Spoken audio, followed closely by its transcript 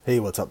Hey,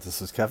 what's up?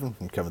 This is Kevin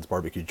from Kevin's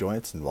Barbecue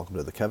Joints, and welcome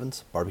to the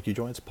Kevin's Barbecue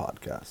Joints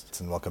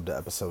podcast. And welcome to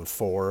episode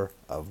 4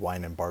 of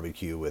Wine and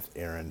Barbecue with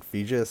Aaron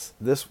Fegis.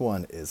 This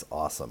one is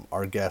awesome.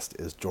 Our guest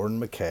is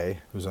Jordan McKay,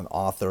 who's an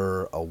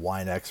author, a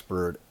wine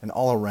expert, an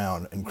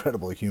all-around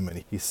incredible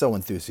human. He's so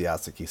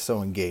enthusiastic, he's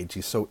so engaged,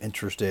 he's so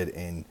interested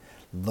in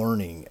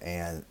learning,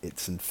 and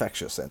it's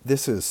infectious. And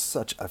this is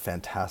such a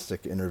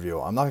fantastic interview.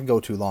 I'm not going to go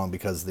too long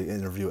because the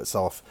interview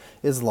itself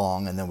is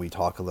long, and then we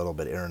talk a little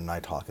bit. Aaron and I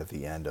talk at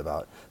the end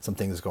about some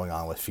things going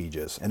on with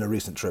Fegis and a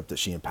recent trip that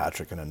she and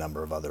Patrick and a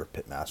number of other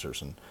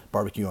pitmasters and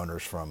barbecue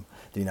owners from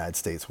the United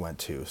States went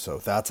to. So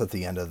that's at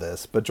the end of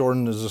this. But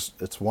Jordan is just,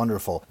 it's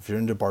wonderful. If you're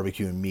into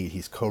barbecue and meat,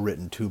 he's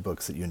co-written 2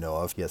 books that you know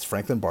of. He has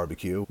Franklin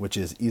Barbecue, which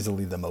is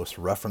easily the most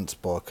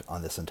referenced book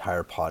on this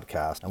entire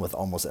podcast. And with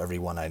almost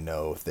everyone I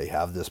know, they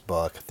have this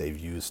book. They've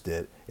used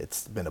it.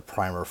 It's been a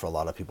primer for a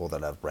lot of people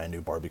that have brand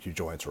new barbecue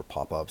joints or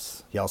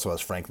pop-ups. He also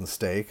has Franklin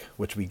Steak,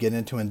 which we get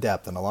into in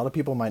depth, and a lot of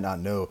people might not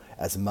know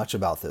as much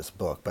about this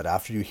book, but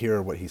after you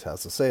hear what he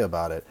has to say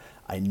about it,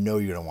 I know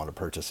you're going to want to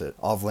purchase it.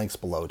 I'll have links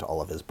below to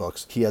all of his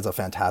books. He has a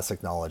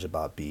fantastic knowledge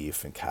about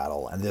beef and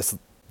cattle, and this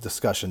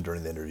discussion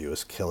during the interview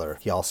is killer.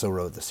 He also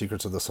wrote The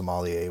Secrets of the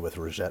Sommelier with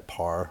Rajat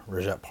Parr.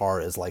 Rajat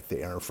Parr is like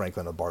the Aaron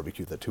Franklin of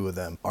barbecue. The two of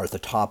them are at the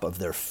top of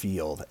their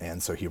field,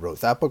 and so he wrote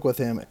that book with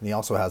him. And he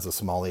also has the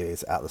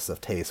Sommelier's Atlas of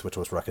Taste, which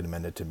was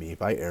recommended to me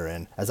by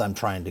Aaron as I'm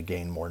trying to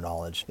gain more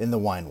knowledge in the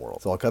wine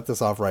world. So I'll cut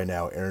this off right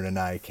now. Aaron and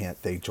I can't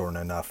thank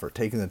Jordan enough for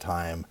taking the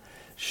time,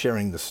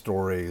 sharing the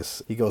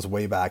stories. He goes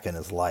way back in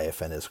his life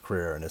and his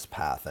career and his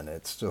path, and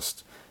it's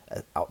just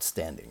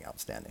outstanding.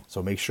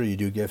 So make sure you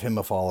do give him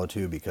a follow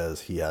too,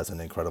 because he has an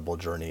incredible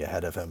journey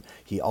ahead of him.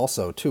 He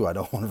also too, I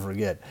don't want to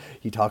forget,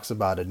 he talks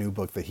about a new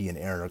book that he and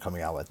Aaron are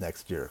coming out with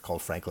next year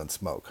called Franklin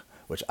Smoke,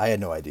 which I had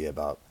no idea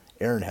about.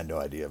 Aaron had no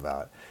idea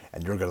about,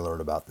 and you're going to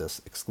learn about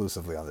this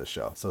exclusively on this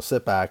show. So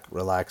sit back,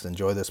 relax,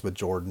 enjoy this with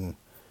Jordan,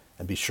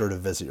 and be sure to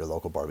visit your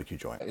local barbecue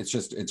joint.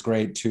 It's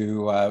great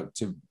to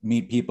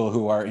meet people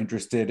who are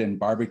interested in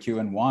barbecue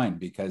and wine,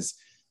 because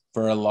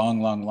for a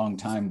long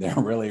time, there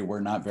really were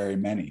not very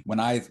many. When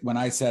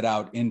I set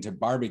out into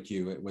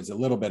barbecue, it was a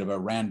little bit of a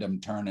random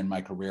turn in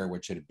my career,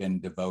 which had been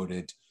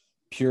devoted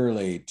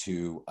purely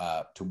to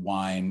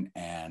wine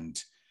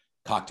and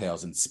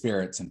cocktails and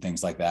spirits and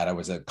things like that. I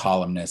was a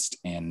columnist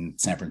in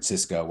San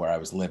Francisco, where I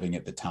was living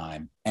at the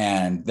time.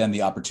 And then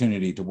the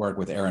opportunity to work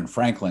with Aaron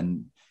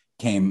Franklin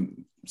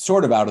came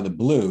sort of out of the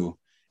blue,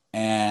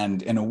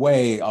 and in a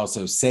way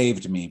also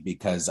saved me,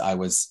 because I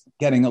was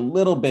getting a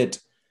little bit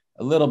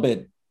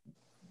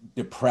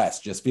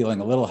depressed, just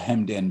feeling a little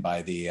hemmed in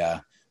by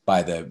the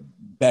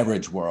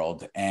beverage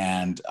world.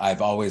 And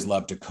I've always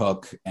loved to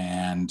cook,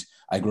 and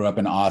I grew up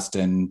in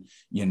Austin,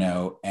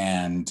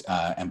 and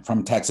I'm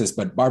from Texas,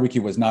 but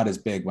barbecue was not as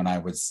big when I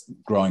was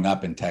growing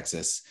up in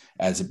Texas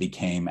as it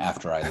became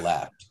after I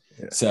left.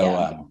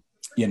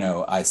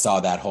 I saw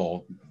that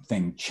whole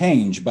thing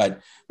change,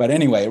 but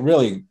anyway, it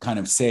really kind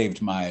of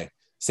saved my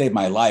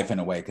life in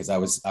a way, because I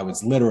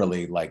was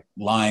literally like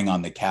lying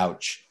on the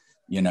couch,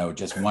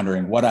 just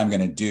wondering what I'm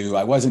going to do.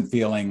 I wasn't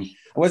feeling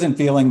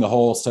the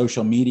whole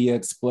social media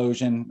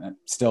explosion. I'm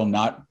still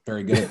not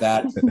very good at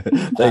that.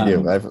 Thank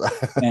you.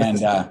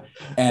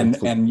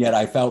 And yet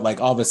I felt like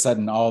all of a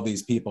sudden all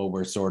these people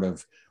were sort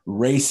of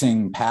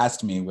racing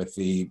past me with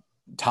the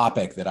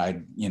topic that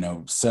I,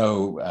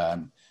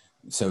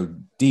 so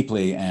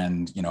deeply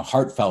and,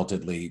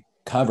 heartfeltedly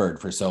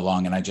covered for so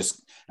long. And I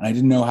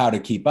didn't know how to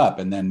keep up.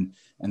 And then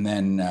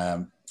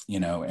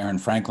Aaron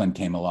Franklin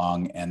came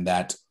along, and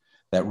that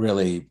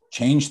really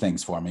changed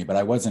things for me. But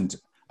I wasn't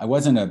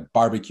a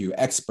barbecue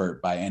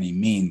expert by any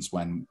means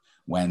when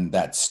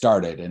that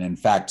started. And in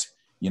fact,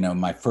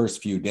 my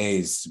first few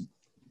days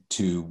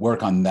to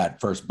work on that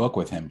first book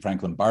with him,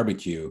 Franklin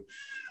Barbecue.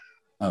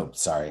 Oh,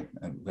 sorry,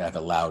 I have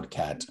a loud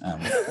cat.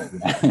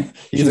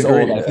 She's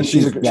old.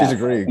 She's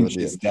agreeing.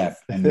 She's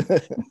deaf. And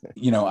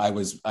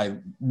I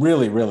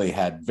really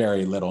had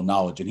very little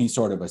knowledge, and he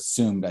sort of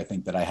assumed, I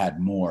think, that I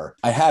had more.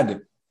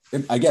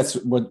 I guess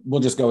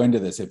we'll just go into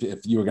this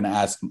if you were going to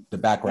ask the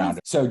background.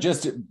 So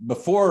just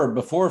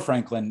before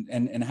Franklin,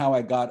 and how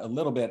I got a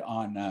little bit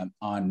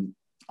on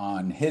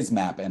his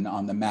map and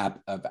on the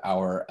map of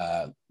our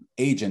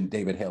agent,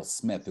 David Hale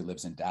Smith, who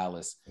lives in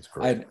Dallas.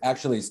 I had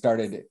actually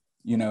started,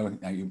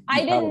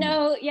 I didn't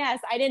know. Yes,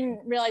 I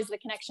didn't realize the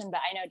connection,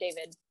 but I know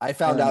David. I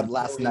found out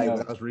last night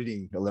when I was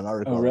reading an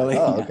article. Oh, really?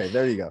 Okay,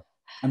 there you go.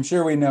 I'm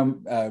sure we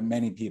know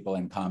many people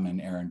in common,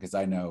 Aaron, because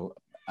I know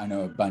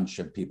a bunch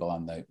of people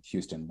on the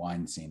Houston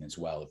wine scene as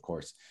well, of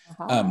course.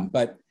 Uh-huh.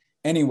 But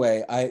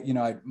anyway,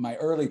 my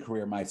early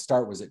career, my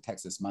start was at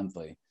Texas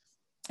Monthly.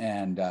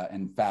 And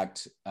in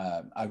fact,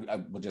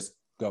 I will just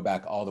go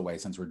back all the way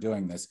since we're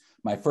doing this.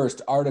 My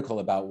first article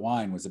about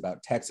wine was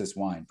about Texas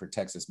wine for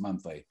Texas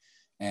Monthly.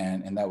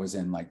 And that was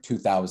in like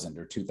 2000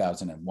 or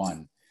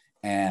 2001.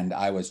 And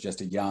I was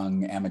just a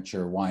young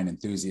amateur wine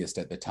enthusiast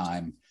at the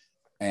time,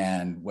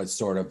 and was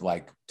sort of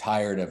like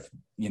tired of,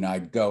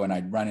 I'd go and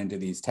I'd run into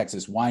these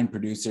Texas wine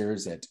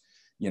producers at,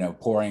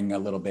 pouring a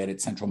little bit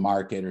at Central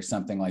Market or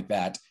something like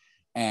that.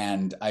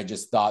 And I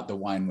just thought the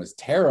wine was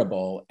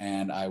terrible.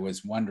 And I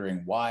was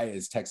wondering, why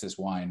is Texas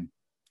wine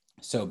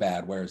so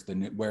bad? Where's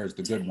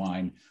the good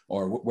wine?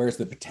 Or where's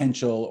the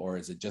potential? Or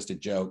is it just a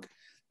joke?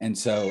 And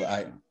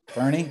so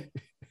Bernie,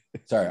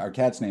 sorry, our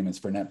cat's name is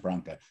Fernet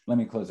Branca. Let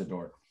me close the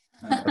door.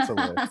 That's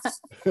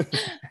hilarious.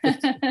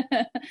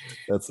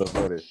 That's so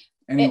funny.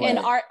 Anyway. And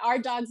our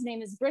dog's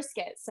name is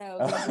Brisket, so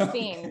there's a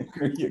theme.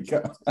 There you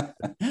go.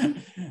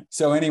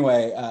 So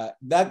anyway,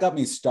 that got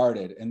me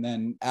started. And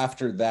then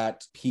after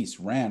that piece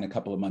ran, a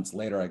couple of months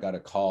later, I got a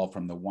call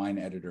from the wine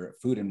editor at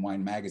Food and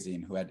Wine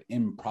magazine, who had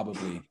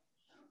improbably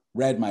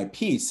read my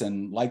piece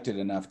and liked it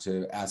enough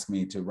to ask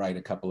me to write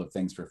a couple of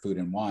things for Food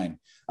and Wine.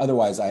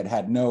 Otherwise, I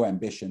had no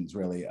ambitions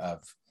really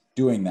of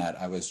doing that.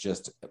 I was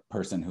just a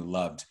person who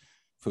loved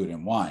food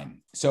and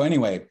wine. So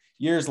anyway,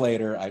 years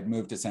later, I'd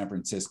moved to San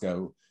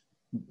Francisco,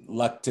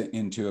 lucked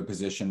into a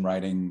position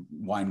writing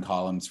wine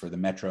columns for the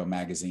Metro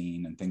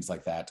magazine and things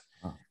like that.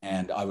 Huh.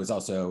 And I was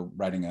also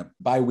writing a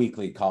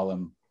bi-weekly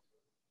column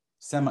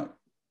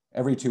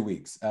every 2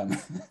 weeks.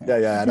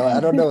 Yeah, I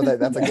don't know that.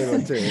 That's a good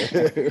one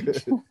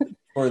too.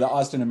 For the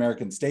Austin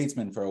American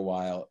Statesman for a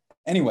while.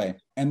 Anyway,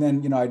 and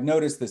then, I'd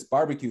noticed this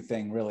barbecue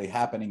thing really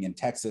happening in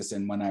Texas.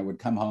 And when I would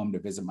come home to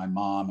visit my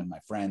mom and my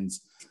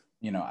friends,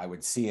 I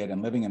would see it.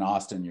 And living in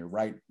Austin, you're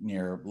right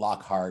near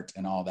Lockhart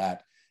and all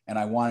that. And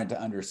I wanted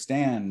to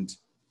understand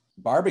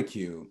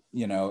barbecue,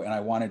 and I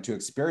wanted to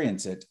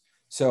experience it.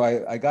 So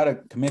I got a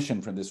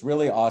commission from this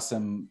really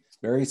awesome,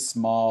 very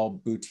small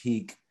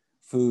boutique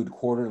food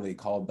quarterly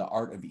called The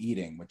Art of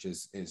Eating, which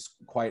is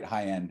quite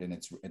high end, and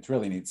it's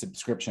really neat,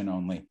 subscription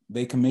only.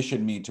 They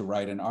commissioned me to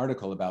write an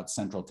article about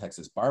Central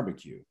Texas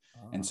barbecue.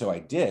 Oh. And so I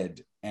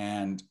did,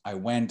 and I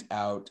went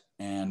out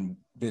and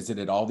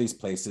visited all these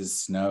places,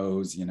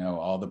 Snow's,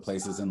 all the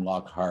places in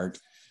Lockhart,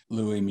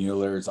 Louis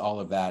Mueller's, all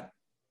of that.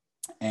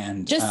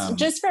 And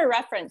just for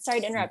reference,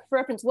 sorry to interrupt, for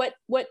reference,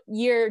 what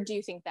year do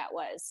you think that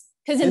was?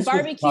 Because in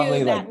barbecue,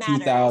 probably that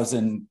like matters.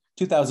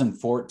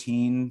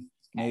 2014,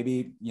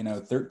 maybe,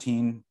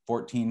 13,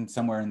 14,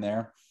 somewhere in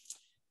there.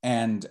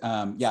 And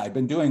I've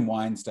been doing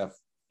wine stuff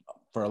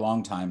for a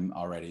long time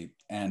already.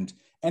 And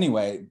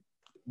anyway,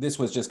 this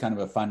was just kind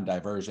of a fun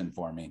diversion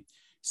for me.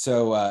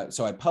 So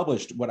I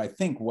published what I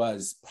think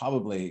was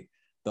probably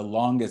the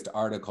longest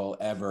article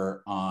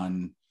ever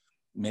on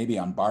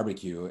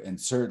barbecue, and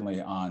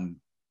certainly on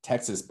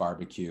Texas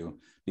barbecue,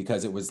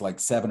 because it was like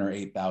 7,000 or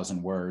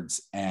 8,000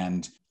 words.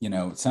 And,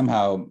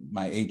 somehow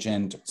my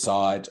agent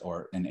saw it,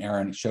 and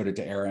Aaron showed it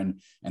to Aaron,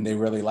 and they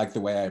really liked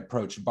the way I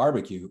approached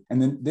barbecue.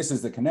 And then this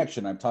is the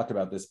connection. I've talked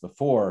about this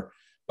before,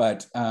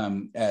 but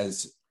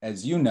as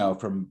you know,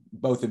 from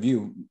both of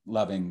you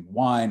loving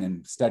wine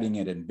and studying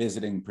it and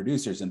visiting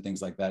producers and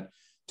things like that,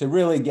 to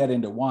really get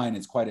into wine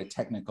is quite a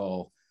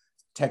technical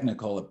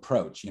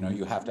approach.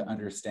 You have to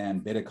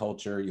understand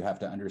viticulture, you have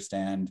to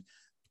understand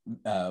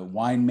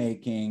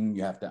winemaking,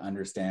 you have to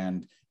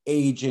understand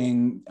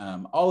aging,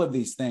 all of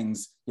these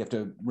things. You have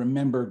to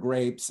remember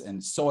grapes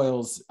and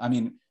soils. I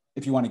mean,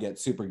 if you want to get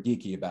super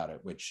geeky about it,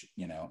 which,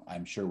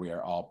 I'm sure we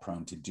are all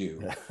prone to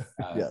do,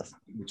 yes,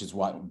 which is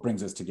what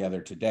brings us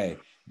together today.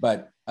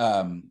 But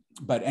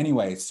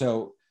anyway,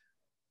 so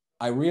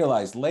I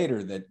realized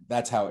later that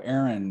that's how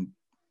Aaron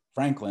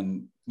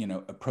Franklin,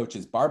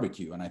 approaches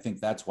barbecue. And I think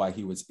that's why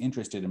he was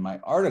interested in my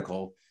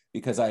article,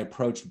 because I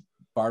approached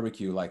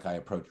barbecue like I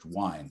approached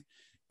wine,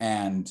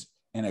 and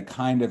in a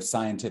kind of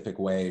scientific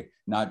way,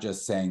 not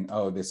just saying,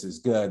 oh, this is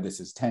good, this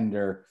is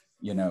tender,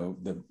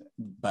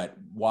 but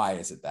why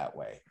is it that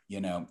way?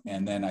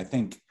 And then I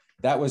think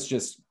that was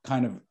just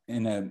kind of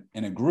in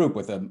a group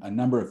with a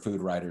number of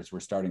food writers. We're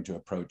starting to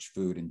approach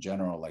food in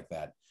general like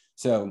that.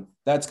 So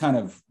that's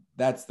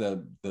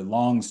the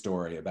long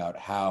story about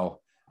how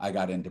I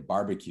got into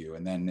barbecue.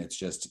 And then it's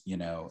just,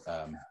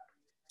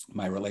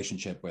 my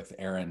relationship with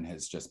Aaron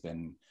has just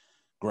been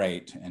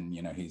great. And,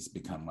 he's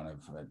become one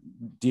of a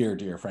dear,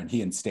 dear friend,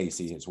 he and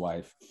Stacy, his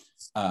wife.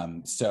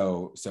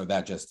 So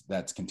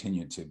that's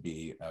continued to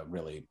be a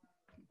really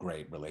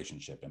great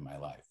relationship in my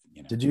life.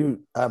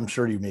 I'm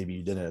sure you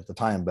didn't at the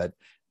time, but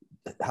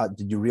how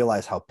did you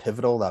realize how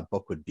pivotal that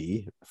book would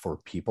be for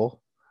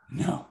people?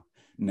 No.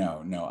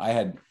 I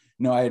had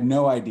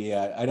no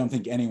idea. I don't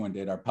think anyone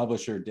did. Our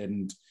publisher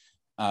didn't.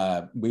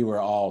 We were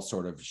all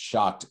sort of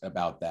shocked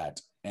about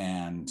that.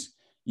 And,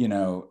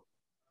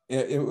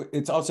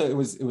 it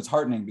was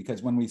heartening,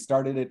 because when we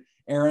started it,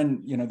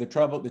 Aaron,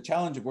 the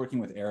challenge of working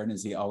with Aaron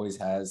is he always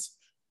has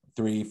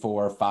 3,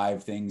 4,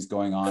 5 things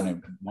going on at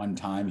one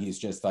time. He's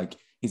just like,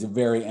 he's a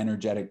very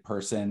energetic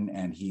person,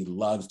 and he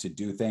loves to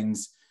do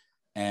things.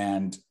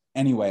 And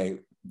anyway,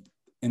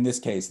 in this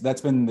case,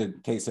 that's been the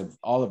case of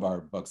all of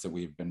our books that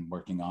we've been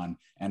working on.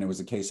 And it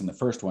was a case in the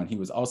first one. He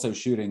was also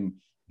shooting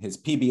his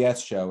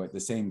PBS show at the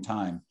same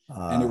time.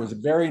 And it was a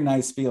very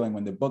nice feeling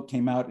when the book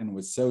came out and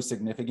was so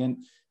significant.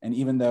 And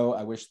even though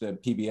I wish the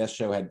PBS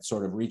show had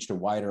sort of reached a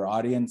wider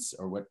audience,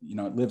 or what,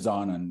 it lives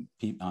on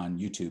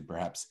YouTube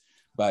perhaps,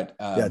 but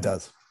yeah, it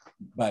does.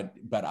 But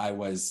I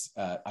was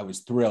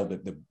thrilled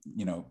that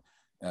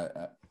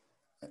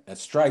a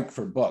strike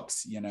for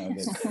books,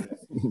 that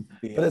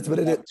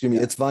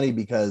It's funny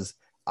because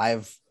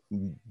I've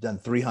done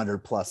 300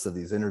 plus of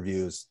these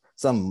interviews,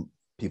 some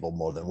people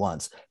more than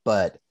once,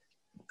 but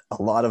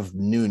a lot of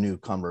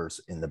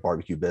newcomers in the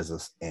barbecue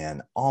business,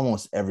 and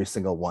almost every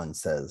single one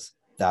says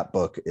that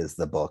book is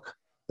the book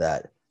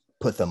that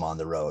put them on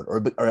the road,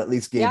 or at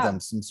least gave them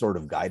some sort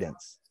of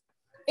guidance.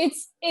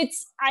 It's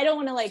I don't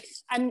want to like,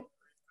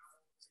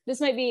 this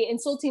might be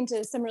insulting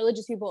to some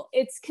religious people.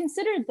 It's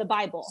considered the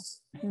Bible.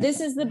 This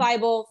is the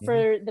Bible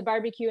for the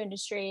barbecue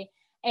industry.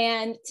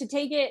 And to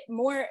take it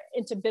more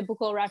into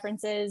biblical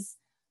references,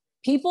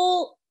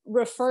 people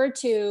refer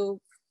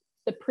to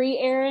the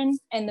pre-Aaron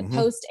and the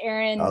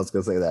post-Aaron. I was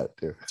going to say that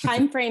too.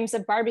 Time frames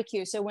of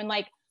barbecue. So when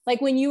like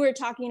when you were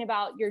talking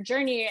about your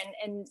journey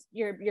and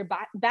your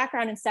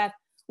background and stuff,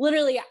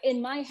 literally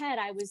in my head,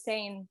 I was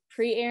saying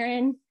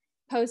pre-Aaron,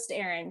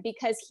 post-Aaron,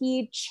 because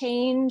he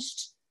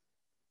changed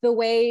the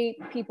way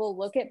people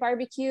look at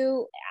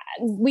barbecue.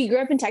 We grew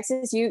up in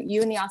Texas,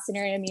 you in the Austin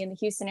area, me in the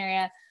Houston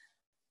area.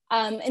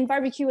 And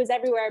barbecue was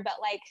everywhere, but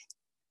like,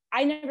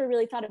 I never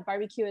really thought of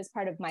barbecue as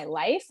part of my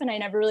life. And I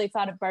never really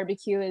thought of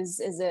barbecue as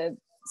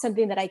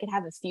something that I could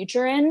have a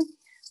future in.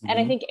 And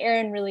I think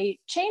Aaron really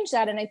changed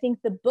that. And I think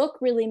the book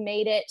really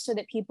made it so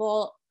that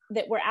people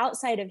that were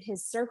outside of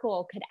his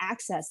circle could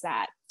access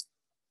that.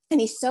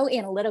 And he's so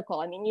analytical.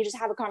 I mean, you just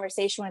have a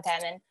conversation with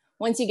him, and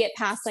once you get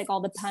past like all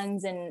the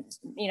puns and,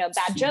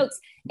 bad jokes,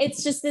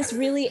 it's just this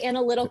really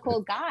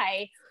analytical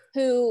guy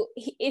who,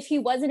 if he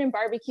wasn't in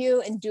barbecue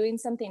and doing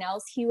something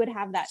else, he would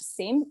have that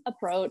same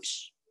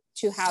approach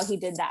to how he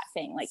did that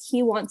thing. Like,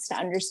 he wants to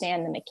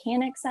understand the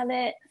mechanics of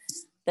it,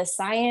 the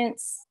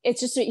science. It's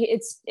just,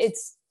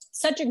 it's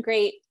such a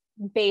great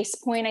base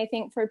point, I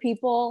think, for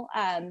people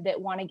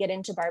that want to get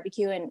into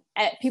barbecue. And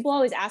people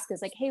always ask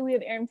us like, hey, we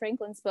have Aaron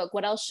Franklin's book.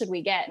 What else should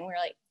we get? And we're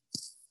like,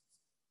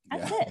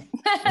 that's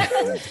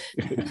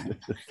it.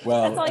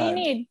 Well, that's all you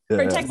need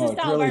for Texas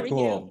style really barbecue.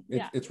 Cool.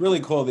 It's really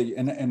cool that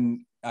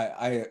and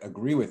I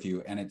agree with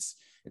you. And it's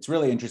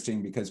really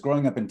interesting because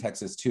growing up in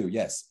Texas too,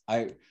 yes,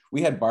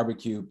 we had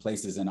barbecue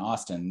places in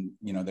Austin.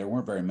 There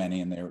weren't very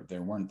many, and they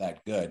weren't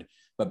that good.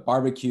 But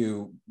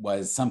barbecue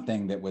was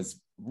something that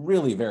was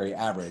really very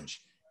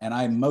average. And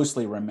I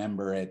mostly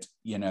remember it,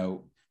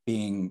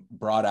 being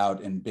brought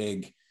out in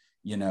big,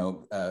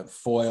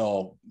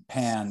 foil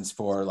pans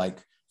for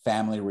like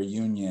family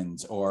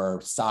reunions or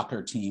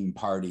soccer team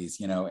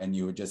parties, and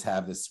you would just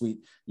have this sweet,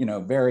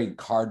 very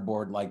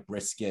cardboard like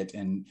brisket.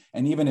 And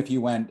even if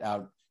you went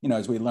out,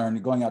 as we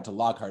learned, going out to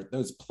Lockhart,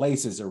 those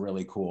places are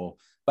really cool,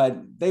 but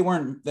they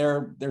weren't,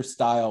 their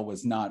style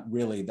was not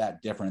really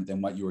that different than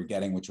what you were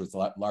getting, which was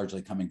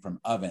largely coming from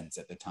ovens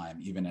at the time,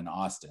 even in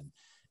Austin.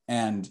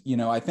 And,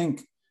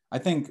 I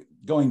think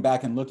going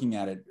back and looking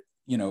at it,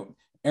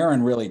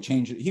 Aaron really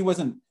changed it. He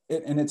wasn't,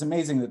 and it's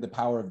amazing that the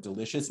power of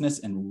deliciousness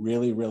and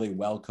really, really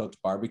well-cooked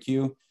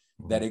barbecue,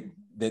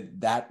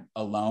 that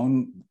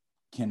alone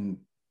can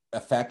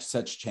affect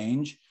such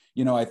change.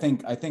 I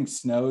think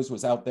Snow's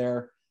was out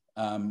there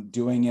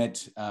doing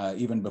it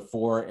even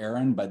before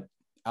Aaron, but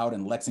out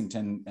in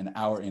Lexington,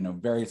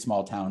 very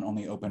small town,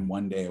 only open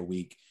one day a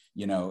week,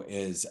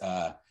 is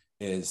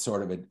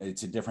sort of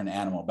it's a different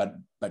animal.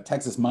 But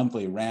Texas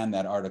Monthly ran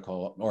that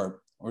article,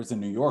 or was the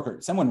New Yorker?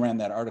 Someone ran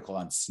that article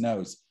on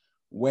Snow's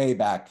way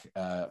back,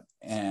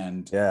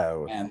 and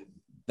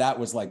that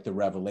was like the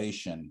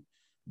revelation.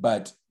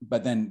 But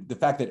then the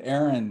fact that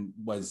Aaron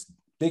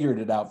figured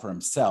it out for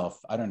himself.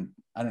 I don't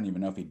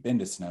even know if he'd been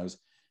to Snow's,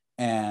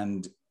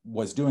 and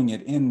was doing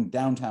it in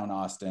downtown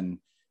Austin,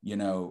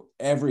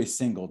 every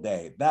single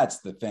day. That's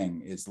the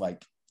thing, is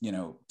like,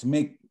 to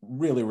make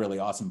really, really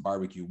awesome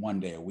barbecue one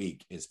day a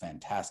week is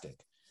fantastic.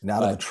 And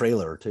out of a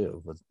trailer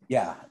too.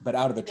 But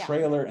out of a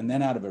trailer, and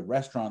then out of a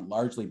restaurant,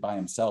 largely by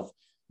himself.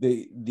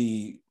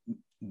 The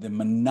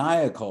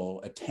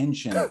maniacal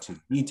attention to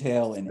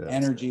detail and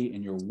energy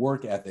and your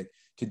work ethic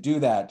to do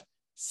that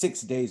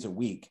 6 days a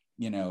week,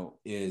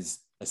 is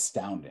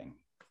astounding.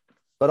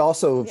 But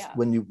also,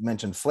 when you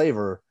mentioned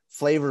flavor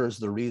is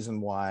the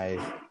reason why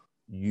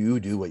you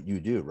do what you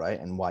do, right?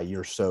 And why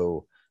you're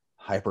so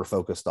hyper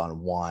focused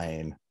on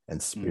wine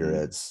and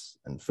spirits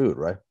and food,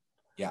 right?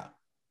 Yeah.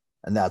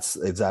 And that's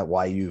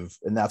why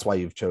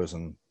you've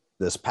chosen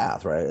this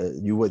path, right?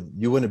 You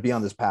wouldn't be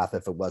on this path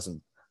if it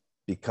wasn't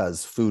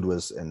because food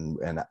was and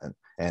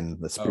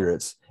the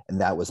spirits, and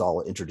that was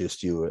all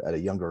introduced to you at a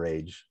younger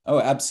age. Oh,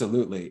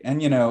 absolutely.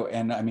 And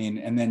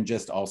and then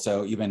just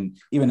also even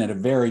at a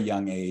very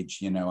young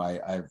age,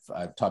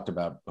 I've talked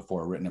about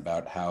before, written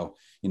about how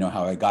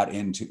I got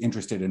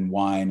interested in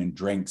wine and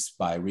drinks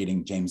by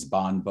reading James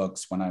Bond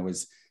books when I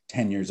was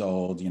 10 years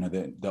old,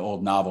 the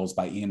old novels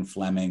by Ian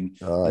Fleming,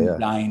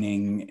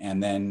 dining.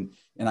 And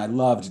I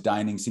loved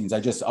dining scenes.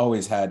 I just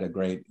always had a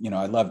great,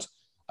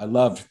 I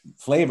loved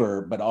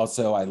flavor, but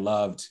also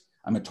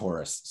I'm a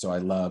tourist. So I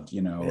loved,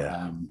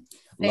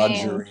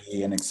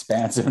 luxury and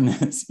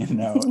expansiveness, and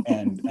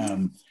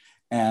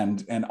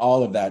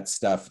all of that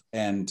stuff.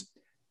 And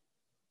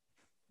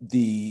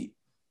the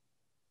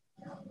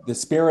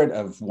spirit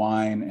of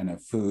wine and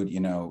of food,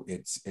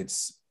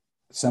 it's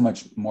so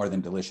much more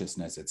than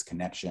deliciousness. It's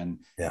connection,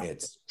 Yeah.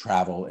 it's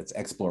travel, it's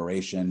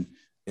exploration,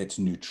 it's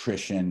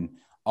nutrition,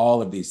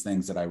 all of these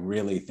things that I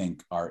really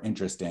think are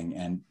interesting.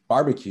 And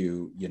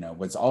barbecue, you know,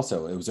 was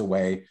also, it was a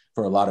way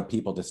for a lot of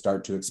people to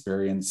start to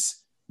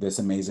experience this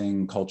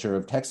amazing culture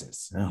of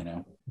Texas, Yeah. you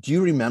know. Do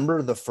you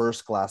remember the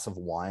first glass of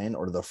wine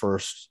or the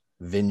first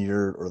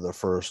vineyard or the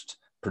first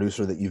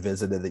producer that you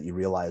visited that you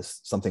realized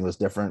something was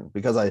different?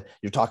 Because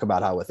you talk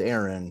about how with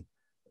Aaron,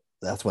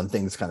 that's when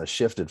things kind of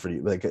shifted for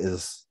you. Like,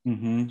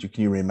 can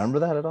you remember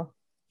that at all?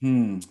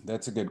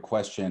 That's a good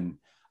question.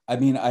 I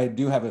mean, I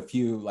do have a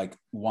few like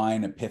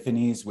wine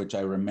epiphanies, which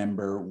I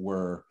remember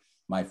were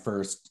my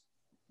first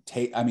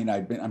taste. I mean,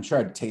 I'm sure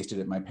I'd tasted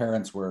it. My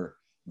parents were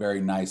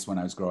very nice when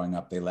I was growing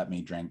up. They let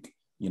me drink,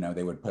 you know,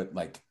 they would put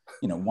like,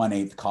 you know,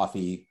 1/8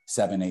 coffee,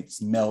 7/8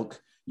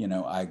 milk. You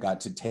know, I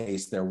got to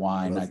taste their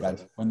wine.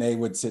 When they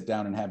would sit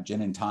down and have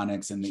gin and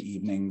tonics in the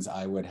evenings,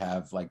 I would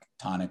have like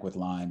tonic with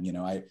lime. You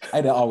know,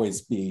 I'd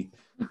always be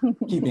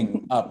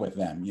keeping up with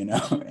them, you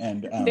know,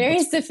 and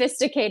very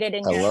sophisticated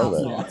in your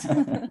household.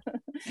 Yeah.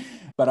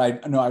 But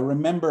I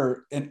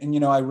remember, and you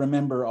know, I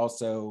remember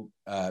also,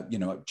 you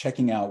know,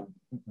 checking out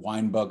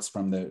wine books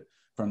from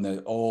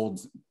the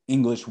old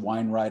English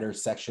wine writer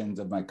sections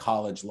of my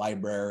college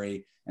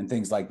library and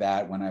things like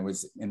that when I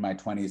was in my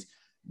 20s.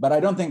 But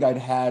I don't think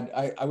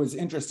I was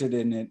interested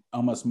in it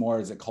almost more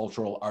as a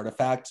cultural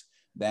artifact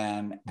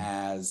than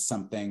as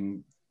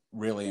something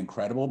really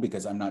incredible,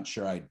 because I'm not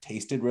sure I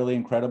tasted really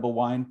incredible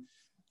wine.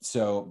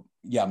 So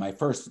yeah, my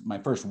first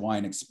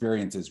wine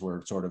experiences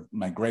were sort of,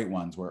 my great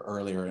ones were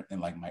earlier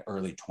in like my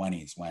early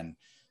 20s, when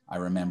I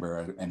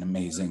remember an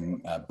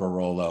amazing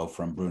Barolo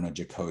from Bruno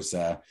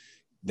Giacosa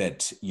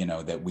that, you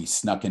know, that we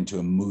snuck into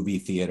a movie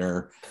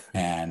theater,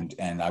 and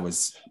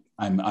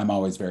I'm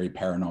always very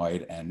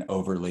paranoid and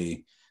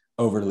overly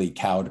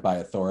cowed by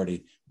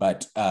authority.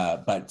 But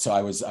so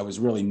I was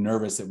really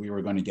nervous that we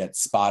were going to get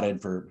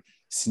spotted for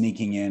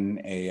sneaking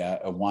in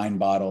a wine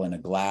bottle and a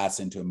glass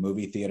into a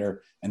movie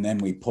theater. And then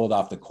we pulled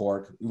off the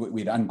cork.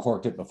 We'd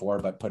uncorked it before,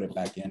 but put it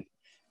back in.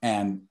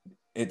 And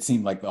it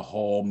seemed like the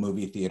whole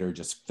movie theater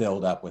just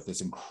filled up with this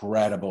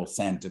incredible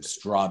scent of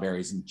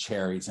strawberries and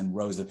cherries and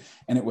roses.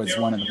 And it was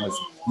one of the most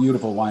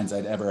beautiful wines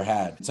I'd ever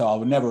had. So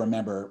I'll never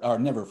remember or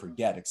never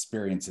forget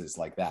experiences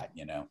like that,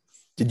 you know.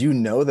 Did you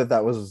know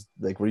that was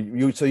like,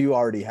 so you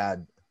already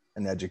had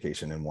an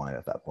education in wine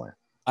at that point?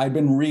 I've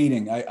been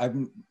reading.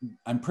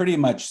 I'm pretty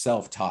much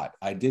self-taught.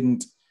 I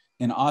didn't,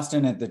 in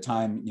Austin at the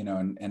time, you know,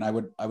 and I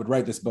would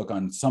write this book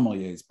on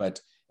sommeliers,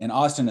 but in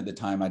Austin at the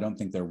time, I don't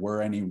think there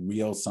were any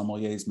real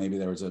sommeliers. Maybe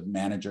there was a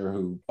manager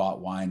who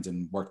bought wines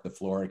and worked the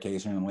floor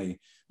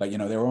occasionally, but you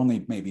know, there were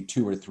only maybe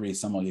 2 or 3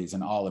 sommeliers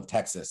in all of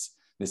Texas.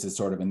 This is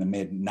sort of in the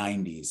mid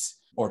 90s,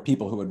 or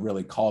people who would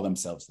really call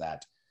themselves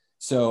that.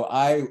 So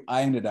I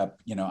ended up,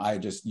 you know, I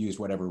just used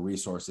whatever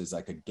resources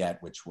I could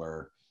get, which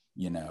were,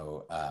 you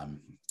know,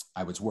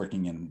 I was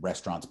working in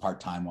restaurants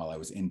part-time while I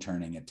was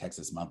interning at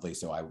Texas Monthly.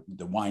 So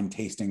the wine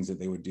tastings that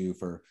they would do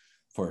for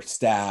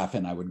staff,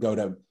 and I would go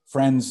to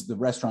the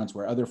restaurants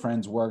where other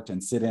friends worked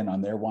and sit in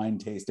on their wine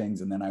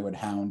tastings. And then I would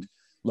hound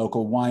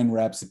local wine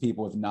reps,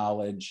 people with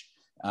knowledge.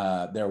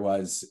 There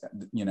was,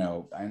 you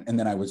know, and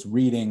then I was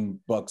reading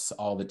books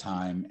all the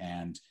time,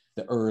 and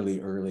the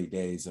early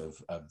days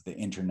of the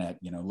internet,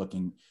 you know,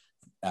 looking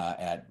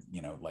at,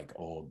 you know, like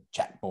old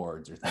chat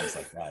boards or things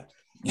like that.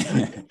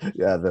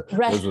 Yeah,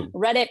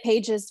 Reddit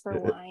pages for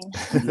wine.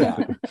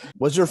 Yeah.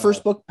 Was your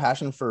first book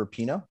Passion for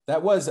Pinot?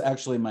 That was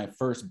actually my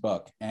first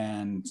book,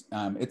 and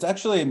it's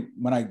actually,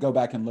 when I go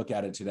back and look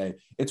at it today,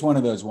 it's one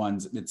of those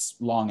ones. It's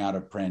long out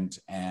of print,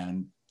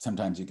 and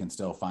sometimes you can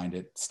still find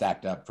it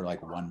stacked up for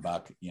like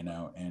 $1, you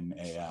know, in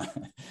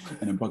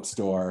a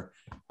bookstore.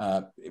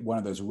 One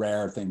of those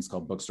rare things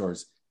called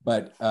bookstores.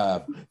 But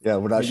yeah,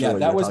 we're not sure. Yeah,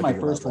 that was my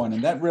first one,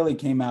 and that really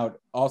came out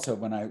also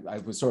when I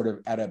was sort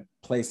of at a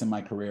place in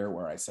my career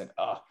where I said,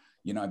 oh,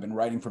 you know, I've been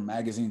writing for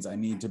magazines. I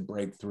need to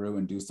break through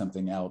and do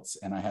something else.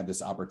 And I had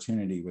this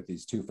opportunity with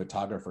these 2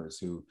 photographers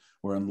who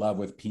were in love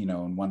with Pinot,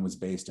 and one was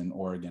based in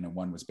Oregon and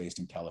one was based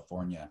in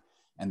California,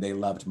 and they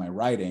loved my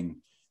writing.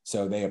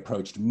 So they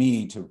approached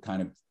me to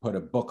kind of put a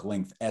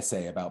book-length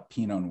essay about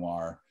Pinot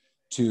Noir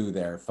to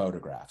their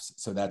photographs.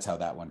 So that's how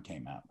that one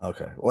came out.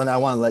 Okay. Well, and I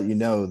want to let you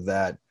know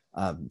that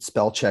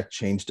spell check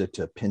changed it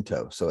to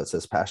Pinto, so it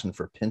says Passion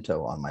for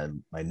Pinto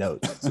on my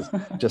notes.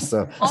 Just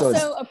so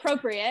also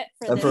appropriate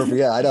for appropriate.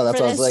 Yeah, I know, that's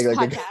what I was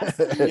like.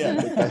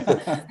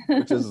 Yeah.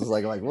 Which is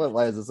like what?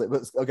 Why is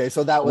this? Okay,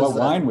 so that was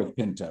wine with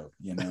Pinto,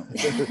 you know.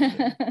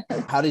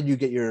 How did you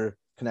get your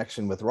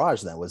connection with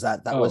Raj then? Was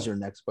that was your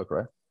next book,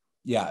 right?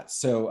 Yeah.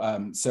 So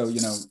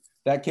you know,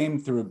 that came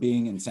through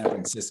being in San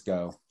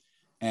Francisco,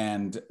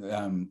 and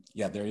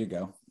yeah, there you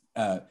go.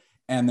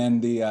 And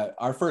then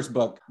our first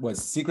book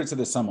was Secrets of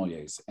the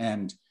Sommeliers,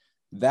 and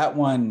that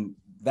one,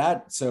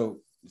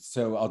 so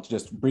I'll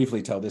just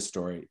briefly tell this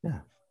story. Yeah.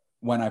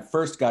 When I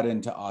first got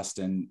into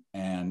Austin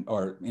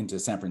or into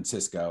San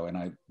Francisco, and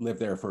I lived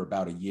there for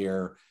about a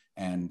year,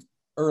 and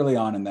early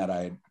on in that,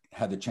 I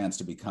had the chance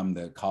to become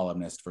the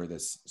columnist for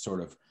this sort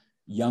of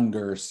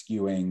younger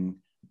skewing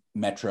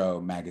Metro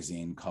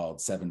magazine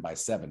called 7 by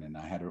 7. And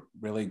I had a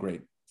really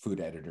great food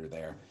editor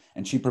there.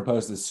 And she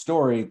proposed this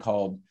story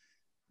called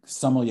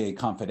Sommelier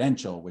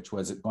Confidential, which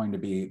was going to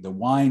be the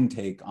wine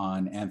take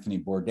on Anthony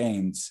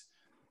Bourdain's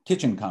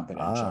Kitchen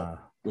Confidential,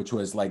 which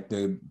was like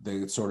the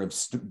sort of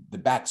the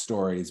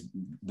backstories,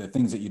 the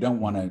things that you don't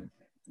want to,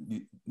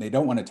 they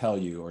don't want to tell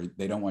you, or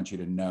they don't want you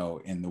to know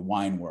in the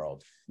wine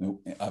world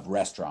of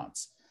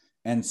restaurants.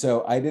 And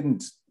so I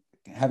didn't,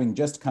 having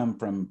just come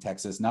from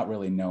Texas, not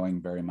really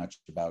knowing very much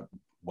about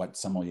what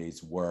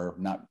sommeliers were,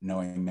 not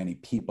knowing many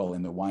people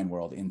in the wine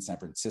world in San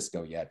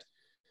Francisco yet,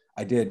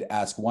 I did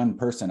ask one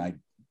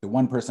person, the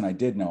one person I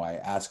did know, I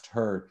asked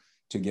her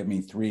to give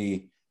me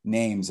 3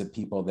 names of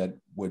people that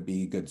would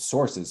be good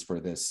sources for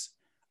this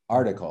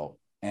article.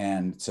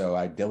 And so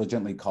I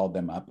diligently called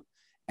them up.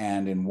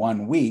 And in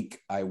 1 week,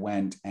 I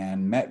went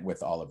and met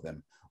with all of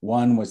them.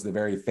 One was the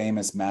very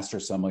famous master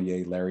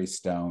sommelier, Larry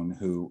Stone,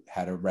 who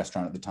had a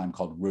restaurant at the time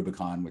called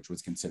Rubicon, which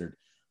was considered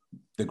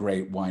the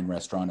great wine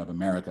restaurant of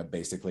America,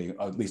 basically,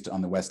 at least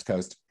on the West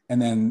Coast.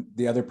 And then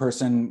the other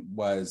person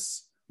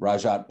was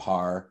Rajat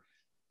Par,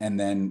 and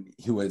then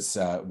he was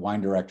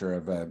wine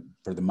director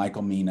for the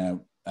Michael Mina,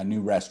 a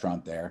new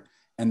restaurant there.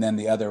 And then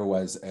the other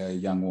was a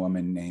young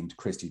woman named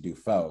Christy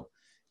Dufault.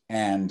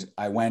 And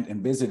I went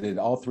and visited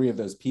all 3 of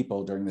those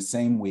people during the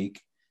same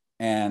week.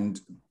 And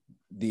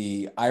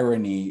the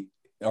irony,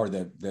 or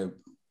the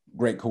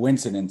great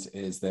coincidence,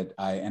 is that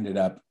I ended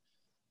up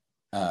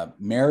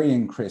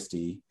marrying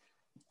Christy.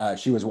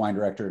 She was wine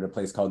director at a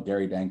place called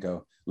Gary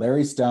Danko.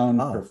 Larry Stone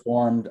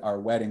performed our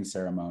wedding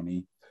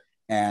ceremony,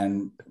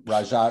 and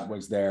Rajat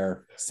was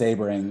there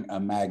savoring a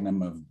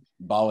magnum of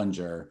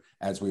Bollinger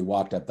as we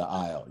walked up the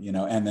aisle,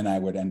 and then I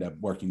would end up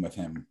working with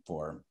him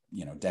for,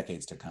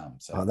 decades to come.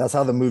 So that's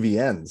how the movie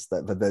ends.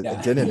 It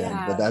didn't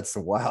end, but that's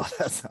wow.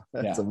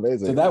 That's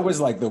amazing. So that was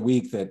like the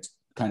week that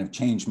kind of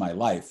changed my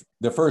life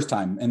the first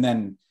time. And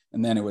then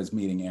it was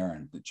meeting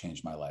Aaron that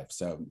changed my life.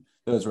 So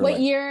those were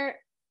what year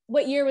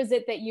was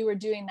it that you were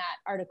doing that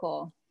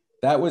article?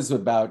 That was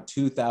about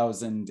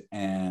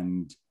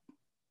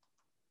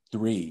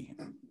 2003,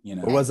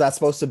 Was that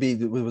supposed to be,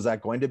 was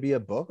that going to be a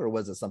book, or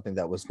was it something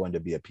that was going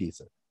to be a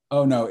piece?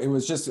 Oh no, it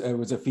was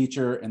a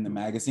feature in the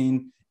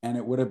magazine, and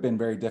it would have been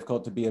very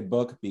difficult to be a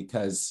book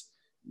because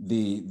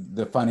the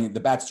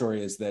backstory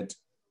is that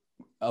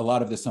a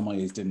lot of the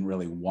sommeliers didn't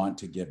really want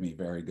to give me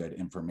very good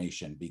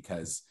information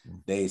because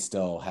they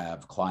still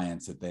have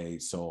clients that they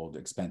sold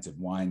expensive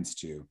wines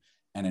to.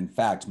 And in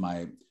fact,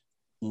 my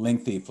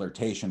lengthy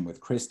flirtation with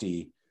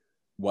Christy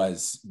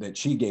was that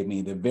she gave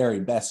me the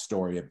very best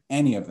story of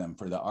any of them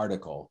for the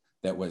article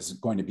that was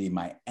going to be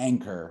my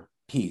anchor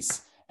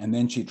piece. And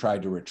then she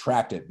tried to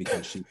retract it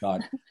because she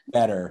thought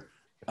better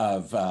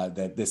of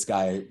that this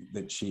guy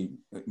that she,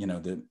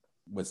 that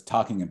was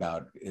talking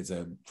about is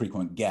a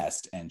frequent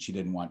guest, and she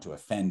didn't want to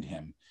offend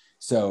him.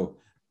 So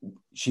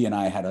she and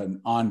I had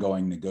an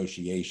ongoing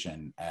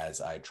negotiation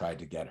as I tried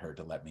to get her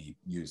to let me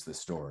use the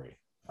story.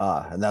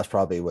 And that's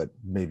probably what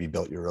maybe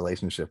built your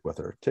relationship with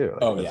her too.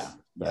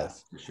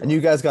 Yes. Sure. And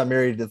you guys got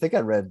married, I think I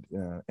read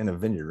in a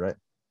vineyard, right?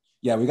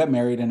 Yeah, we got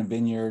married in a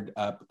vineyard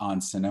up on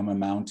Sonoma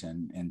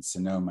Mountain in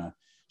Sonoma.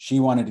 She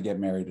wanted to get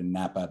married in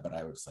Napa, but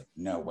I was like,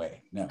 no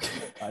way, no.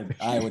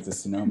 I was a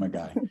Sonoma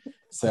guy.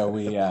 So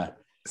we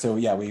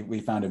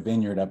found a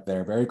vineyard up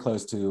there very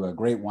close to a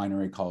great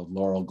winery called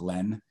Laurel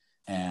Glen.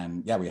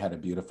 And we had a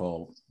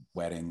beautiful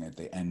wedding at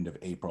the end of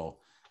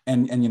April.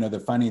 And the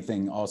funny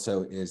thing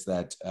also is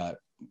that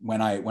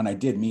when I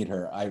did meet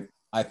her,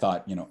 I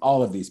thought,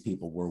 all of these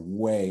people were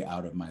way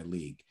out of my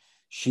league.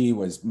 She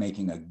was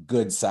making a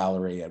good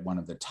salary at one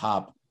of the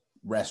top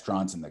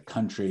restaurants in the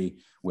country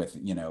with,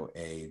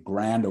 a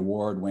grand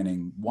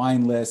award-winning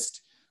wine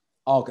list.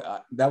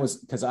 That was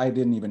because I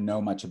didn't even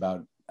know much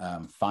about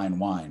fine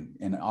wine.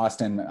 In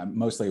Austin,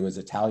 mostly it was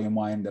Italian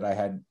wine that I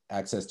had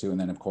access to. And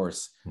then of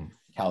course,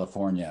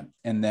 California.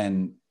 And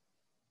then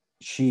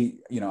she,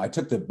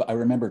 I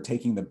remember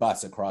taking the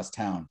bus across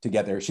town to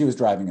get there. She was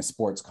driving a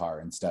sports car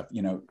and stuff.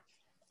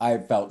 I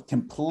felt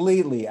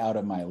completely out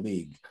of my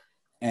league.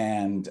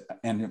 And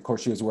of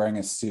course, she was wearing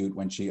a suit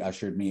when she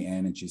ushered me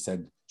in, and she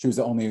said she was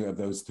the only of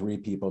those 3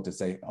 people to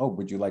say, "Oh,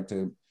 would you like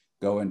to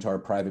go into our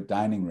private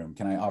dining room?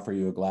 Can I offer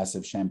you a glass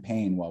of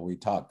champagne while we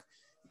talk?"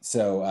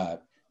 So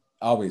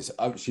always,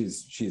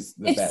 she's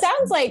the best. It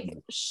sounds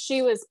like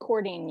she was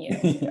courting you.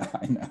 Yeah,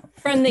 I know.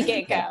 From the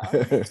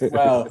get-go.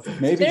 Well,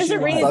 maybe there's a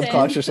reason.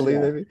 Subconsciously,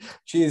 maybe.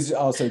 She's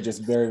also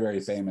just very, very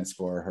famous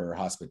for her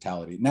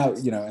hospitality. Now,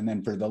 and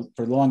then for the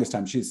longest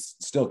time, she's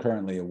still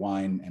currently a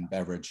wine and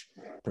beverage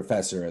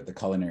professor at the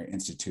Culinary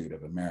Institute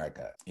of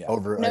America. Yeah.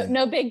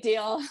 No big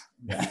deal.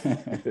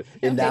 Yeah.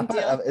 In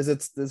Napa, is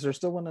there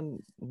still one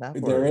in Napa?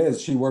 There is.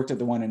 She worked at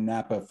the one in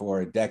Napa for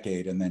a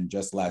decade, and then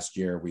just last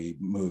year we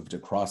moved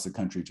across the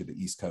country to the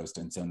East Coast,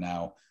 and so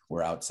now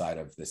we're outside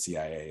of the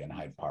CIA in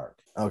Hyde Park.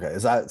 Okay,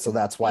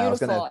 that's why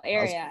Beautiful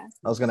area.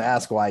 I was gonna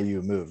ask why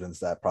you moved, and is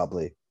that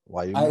probably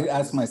why you moved? I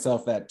asked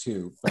myself that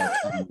too, but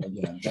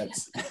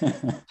that's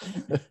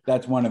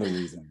that's one of the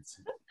reasons.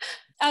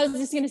 I was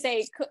just going to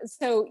say,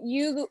 so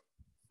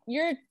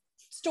your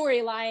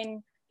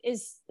storyline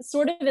is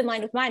sort of in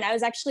line with mine. I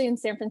was actually in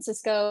San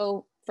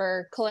Francisco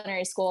for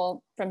culinary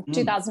school from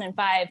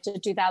 2005 to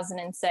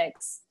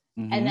 2006.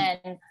 Mm-hmm.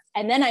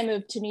 And then I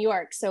moved to New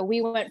York. So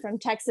we went from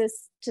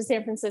Texas to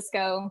San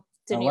Francisco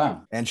to New York.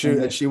 And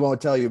she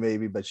won't tell you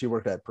maybe, but she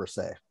worked at Per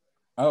Se.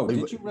 Oh,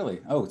 did you really?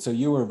 Oh, so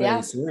you were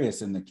very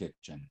serious in the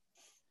kitchen.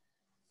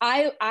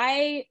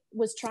 I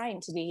was trying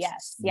to be,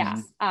 yes.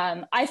 Yeah.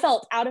 I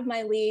felt out of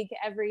my league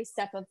every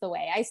step of the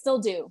way. I still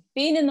do.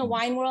 Being in the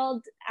wine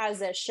world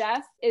as a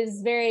chef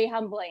is very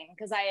humbling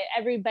because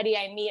everybody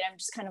I meet, I'm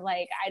just kind of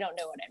like, I don't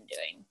know what I'm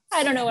doing.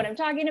 I don't know what I'm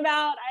talking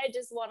about. I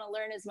just want to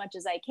learn as much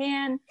as I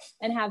can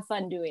and have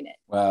fun doing it.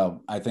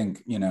 Well, I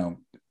think,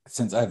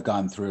 since I've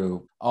gone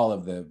through all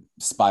of the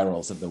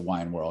spirals of the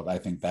wine world, I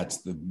think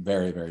that's the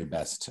very, very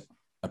best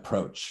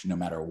approach no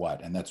matter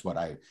what, and that's what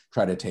I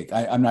try to take.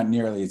 I'm not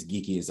nearly as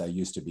geeky as I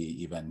used to be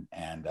even,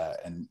 and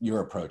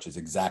your approach is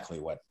exactly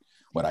what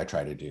I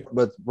try to do.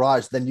 But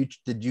Raj, then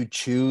did you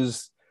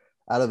choose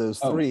out of those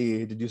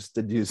three? Did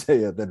you say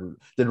that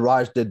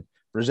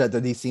Rajat,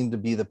 did he seem to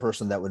be the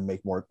person that would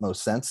make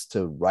most sense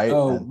to write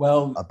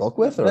a book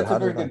with? Or that's a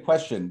very good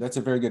question. That's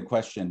a very good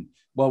question.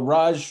 Well,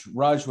 Raj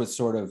was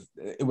sort of,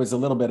 it was a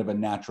little bit of a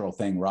natural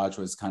thing. Raj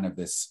was kind of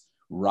this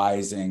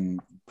rising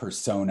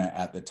persona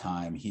at the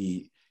time.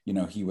 He's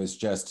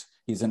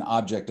an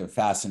object of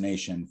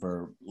fascination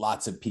for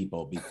lots of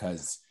people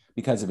because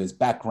of his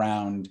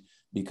background,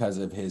 because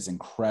of his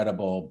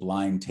incredible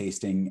blind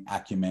tasting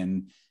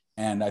acumen,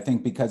 and I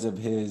think because of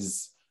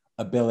his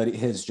ability,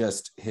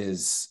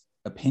 his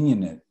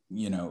opinion.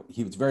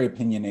 He was very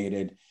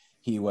opinionated.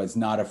 He was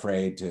not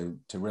afraid to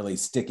really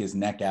stick his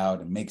neck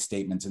out and make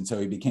statements, and so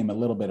he became a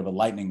little bit of a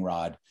lightning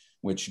rod,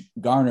 which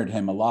garnered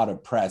him a lot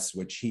of press,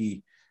 which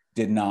he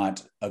did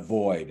not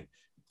avoid.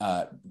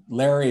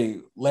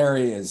 Larry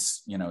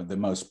is, the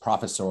most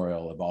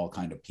professorial of all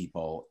kind of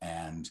people,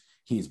 and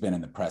he's been in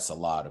the press a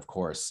lot, of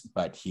course,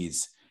 but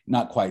he's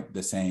not quite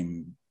the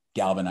same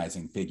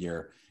galvanizing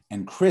figure.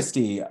 And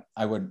Christy,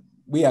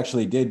 we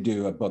actually did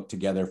do a book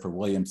together for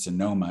Williams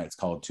Sonoma. It's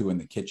called Two in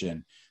the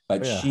Kitchen,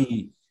 but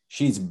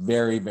she's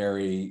very,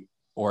 very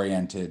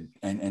oriented.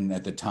 And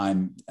at the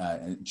time,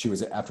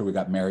 after we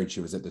got married, she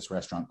was at this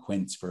restaurant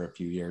Quince for a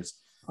few years.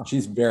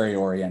 She's very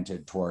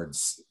oriented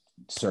towards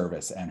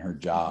service and her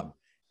job.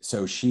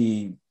 So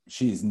she's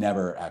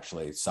never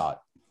actually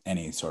sought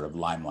any sort of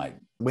limelight.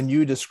 When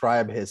you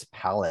describe his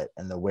palate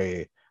and the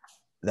way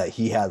that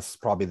he has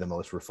probably the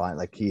most refined,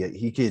 like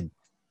he could,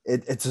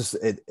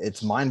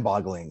 it's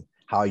mind-boggling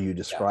how you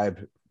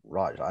describe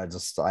Raj.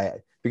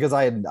 Because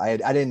I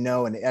didn't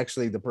know, and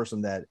actually the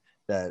person that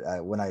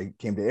when I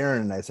came to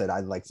Aaron and I said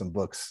I'd like some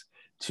books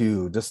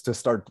to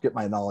start to get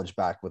my knowledge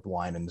back with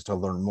wine and to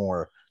learn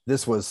more,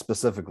 this was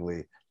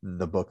specifically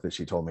the book that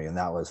she told me, and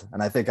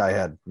I think I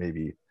had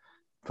maybe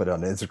put it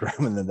on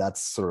Instagram, and then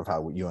that's sort of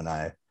how you and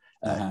I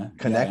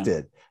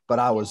connected. But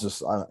I was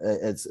just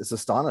it's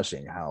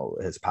astonishing how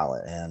his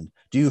palate. And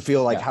do you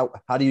feel like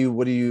how do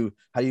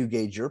you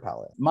gauge your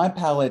palate? My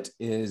palate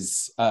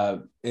is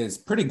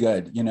pretty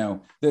good.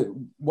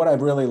 What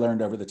I've really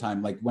learned over the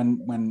time, like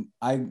when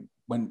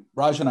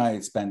Raj and I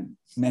spent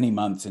many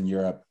months in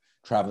Europe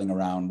traveling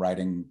around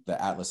writing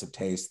the Atlas of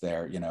Taste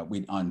there,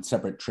 we on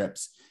separate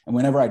trips. And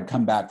whenever I'd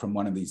come back from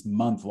one of these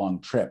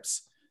month-long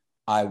trips,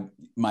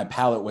 my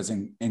palate was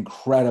in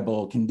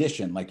incredible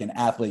condition, like an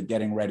athlete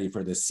getting ready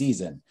for the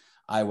season.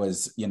 I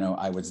was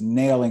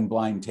nailing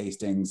blind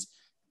tastings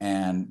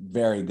and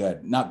very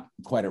good, not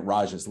quite at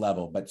Raj's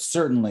level, but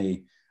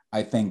certainly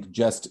I think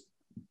just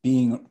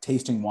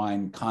tasting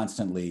wine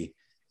constantly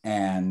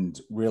and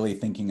really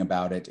thinking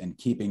about it and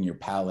keeping your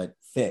palate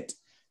fit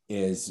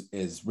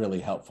is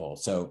really helpful.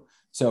 So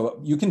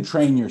you can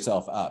train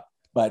yourself up,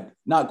 but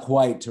not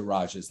quite to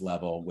Raj's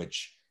level,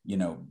 which,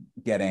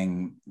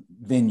 getting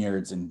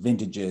vineyards and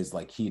vintages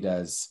like he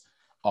does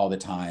all the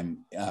time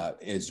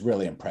is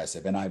really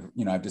impressive. And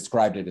I've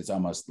described it as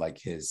almost like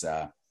his,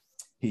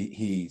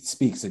 he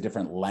speaks a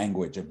different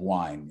language of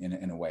wine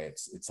in a way.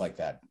 It's like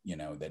that,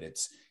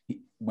 that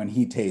when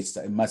he tastes,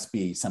 it must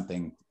be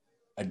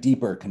a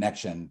deeper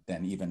connection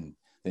than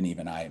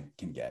even I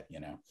can get,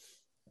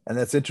 And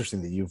that's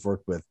interesting that you've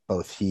worked with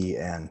both he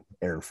and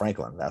Aaron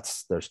Franklin.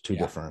 There's two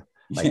different.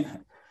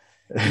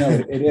 No,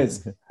 it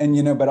is.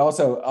 And, but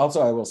also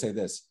I will say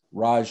this,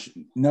 Raj,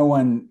 no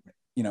one,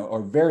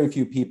 or very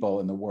few people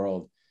in the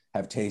world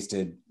have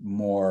tasted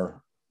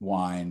more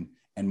wine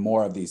and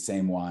more of these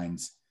same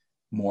wines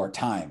more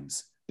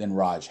times than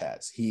Raj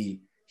has.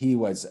 He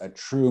was a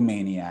true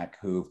maniac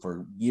who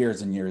for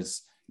years and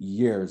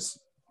years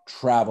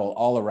traveled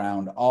all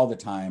around all the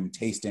time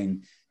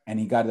tasting. And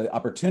he got the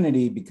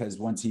opportunity because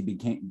once he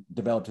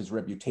developed his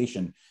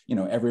reputation,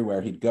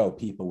 everywhere he'd go,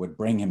 people would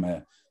bring him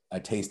a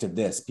taste of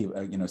this.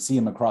 People, see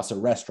him across a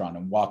restaurant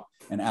and walk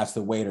and ask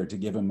the waiter to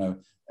give him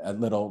a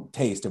little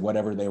taste of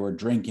whatever they were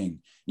drinking.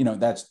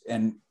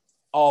 And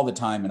all the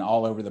time and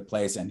all over the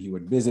place. And he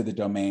would visit the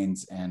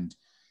domains, and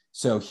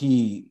So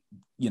he,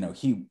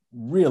 he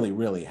really,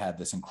 really had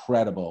this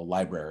incredible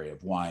library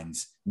of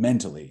wines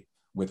mentally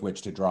with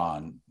which to draw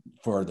on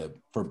for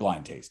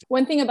blind tasting.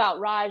 One thing about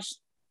Raj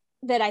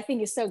that I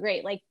think is so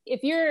great, like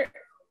if you're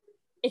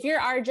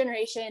our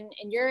generation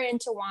and you're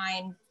into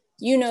wine,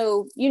 you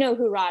know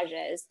who Raj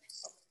is,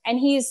 and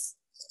he's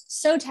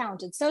so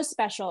talented, so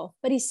special,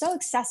 but he's so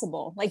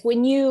accessible. Like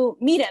when you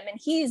meet him, and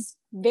he's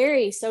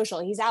very social,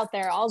 he's out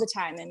there all the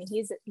time. I mean,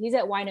 he's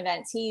at wine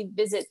events, he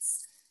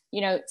visits,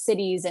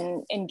 cities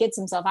and gets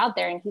himself out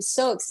there, and he's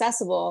so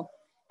accessible.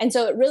 And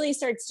so it really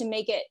starts to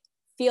make it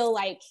feel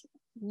like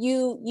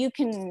you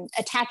can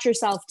attach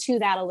yourself to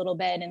that a little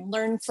bit and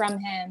learn from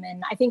him.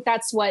 And I think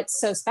that's what's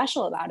so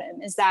special about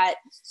him, is that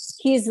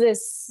he's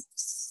this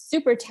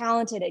super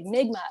talented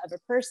enigma of a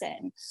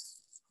person.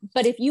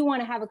 But if you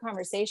want to have a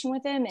conversation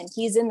with him and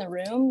he's in the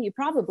room, you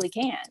probably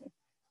can.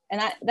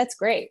 And that's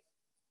great.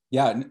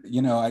 Yeah.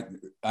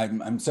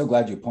 I'm so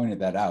glad you pointed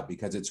that out,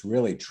 because it's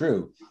really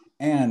true.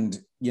 And,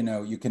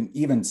 you can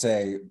even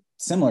say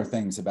similar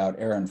things about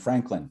Aaron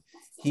Franklin.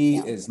 He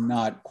is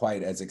not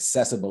quite as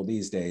accessible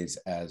these days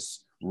as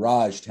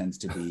Raj tends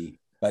to be,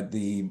 but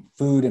the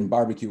food and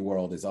barbecue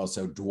world is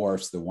also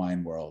dwarfs the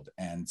wine world.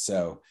 And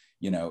so,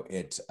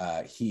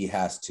 he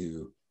has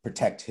to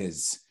protect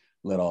his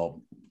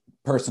little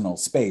personal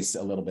space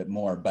a little bit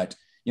more. But,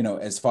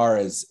 as far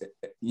as,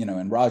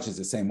 and Raj is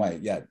the same way.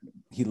 Yeah,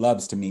 he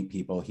loves to meet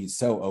people. He's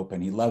so open.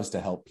 He loves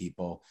to help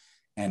people.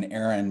 And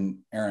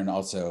Aaron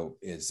also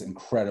is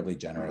incredibly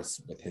generous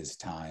with his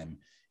time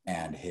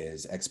and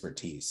his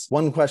expertise.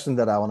 One question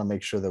that I want to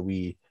make sure that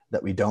we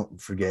don't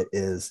forget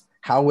is,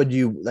 how would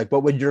you,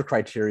 what would your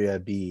criteria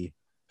be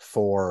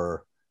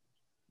for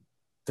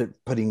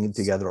putting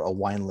together a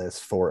wine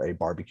list for a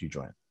barbecue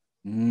joint?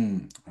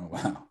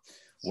 Oh,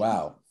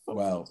 wow.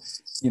 Well,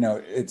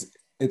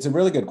 it's a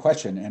really good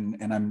question.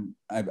 And I'm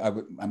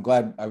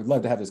glad, I would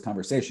love to have this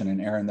conversation.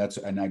 And Aaron,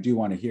 and I do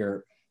want to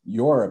hear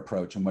your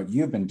approach and what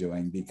you've been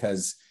doing,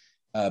 because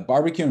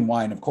barbecue and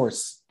wine, of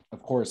course,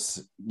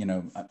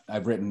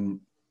 I've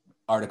written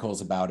articles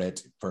about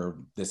it for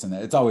this and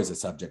that. It's always a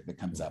subject that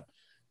comes up.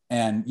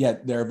 And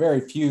yet there are very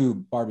few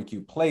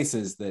barbecue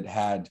places that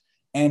had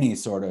any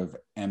sort of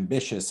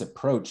ambitious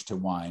approach to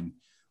wine,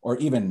 or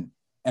even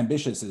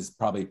ambitious is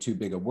probably too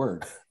big a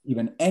word,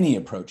 even any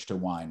approach to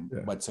wine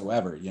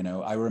whatsoever.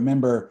 I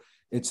remember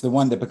it's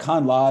the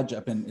Pecan Lodge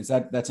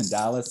that's in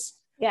Dallas.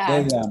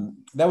 Yeah.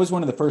 That was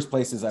one of the first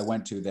places I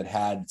went to that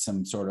had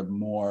some sort of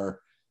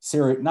more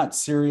serious, not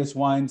serious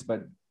wines,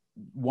 but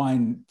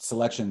wine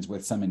selections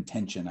with some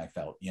intention, I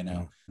felt,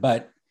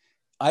 But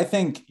I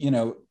think,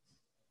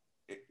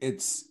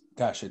 it's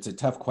a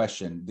tough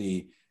question.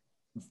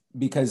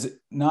 Because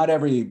not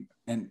every,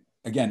 and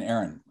again,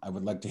 Aaron, I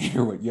would like to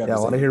hear what you have to say.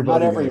 I want to hear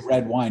not every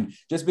red wine,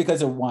 just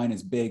because a wine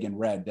is big and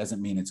red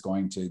doesn't mean it's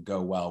going to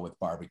go well with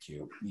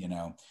barbecue,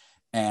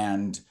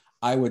 And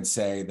I would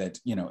say that,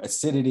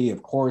 acidity,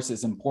 of course,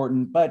 is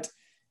important, but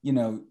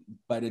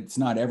it's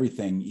not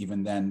everything.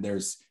 Even then,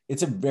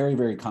 it's a very,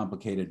 very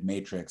complicated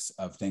matrix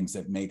of things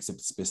that makes a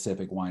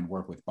specific wine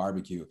work with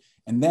barbecue.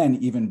 And then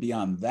even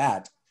beyond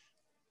that,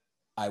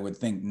 I would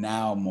think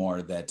now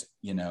more that,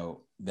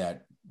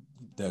 that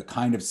the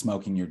kind of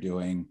smoking you're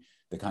doing,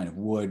 the kind of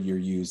wood you're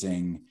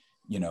using,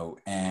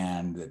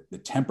 and the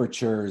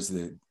temperatures,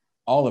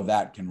 all of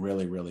that can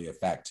really, really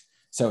affect.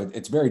 So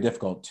it's very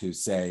difficult to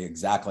say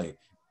exactly.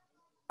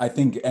 I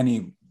think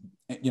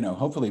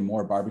hopefully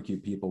more barbecue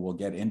people will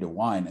get into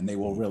wine, and they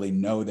will really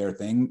know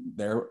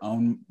their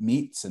own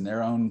meats and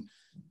their own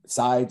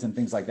sides and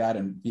things like that,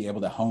 and be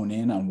able to hone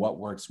in on what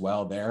works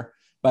well there.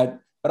 But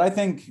I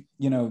think,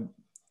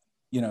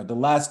 the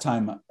last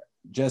time,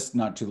 just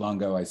not too long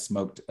ago, I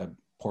smoked a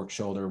pork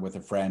shoulder with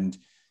a friend,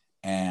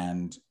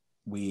 and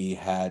we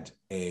had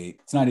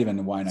it's not even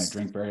a wine I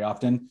drink very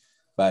often,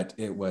 but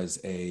it was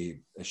a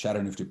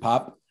Chateauneuf du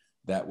Pape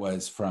that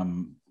was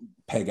from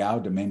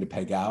Pégao, Domaine de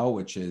Pégao,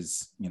 which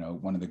is,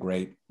 one of the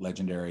great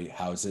legendary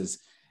houses.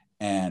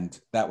 And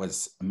that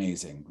was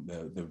amazing.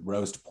 The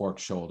roast pork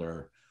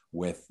shoulder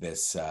with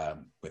this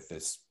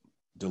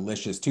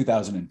delicious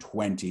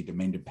 2020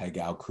 Domaine de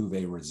Pégao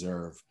Cuvée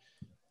Reserve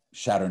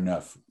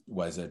Chateauneuf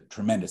was a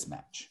tremendous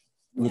match.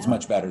 It was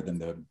much better than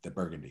the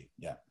Burgundy.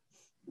 Yeah.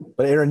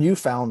 But Aaron, you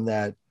found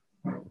that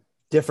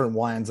different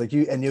wines,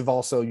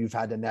 you've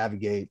had to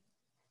navigate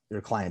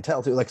your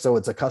clientele too. So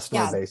it's a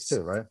customer base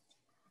too, right?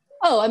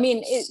 Oh, I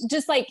mean,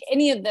 just like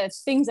any of the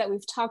things that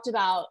we've talked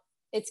about,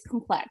 it's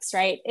complex,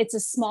 right? It's a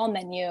small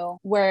menu.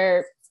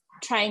 We're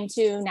trying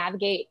to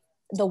navigate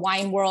the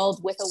wine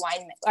world with a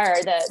wine,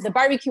 or the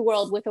barbecue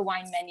world with a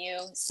wine menu.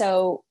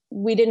 So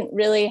we didn't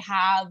really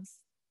have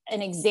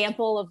an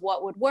example of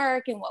what would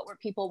work and what were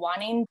people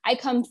wanting. I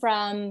come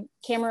from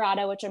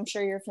Camerata, which I'm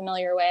sure you're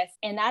familiar with.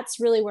 And that's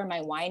really where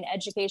my wine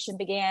education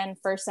began,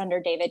 first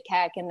under David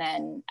Keck, and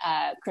then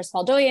Chris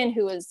Paul Doyen,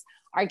 who was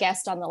our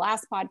guest on the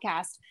last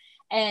podcast.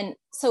 And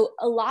so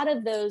a lot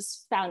of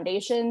those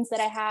foundations that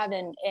I have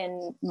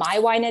in my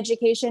wine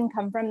education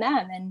come from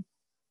them. And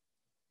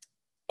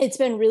it's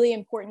been really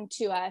important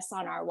to us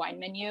on our wine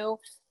menu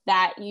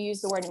that you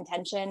use the word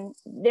intention.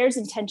 There's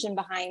intention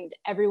behind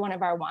every one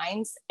of our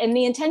wines, and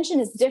the intention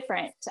is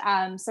different.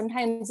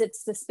 Sometimes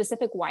it's the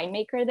specific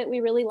winemaker that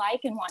we really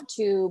like and want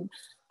to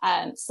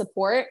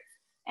support,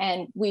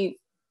 and we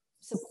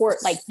support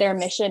like their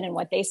mission and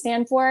what they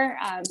stand for.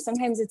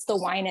 Sometimes it's the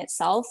wine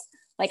itself.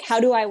 Like, how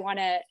do I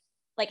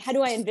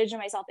envision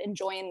myself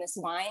enjoying this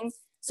wine?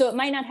 So it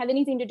might not have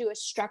anything to do with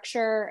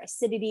structure,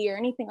 acidity, or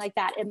anything like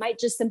that. It might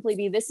just simply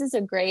be, this is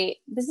a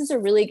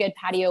really good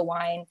patio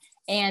wine,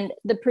 and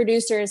the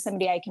producer is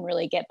somebody I can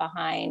really get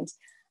behind.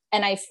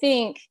 And I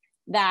think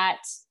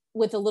that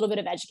with a little bit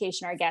of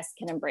education, our guests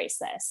can embrace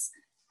this.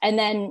 And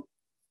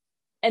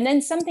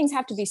then some things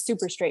have to be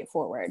super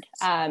straightforward.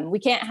 We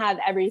can't have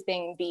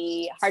everything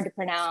be hard to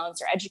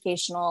pronounce or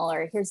educational,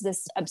 or here's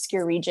this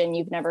obscure region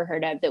you've never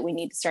heard of that we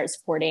need to start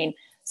supporting.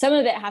 Some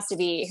of it has to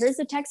be, here's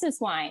the Texas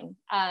wine.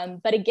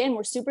 But again,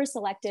 we're super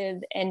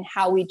selective in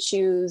how we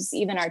choose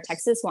even our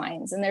Texas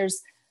wines. And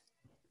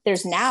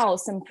there's now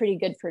some pretty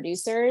good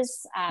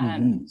producers.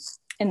 And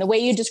the way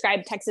you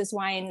described Texas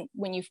wine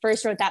when you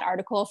first wrote that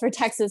article for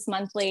Texas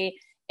Monthly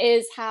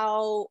is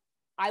how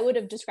I would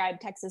have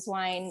described Texas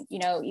wine,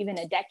 even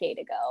a decade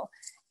ago.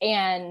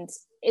 And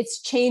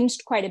it's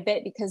changed quite a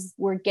bit because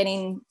we're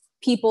getting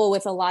people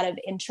with a lot of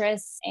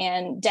interest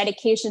and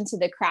dedication to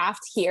the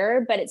craft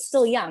here, but it's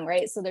still young,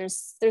 right? So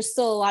there's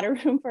still a lot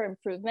of room for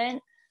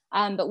improvement.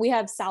 But we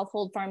have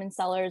Southold Farm and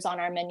Cellars on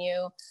our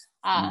menu.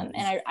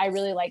 And I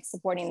really like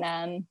supporting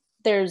them.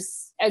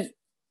 There's a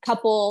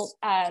couple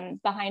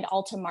behind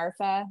Alta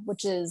Marfa,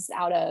 which is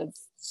out of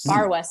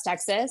far West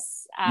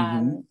Texas.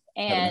 Haven't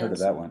heard of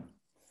that one.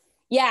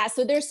 Yeah,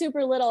 so they're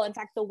super little. In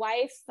fact, the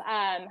wife,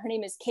 her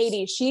name is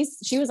Katie.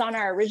 She was on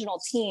our original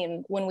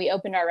team when we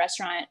opened our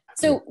restaurant.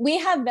 So we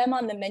have them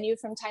on the menu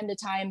from time to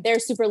time. They're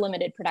super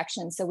limited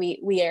production, so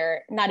we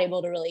are not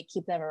able to really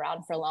keep them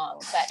around for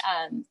long.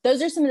 But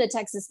those are some of the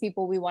Texas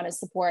people we want to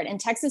support. And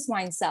Texas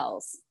wine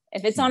sells.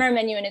 If it's on our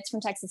menu and it's from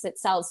Texas, it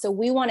sells. So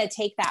we want to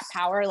take that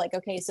power. Like,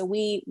 okay, so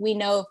we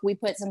know if we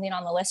put something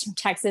on the list from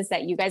Texas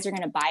that you guys are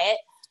going to buy it.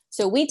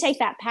 So we take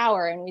that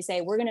power and we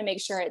say, we're going to make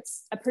sure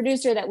it's a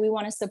producer that we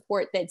want to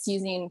support, that's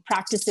using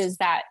practices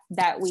that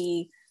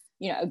we,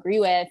 agree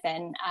with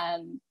and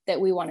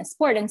that we want to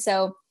support. And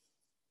so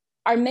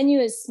our menu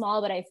is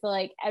small, but I feel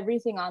like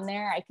everything on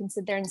there, I can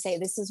sit there and say,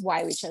 this is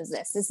why we chose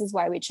this. This is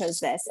why we chose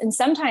this. And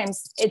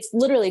sometimes it's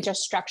literally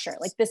just structure.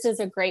 Like, this is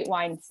a great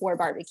wine for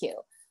barbecue.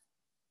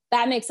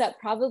 That makes up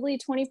probably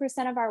 20%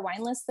 of our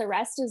wine list. The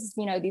rest is,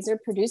 these are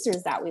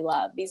producers that we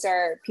love. These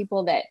are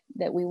people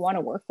that we want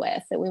to work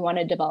with, that we want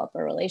to develop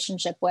a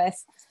relationship with.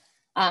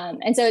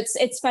 And so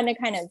it's fun to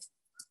kind of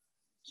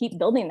keep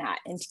building that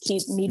and to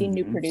keep meeting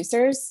new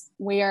producers.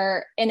 We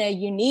are in a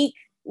unique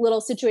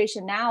little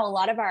situation now. A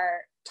lot of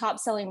our top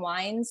selling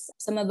wines,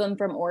 some of them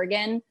from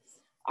Oregon,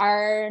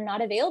 are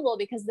not available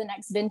because the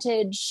next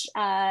vintage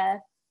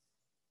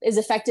is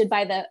affected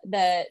by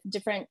the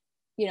different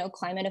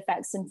climate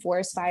effects and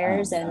forest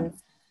fires. And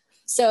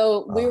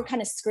so we were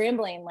kind of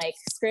scrambling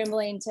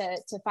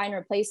to find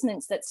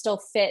replacements that still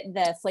fit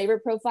the flavor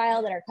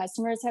profile that our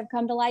customers have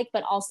come to like,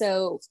 but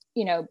also,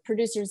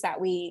 producers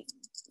that we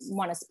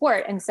want to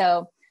support. And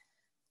so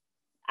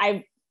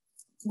I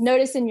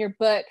noticed in your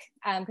book,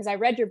 because I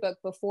read your book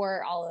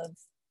before all of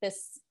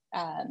this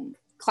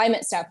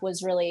climate stuff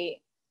was really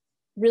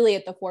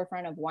at the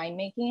forefront of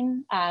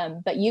winemaking.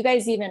 But you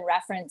guys even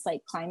reference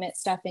like climate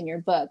stuff in your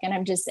book.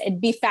 And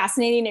it'd be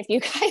fascinating if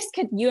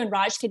you and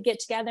Raj could get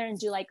together and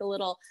do like a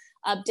little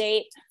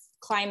update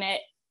climate.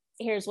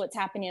 Here's what's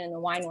happening in the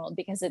wine world,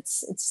 because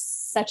it's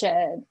such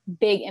a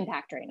big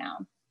impact right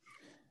now.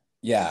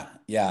 Yeah.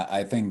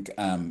 I think,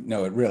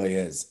 no, it really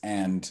is.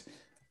 And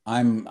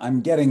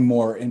I'm getting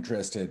more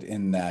interested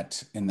in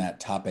that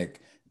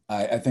topic.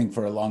 I think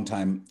for a long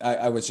time,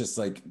 I was just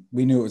like,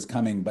 we knew it was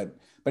coming, but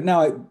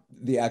now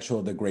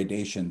the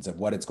gradations of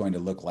what it's going to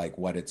look like,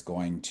 what it's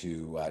going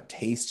to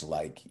taste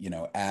like,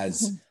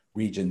 as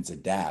regions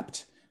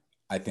adapt,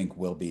 I think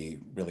will be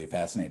really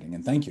fascinating.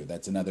 And thank you.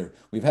 That's another,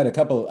 I've had a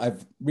couple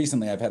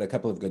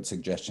of good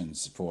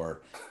suggestions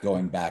for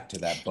going back to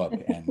that book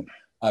and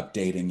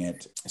updating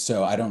it.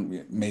 So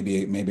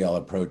maybe I'll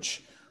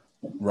approach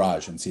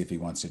Raj and see if he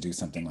wants to do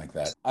something like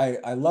that.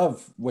 I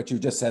love what you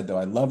just said, though.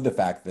 I love the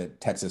fact that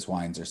Texas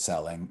wines are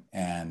selling.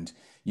 And,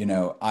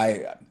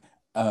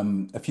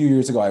 a few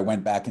years ago, I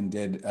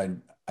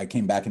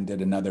came back and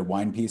did another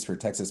wine piece for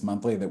Texas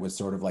Monthly that was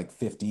sort of like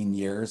 15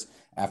 years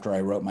after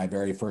I wrote my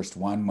very first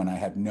one, when I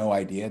had no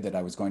idea that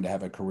I was going to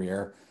have a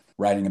career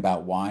writing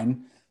about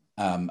wine.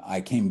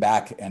 I came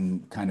back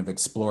and kind of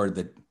explored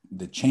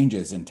the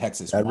changes in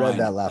Texas wine. I read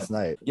that last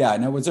night. Yeah,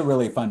 and it was a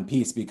really fun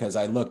piece because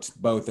I looked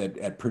both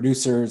at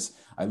producers.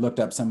 I looked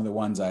up some of the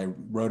ones I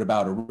wrote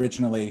about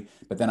originally,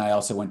 but then I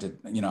also went to,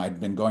 I'd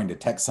been going to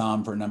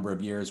Texom for a number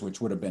of years,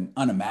 which would have been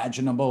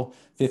unimaginable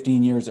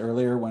 15 years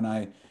earlier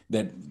when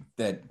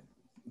that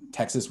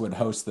Texas would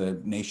host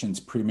the nation's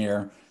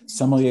premier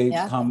sommelier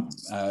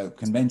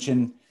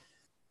convention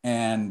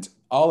and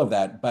all of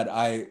that. But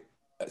I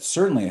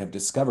certainly have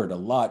discovered a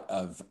lot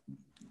of,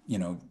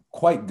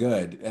 quite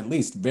good, at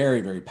least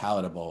very, very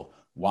palatable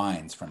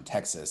wines from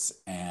Texas.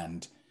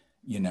 And,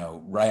 you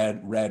know,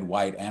 red,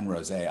 white, and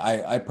rosé.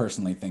 I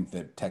personally think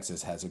that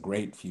Texas has a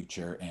great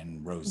future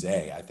in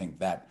rosé. I think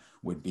that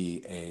would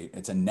be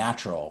it's a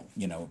natural,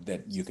 you know,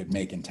 that you could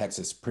make in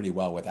Texas pretty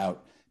well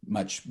without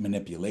much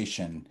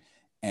manipulation,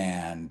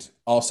 and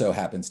also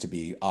happens to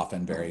be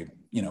often very,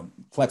 you know,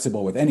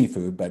 flexible with any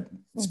food, but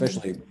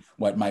especially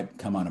what might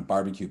come on a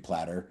barbecue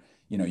platter.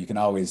 You know, you can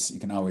always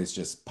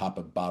just pop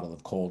a bottle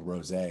of cold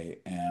rosé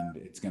and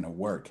it's going to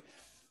work.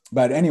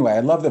 But anyway,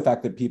 I love the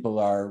fact that people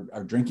are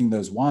drinking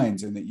those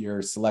wines, and that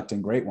you're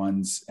selecting great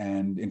ones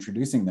and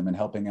introducing them and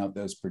helping out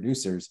those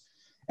producers.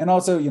 And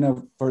also, you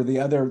know, for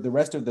the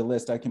rest of the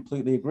list, I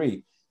completely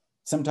agree.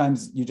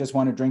 Sometimes you just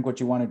want to drink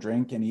what you want to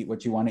drink and eat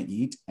what you want to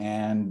eat.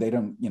 And they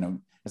don't, you know,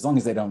 as long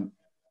as they don't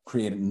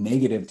create a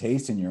negative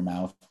taste in your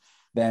mouth,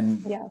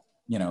 then,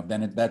 you know,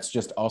 then that's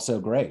just also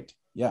great.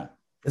 Yeah.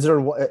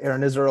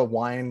 Erin, is there a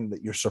wine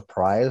that you're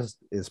surprised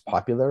is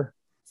popular?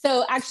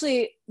 So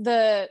actually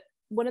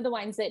one of the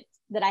wines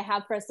that I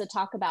have for us to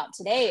talk about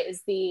today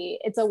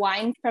it's a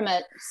wine from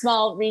a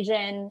small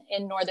region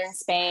in northern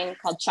Spain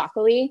called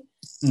Chocolate,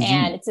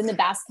 and it's in the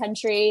Basque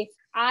Country.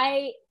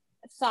 I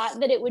thought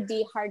that it would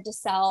be hard to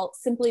sell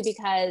simply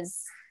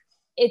because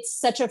it's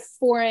such a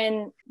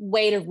foreign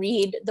way to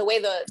read, the way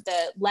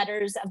the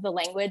letters of the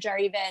language are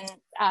even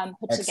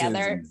put X's together.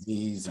 And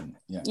Z's and,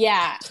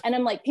 yeah. And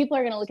I'm like, people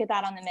are going to look at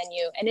that on the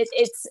menu, and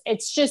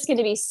it's just going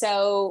to be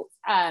so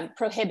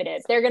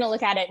prohibitive. They're going to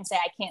look at it and say,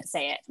 I can't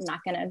say it. I'm not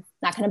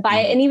going to buy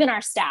it. And even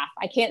our staff,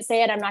 I can't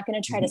say it. I'm not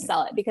going to try to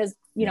sell it because,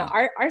 you know,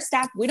 our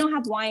staff, we don't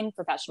have wine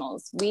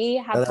professionals. We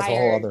have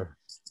hired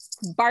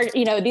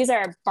these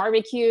are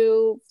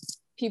barbecue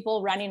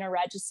people running a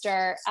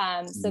register.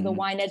 So the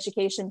wine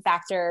education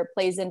factor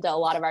plays into a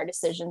lot of our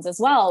decisions as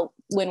well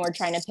when we're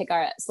trying to pick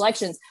our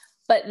selections.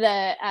 But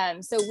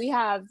so we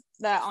have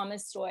the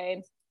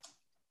Amestoy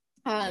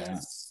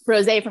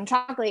rosé from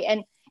Chocolate,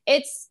 and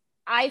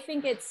I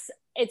think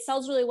it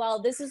sells really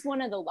well. This is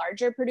one of the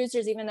larger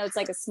producers, even though it's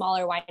like a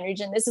smaller wine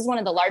region. This is one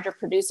of the larger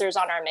producers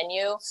on our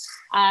menu.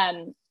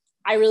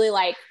 I really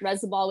like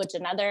Rezabal, which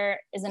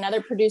is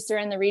another producer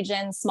in the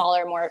region,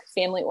 smaller, more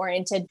family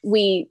oriented.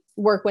 We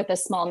work with a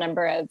small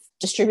number of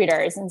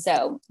distributors, and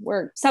so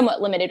we're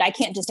somewhat limited. I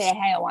can't just say,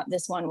 hey, I want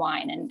this one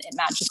wine and it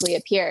magically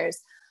appears.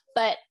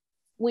 But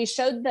we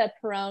showed the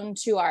Perón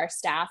to our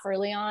staff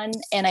early on,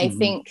 and I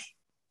think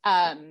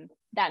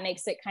that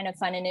makes it kind of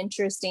fun and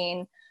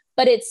interesting.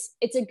 But it's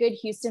a good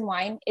Houston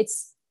wine.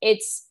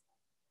 It's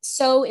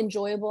so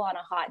enjoyable on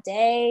a hot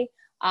day.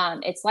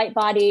 It's light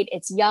bodied,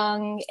 it's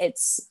young,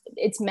 it's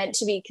meant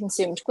to be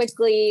consumed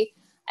quickly.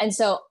 And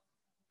so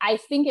I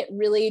think it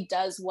really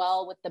does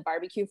well with the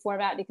barbecue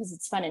format because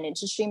it's fun and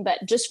interesting. But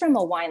just from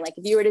a wine, like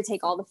if you were to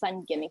take all the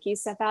fun gimmicky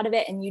stuff out of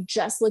it and you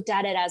just looked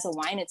at it as a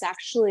wine, it's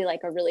actually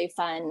like a really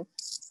fun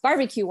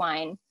barbecue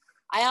wine.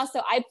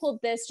 I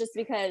pulled this just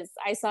because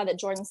I saw that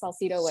Jordan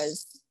Salcido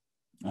was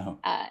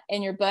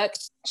in your book.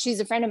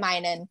 She's a friend of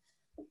mine, and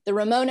the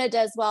Ramona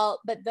does well,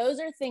 but those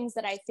are things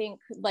that I think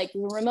like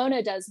the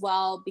Ramona does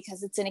well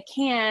because it's in a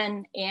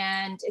can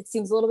and it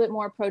seems a little bit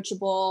more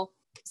approachable.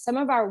 Some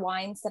of our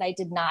wines that I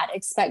did not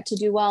expect to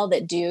do well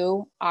that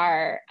do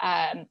are,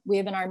 we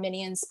have an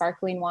Armenian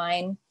sparkling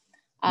wine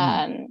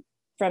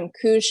from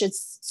Kush.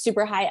 It's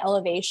super high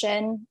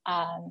elevation.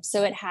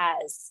 So it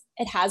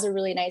has a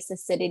really nice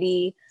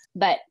acidity,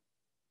 but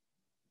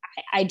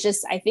I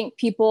think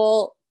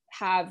people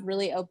have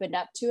really opened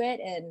up to it.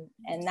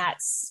 And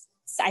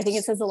I think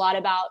it says a lot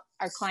about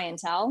our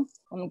clientele.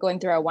 I'm going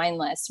through our wine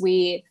list.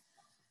 We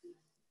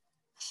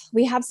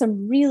have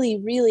some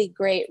really, really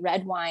great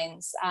red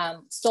wines.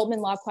 Stoltman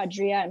La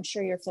Quadrilla, I'm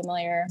sure you're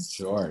familiar.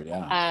 Sure,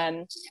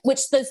 yeah.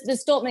 Which the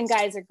Stoltman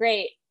guys are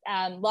great.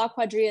 La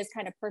Quadrilla is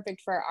kind of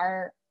perfect for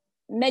our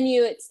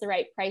menu. It's the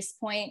right price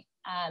point.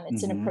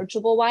 It's an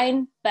approachable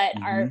wine, but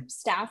our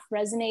staff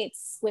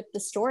resonates with the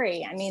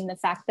story. I mean, the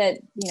fact that,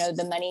 you know,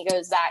 the money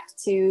goes back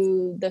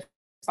to the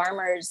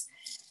farmers.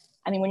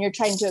 I mean, when you're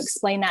trying to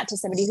explain that to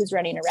somebody who's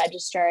running a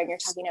register and you're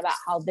talking about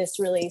how this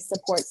really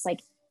supports, like,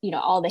 you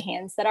know, all the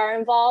hands that are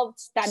involved,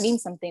 that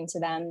means something to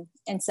them.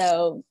 And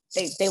so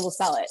they will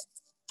sell it.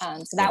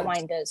 So that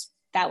wine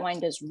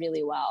does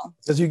really well.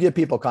 Because you get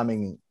people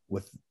coming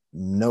with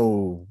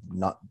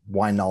not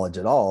wine knowledge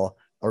at all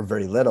or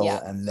very little,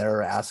 and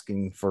they're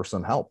asking for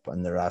some help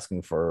and they're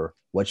asking for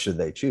what should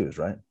they choose,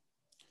 right?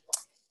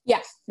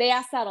 Yeah, they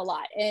ask that a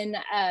lot. And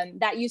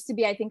that used to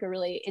be, I think, a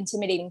really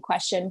intimidating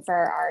question for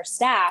our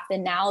staff.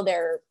 And now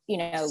we're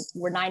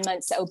 9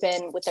 months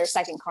open with their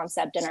second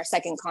concept. And our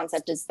second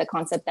concept is the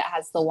concept that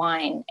has the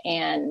wine.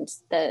 And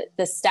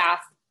the staff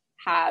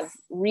have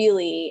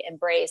really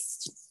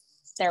embraced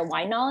their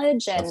wine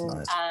knowledge. And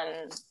nice.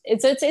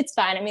 It's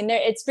fun. I mean,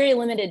 it's very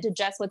limited to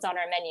just what's on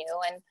our menu.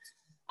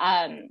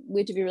 And we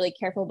have to be really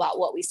careful about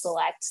what we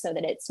select so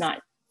that it's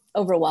not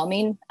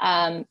overwhelming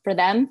for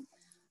them.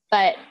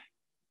 But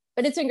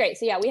but it's been great.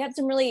 So yeah, we have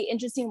some really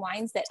interesting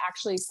wines that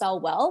actually sell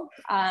well.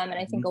 And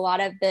I think a lot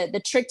of the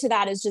trick to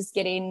that is just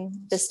getting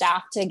the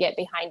staff to get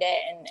behind it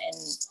and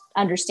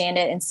understand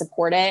it and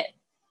support it.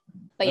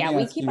 But yeah,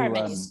 we keep our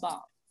menu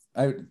small.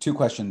 I have two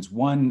questions.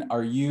 One,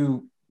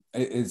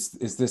 is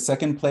the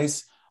second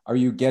place, are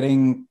you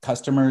getting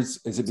customers?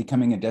 Is it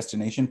becoming a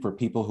destination for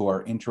people who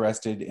are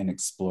interested in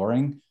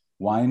exploring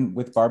wine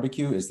with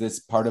barbecue? Is this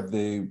part of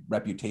the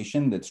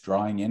reputation that's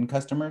drawing in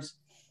customers?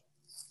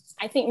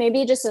 I think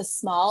maybe just a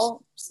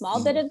small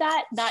bit of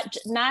that,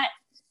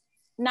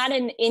 not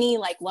in any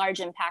like large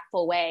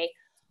impactful way.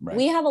 Right.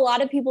 We have a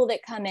lot of people that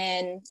come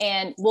in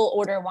and will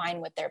order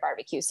wine with their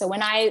barbecue. So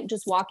when I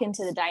just walk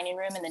into the dining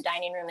room and the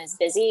dining room is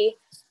busy,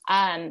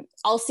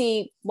 I'll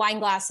see wine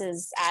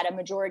glasses at a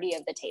majority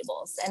of the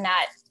tables. And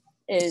that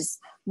is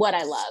what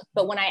I love.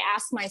 But when I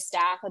ask my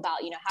staff about,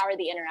 how are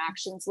the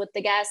interactions with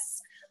the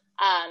guests?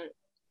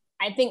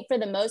 I think for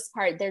the most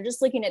part, they're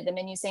just looking at the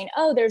menu saying,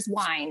 oh, there's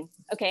wine.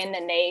 Okay. And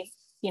then they,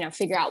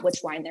 figure out which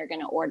wine they're going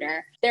to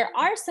order. There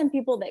are some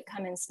people that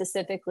come in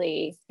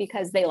specifically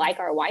because they like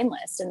our wine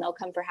list and they'll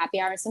come for happy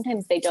hour.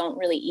 Sometimes they don't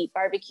really eat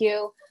barbecue.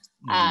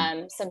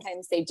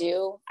 Sometimes they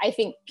do. I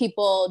think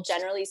people,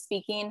 generally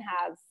speaking,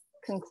 have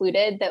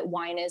concluded that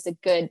wine is a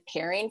good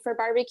pairing for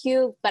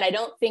barbecue, but I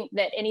don't think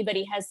that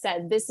anybody has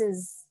said, this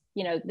is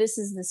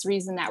this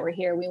reason that we're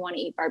here. We want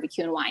to eat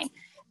barbecue and wine.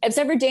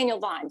 Except for Daniel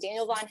Vaughn.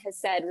 Daniel Vaughn has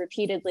said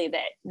repeatedly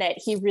that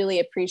he really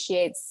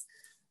appreciates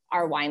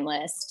our wine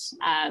list.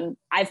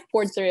 I've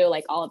poured through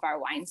like all of our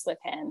wines with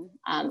him,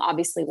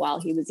 obviously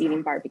while he was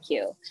eating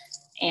barbecue.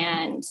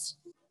 And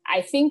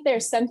I think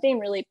there's something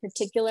really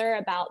particular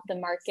about the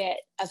market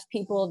of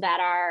people that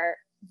are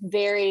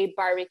very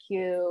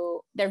barbecue.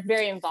 They're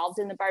very involved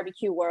in the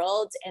barbecue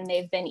world, and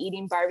they've been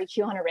eating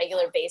barbecue on a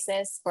regular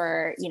basis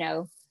for,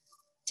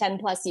 10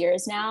 plus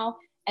years now.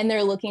 And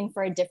they're looking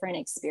for a different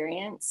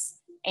experience.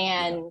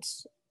 And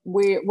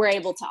we're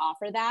able to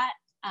offer that.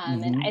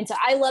 And so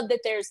I love that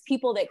there's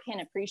people that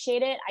can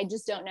appreciate it. I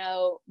just don't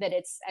know that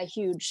it's a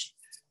huge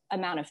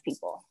amount of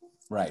people.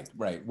 Right.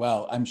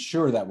 Well, I'm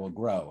sure that will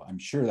grow.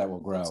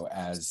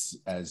 As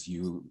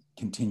you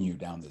continue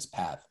down this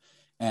path.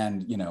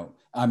 And,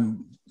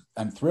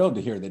 I'm thrilled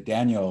to hear that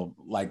Daniel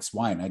likes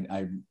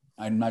wine.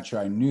 I'm not sure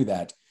I knew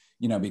that,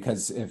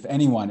 because if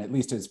anyone, at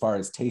least as far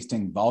as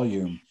tasting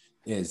volume,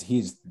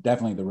 he's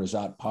definitely the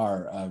Rajat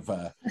Parr of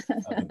the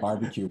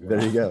barbecue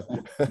world. There you go.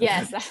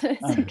 Yes, that's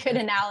a good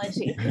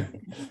analogy.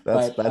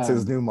 That's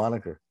his new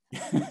moniker.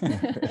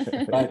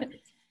 But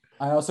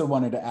I also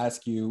wanted to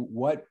ask you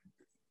what,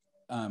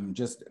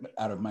 just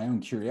out of my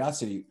own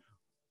curiosity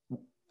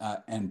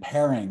and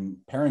pairing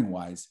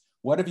wise,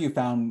 what have you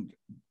found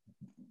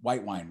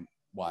white wine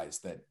wise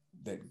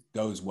that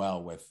goes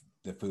well with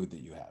the food that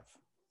you have?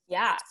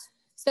 Yeah.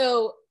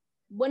 So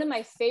one of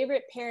my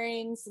favorite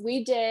pairings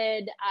we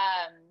did,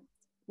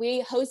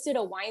 we hosted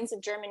a Wines of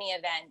Germany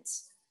event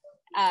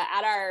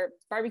at our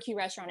barbecue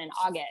restaurant in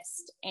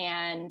August.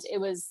 And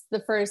it was the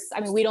first,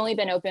 we'd only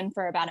been open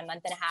for about a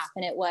month and a half.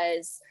 And it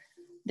was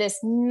this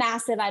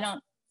massive,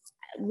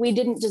 we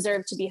didn't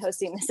deserve to be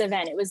hosting this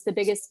event. It was the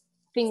biggest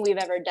thing we've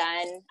ever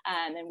done.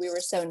 And we were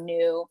so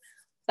new,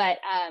 but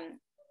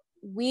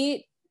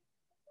we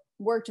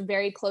worked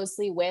very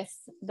closely with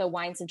the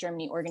Wines of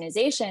Germany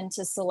organization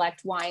to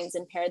select wines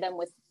and pair them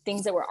with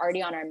things that were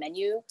already on our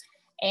menu.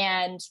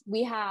 And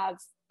we have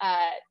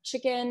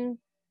chicken,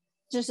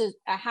 just a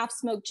half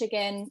smoked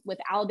chicken with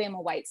Alabama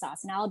white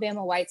sauce. And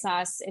Alabama white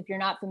sauce, if you're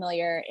not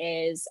familiar,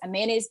 is a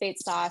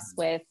mayonnaise-based sauce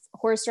with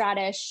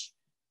horseradish.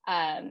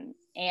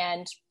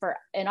 And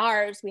in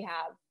ours, we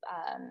have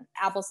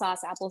applesauce,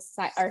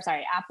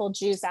 apple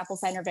juice, apple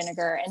cider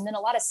vinegar, and then a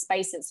lot of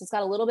spices. So it's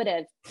got a little bit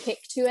of kick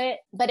to it,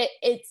 but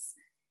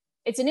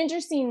it's an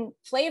interesting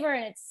flavor,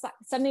 and it's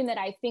something that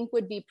I think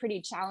would be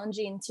pretty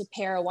challenging to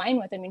pair a wine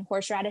with.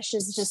 Horseradish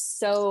is just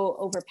so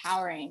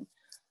overpowering.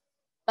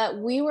 But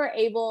we were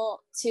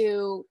able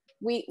to,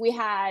 we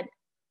had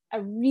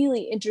a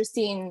really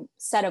interesting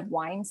set of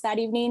wines that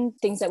evening,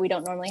 things that we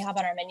don't normally have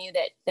on our menu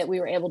that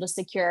we were able to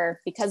secure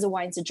because of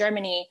Wines of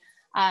Germany.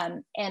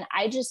 And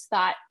I just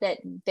thought that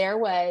there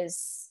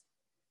was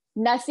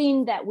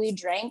nothing that we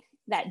drank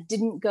that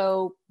didn't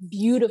go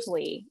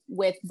beautifully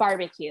with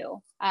barbecue.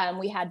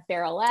 We had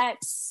Barrel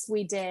X,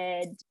 we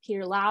did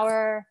Peter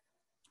Lauer.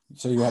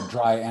 So you had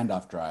dry and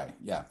off dry.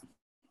 Yeah.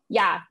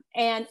 Yeah.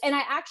 And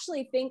I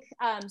actually think,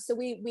 so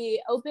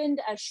we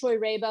opened a Shoy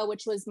Reba,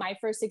 which was my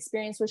first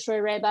experience with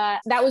Shoy Reba.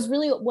 That was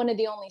really one of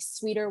the only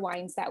sweeter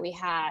wines that we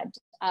had.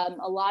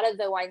 A lot of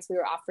the wines we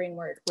were offering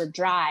were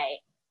dry,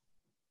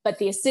 but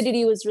the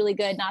acidity was really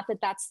good. Not that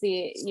that's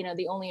the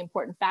only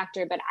important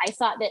factor, but I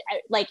thought that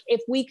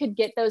if we could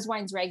get those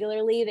wines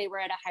regularly, they were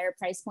at a higher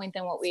price point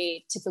than what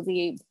we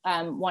typically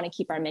want to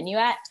keep our menu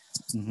at.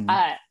 Mm-hmm.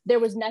 There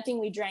was nothing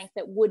we drank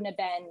that wouldn't have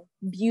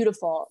been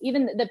beautiful.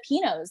 Even the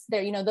Pinots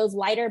there, those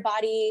lighter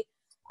body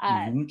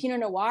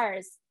Pinot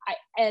Noirs.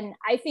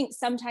 I think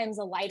sometimes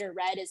a lighter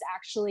red is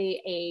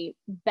actually a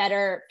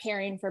better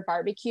pairing for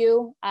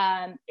barbecue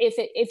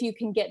if you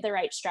can get the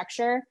right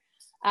structure,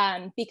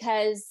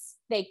 because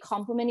they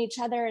complement each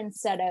other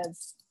instead of,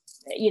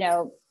 you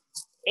know,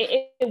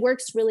 it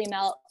works really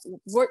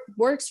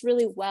works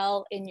really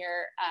well in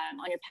your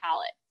on your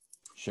palate.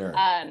 Sure.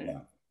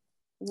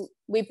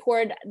 We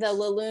poured the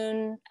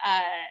Laloon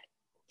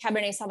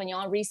Cabernet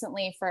Sauvignon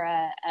recently for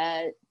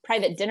a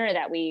private dinner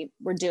that we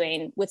were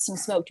doing with some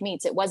smoked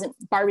meats. It wasn't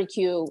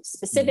barbecue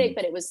specific,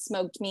 but it was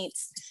smoked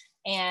meats.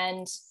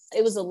 And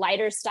it was a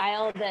lighter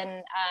style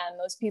than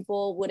most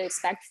people would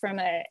expect from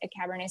a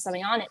Cabernet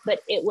Sauvignon. But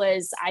it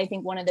was, I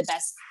think, one of the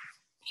best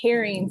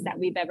pairings that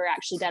we've ever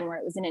actually done, where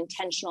it was an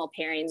intentional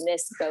pairing.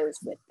 This goes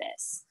with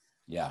this.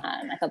 Yeah.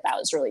 I thought that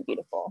was really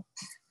beautiful.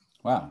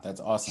 Wow, that's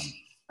awesome.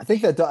 I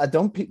think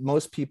that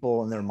most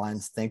people in their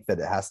minds think that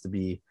it has to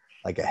be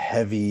like a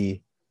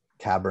heavy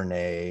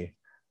Cabernet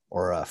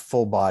or a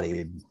full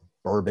body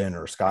bourbon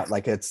or Scotch.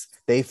 Like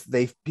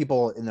they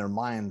people in their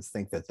minds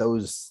think that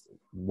those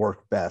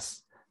work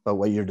best. But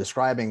what you're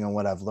describing and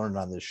what I've learned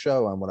on this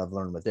show and what I've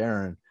learned with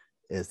Aaron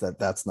is that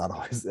that's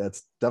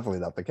definitely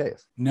not the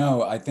case.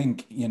 No, I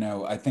think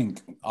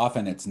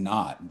often it's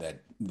not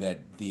that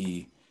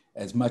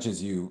as much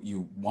as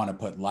you want to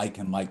put like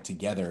and like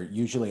together,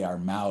 usually our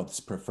mouths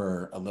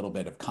prefer a little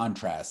bit of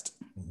contrast,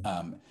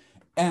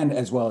 and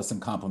as well as some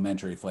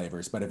complementary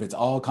flavors. But if it's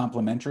all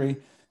complementary,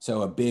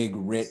 so a big,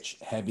 rich,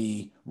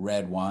 heavy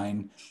red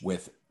wine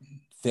with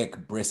thick,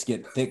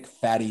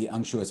 fatty,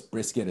 unctuous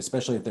brisket,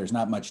 especially if there's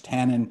not much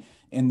tannin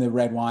in the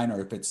red wine, or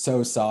if it's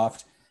so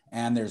soft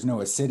and there's no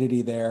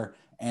acidity there,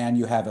 and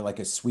you have like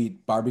a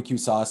sweet barbecue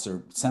sauce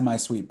or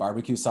semi-sweet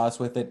barbecue sauce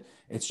with it,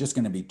 it's just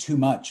going to be too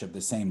much of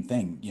the same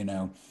thing, you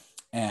know?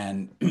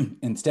 And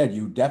instead,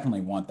 you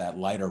definitely want that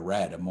lighter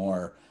red, a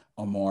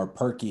more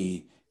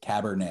perky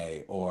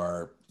Cabernet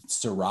or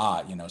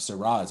Syrah. You know,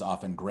 Syrah is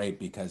often great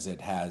because it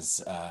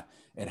has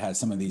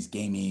some of these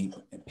gamey,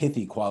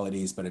 pithy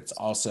qualities, but it's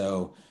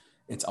also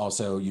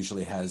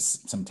usually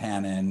has some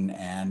tannin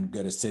and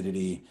good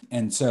acidity.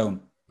 And so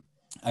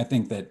I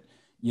think that,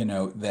 you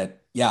know, that,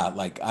 yeah,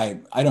 like I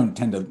don't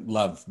tend to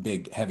love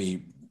big,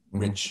 heavy,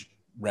 rich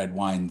red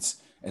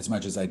wines as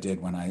much as I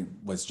did when I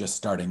was just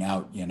starting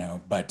out, you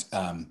know, but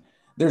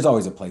there's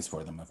always a place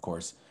for them, of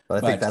course.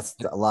 But I think that's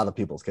a lot of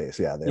people's case.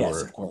 Yeah,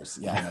 of course.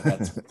 Yeah, no,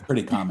 that's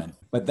pretty common.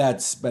 But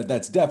that's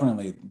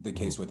definitely the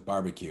case with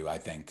barbecue, I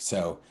think.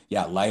 So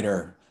yeah,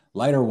 lighter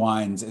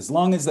wines, as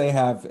long as they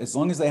have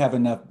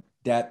enough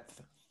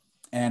depth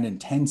and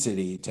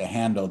intensity to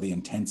handle the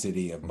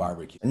intensity of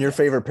barbecue. And your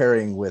favorite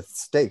pairing with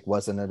steak,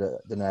 wasn't it?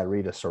 Didn't I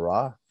read a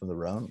Syrah from the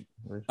Rhone?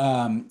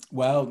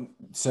 Well,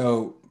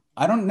 so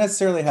I don't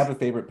necessarily have a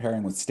favorite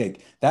pairing with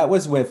steak. That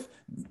was with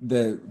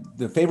the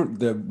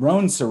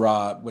Rhone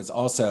Syrah was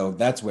also,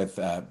 that's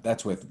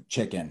with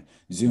chicken,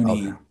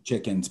 Zuni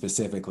chicken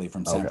specifically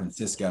from San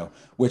Francisco,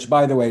 which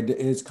by the way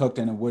is cooked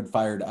in a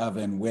wood-fired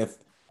oven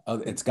with,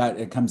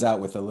 it comes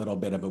out with a little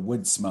bit of a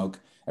wood smoke.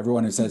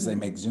 Everyone who says they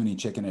make Zuni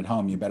chicken at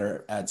home, you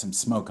better add some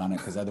smoke on it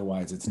because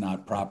otherwise it's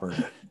not proper.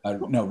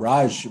 No,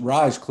 Raj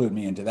clued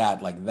me into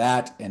that, like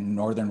that and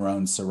Northern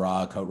Rhone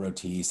Syrah, Côte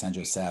Rôtie, Saint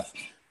Joseph,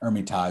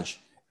 Hermitage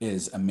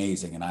is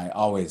amazing. And I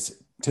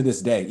always, to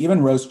this day,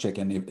 even roast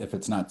chicken, if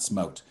it's not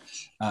smoked,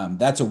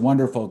 that's a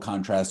wonderful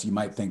contrast. You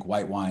might think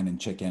white wine and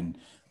chicken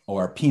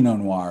or Pinot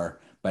Noir,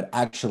 but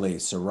actually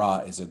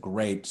Syrah is a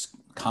great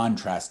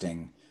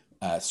contrasting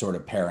sort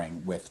of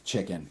pairing with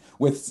chicken.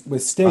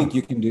 With steak,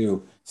 you can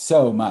do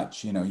so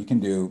much. You know, you can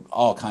do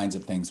all kinds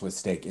of things with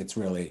steak. It's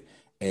really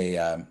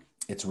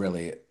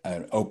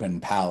an open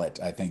palette,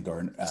 I think.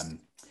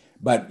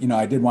 But you know,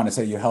 I did want to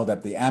say you held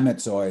up the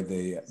Ametzoy,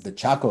 the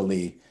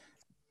Chacoli.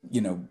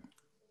 You know,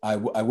 I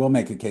will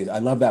make a case. I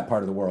love that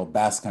part of the world,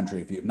 Basque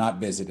Country. If you've not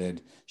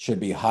visited, should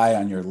be high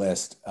on your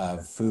list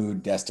of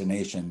food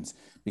destinations,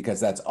 because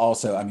that's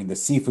also, I mean, the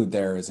seafood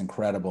there is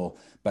incredible,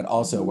 but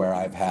also where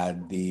I've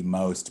had the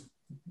most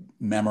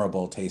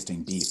memorable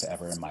tasting beef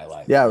ever in my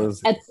life. Yeah, it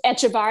was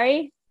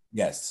Etchebarri.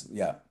 Yes,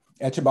 yeah,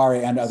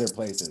 Etchebarri and other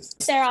places.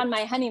 There on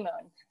my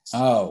honeymoon.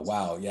 Oh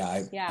wow,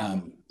 yeah,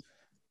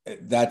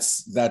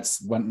 that's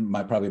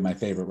probably my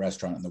favorite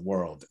restaurant in the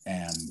world.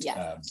 And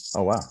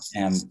oh wow.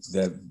 And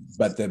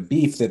the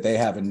beef that they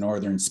have in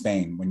northern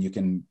Spain, when you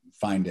can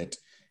find it,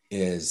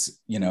 is,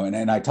 you know,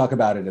 and I talk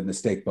about it in the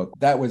steak book.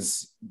 That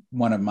was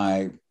one of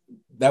my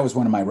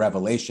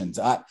revelations.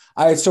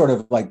 I sort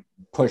of like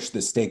pushed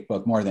the steak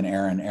book more than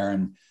Aaron.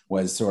 Aaron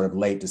was sort of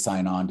late to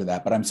sign on to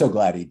that, but I'm so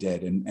glad he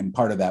did. And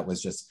part of that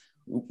was just,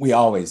 we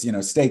always, you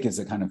know, steak is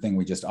the kind of thing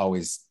we just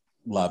always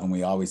love and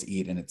we always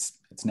eat, and it's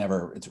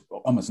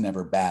almost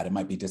never bad. It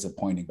might be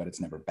disappointing, but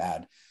it's never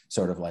bad.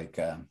 Sort of like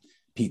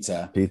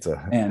pizza.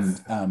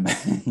 And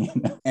you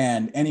know,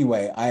 and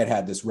anyway, I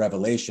had this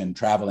revelation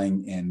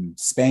traveling in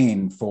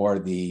Spain for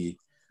the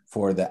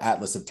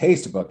Atlas of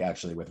Taste book,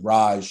 actually, with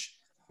Raj,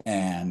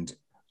 and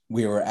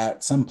we were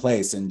at some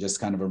place in just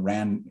kind of a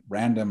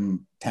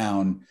random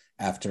town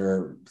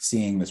after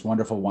seeing this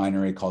wonderful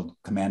winery called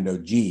Commando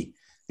G.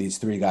 These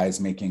three guys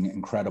making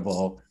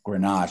incredible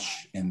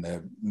Grenache in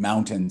the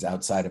mountains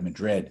outside of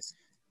Madrid.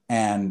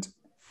 And,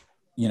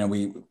 you know,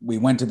 we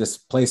went to this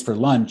place for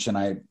lunch, and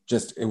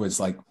it was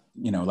like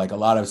like a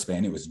lot of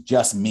Spain, it was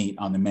just meat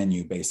on the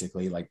menu,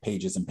 basically, like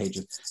pages and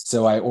pages.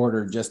 So I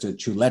ordered just a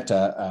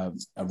chuleta,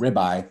 a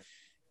ribeye,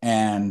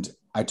 and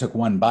I took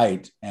one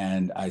bite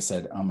and I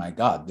said, oh my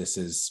God, this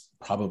is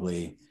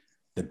probably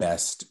the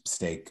best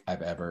steak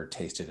I've ever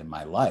tasted in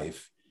my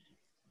life.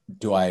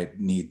 Do I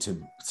need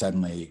to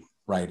suddenly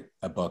write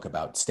a book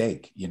about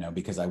steak?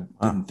 Because I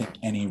didn't think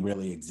any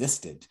really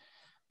existed,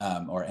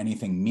 or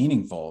anything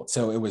meaningful.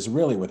 So it was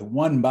really with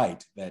one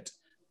bite that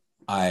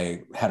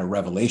I had a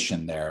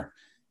revelation there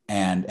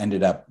and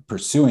ended up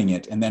pursuing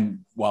it. And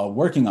then while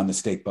working on the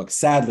steak book,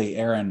 sadly,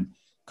 Aaron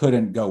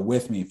couldn't go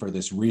with me for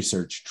this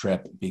research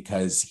trip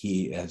because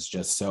he has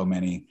just so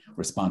many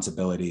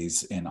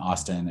responsibilities in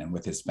Austin and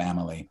with his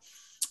family.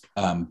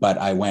 But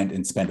I went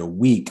and spent a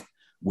week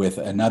with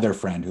another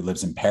friend who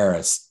lives in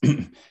Paris,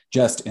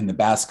 just in the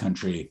Basque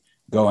Country,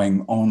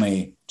 going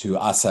only to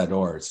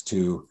asadors,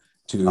 to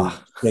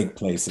steak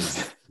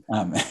places.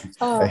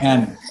 I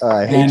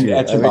hate you.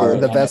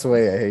 The best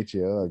way, I hate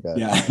you. Oh God.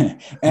 Yeah,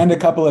 and a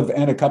couple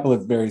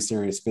of very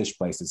serious fish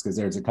places, because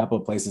there's a couple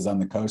of places on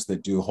the coast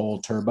that do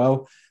whole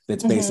turbot.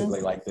 That's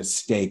basically like the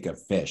steak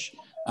of fish,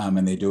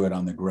 and they do it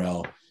on the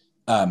grill.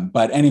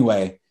 But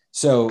anyway,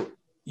 so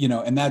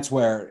and that's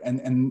where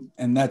and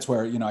that's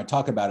where I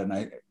talk about it.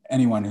 And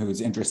anyone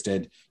who's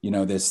interested,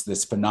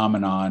 this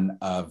phenomenon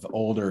of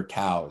older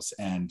cows,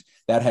 and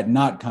that had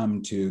not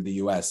come to the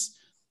U.S.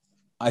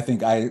 I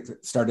think I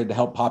started to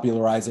help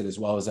popularize it, as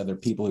well as other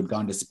people who'd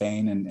gone to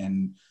Spain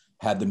and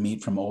had the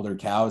meat from older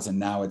cows. And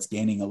now it's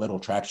gaining a little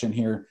traction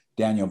here.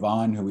 Daniel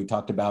Vaughan, who we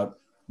talked about,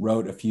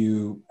 wrote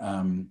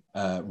an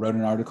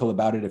article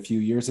about it a few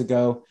years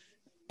ago,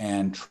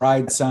 and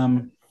tried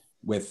some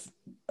with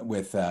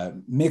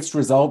mixed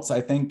results,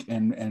 I think,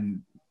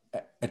 and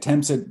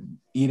attempts at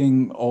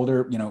eating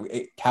older,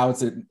 cows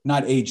that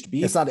not aged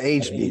beef. It's not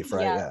aged beef,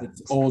 right? Yeah.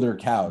 It's older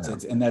cows.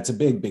 Yeah. And that's a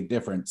big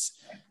difference.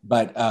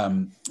 But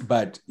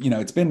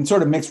it's been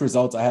sort of mixed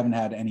results. I haven't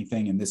had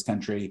anything in this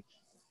country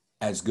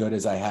as good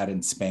as I had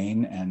in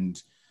Spain.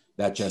 And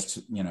that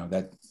just,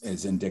 that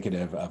is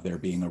indicative of there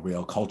being a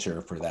real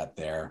culture for that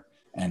there,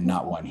 and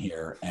not one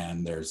here.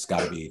 And there's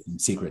got to be some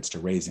secrets to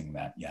raising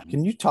that. Yeah.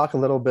 Can you talk a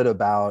little bit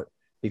about,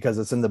 because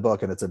it's in the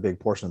book and it's a big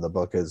portion of the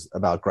book, is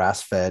about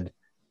grass-fed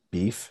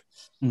beef?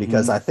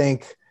 Because I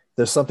think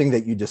there's something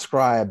that you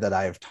describe that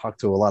I've talked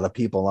to a lot of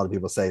people. A lot of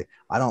people say,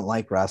 I don't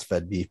like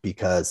grass-fed beef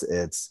because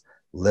it's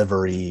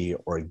livery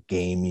or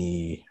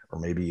gamey or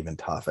maybe even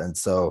tough. And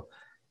so,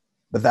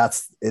 but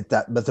that's it,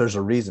 but there's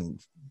a reason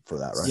for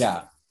that,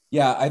 right?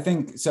 Yeah, I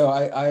think so.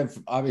 I've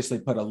obviously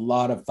put a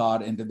lot of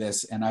thought into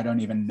this, and I don't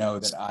even know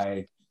that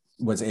I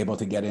was able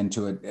to get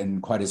into it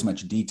in quite as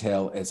much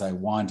detail as I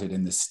wanted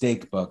in the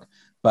steak book.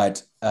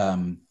 But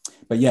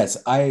yes,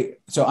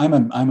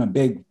 I'm a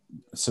big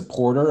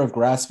supporter of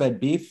grass-fed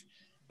beef.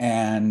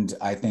 And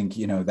I think,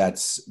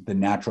 that's the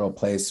natural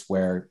place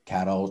where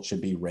cattle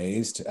should be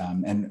raised.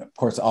 And of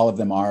course, all of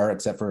them are,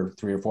 except for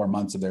 3 or 4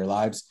 months of their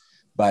lives.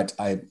 But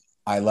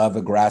I love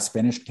a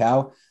grass-finished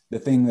cow. The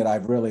thing that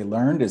I've really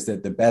learned is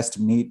that the best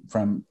meat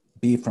from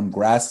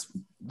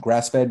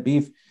grass-fed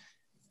beef,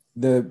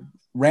 the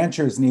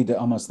ranchers need to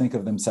almost think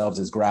of themselves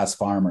as grass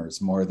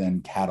farmers more than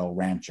cattle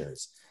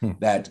ranchers.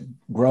 That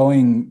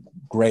growing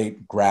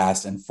great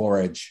grass and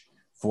forage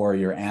for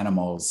your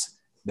animals,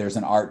 there's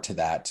an art to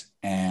that.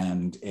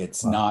 And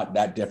it's not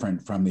that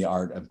different from the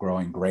art of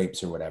growing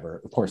grapes or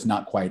whatever. Of course,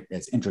 not quite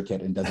as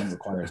intricate and doesn't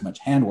require as much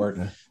handwork,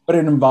 but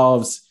it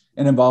involves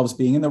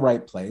being in the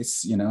right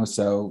place,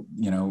 so,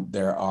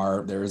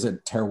 there is a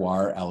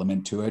terroir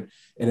element to it.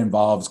 It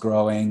involves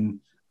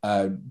growing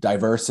a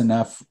diverse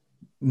enough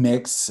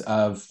mix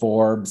of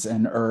forbs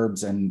and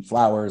herbs and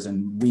flowers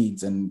and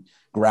weeds and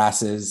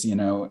grasses,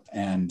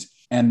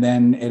 and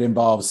then it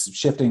involves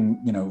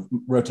shifting,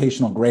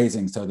 rotational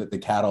grazing so that the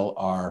cattle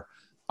are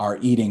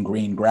eating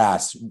green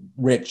grass,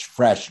 rich,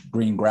 fresh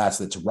green grass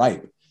that's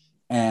ripe.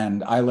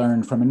 And I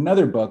learned from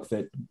another book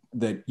that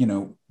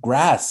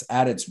grass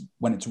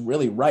when it's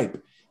really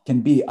ripe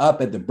can be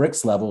up at the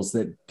Brix levels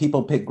that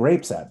people pick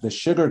grapes at. The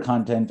sugar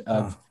content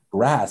of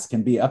grass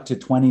can be up to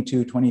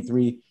 22,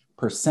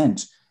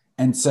 23%.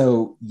 And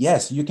so,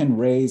 yes, you can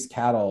raise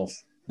cattle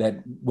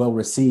that will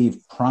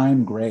receive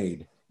prime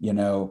grade,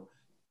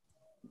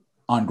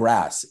 on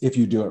grass if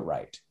you do it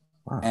right.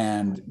 Wow.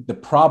 And the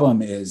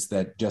problem is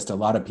that just a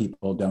lot of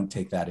people don't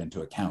take that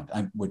into account.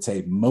 I would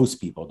say most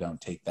people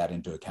don't take that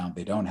into account.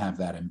 They don't have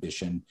that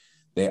ambition.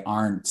 They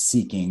aren't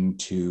seeking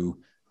to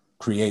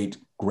create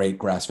great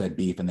grass-fed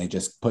beef, and they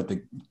just put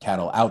the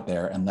cattle out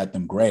there and let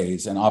them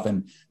graze. And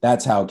often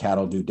that's how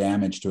cattle do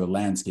damage to a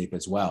landscape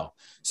as well.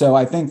 So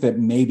I think that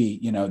maybe,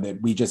 that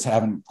we just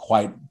haven't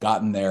quite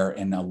gotten there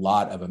in a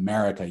lot of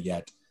America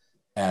yet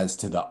as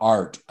to the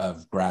art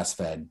of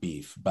grass-fed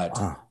beef, but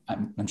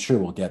I'm sure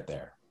we'll get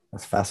there.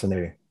 That's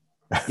fascinating.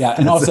 Yeah.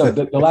 And also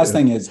the last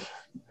thing is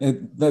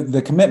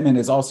the commitment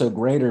is also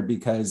greater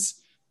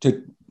because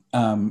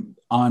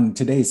on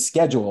today's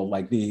schedule,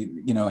 like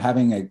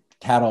having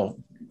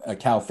a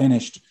cow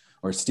finished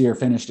or steer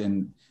finished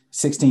in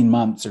 16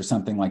 months or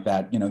something like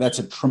that. That's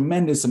a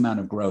tremendous amount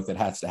of growth that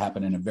has to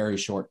happen in a very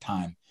short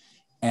time.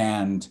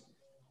 And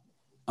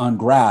on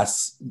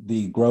grass,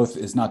 the growth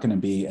is not going to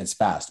be as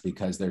fast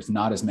because there's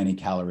not as many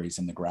calories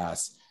in the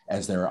grass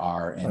as there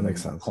are in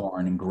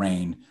corn and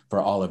grain for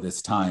all of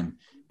this time.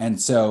 And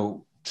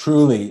so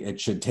truly it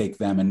should take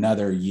them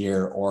another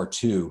year or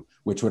two,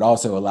 which would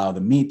also allow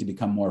the meat to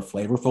become more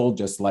flavorful,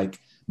 just like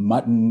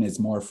mutton is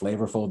more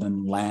flavorful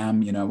than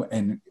lamb,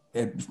 and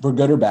for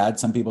good or bad,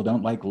 some people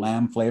don't like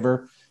lamb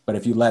flavor, but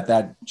if you let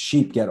that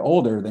sheep get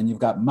older, then you've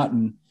got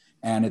mutton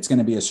and it's going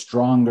to be a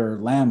stronger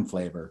lamb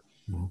flavor.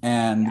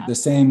 And the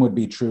same would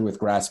be true with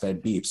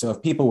grass-fed beef. So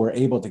if people were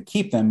able to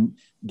keep them,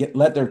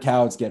 let their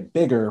cows get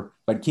bigger,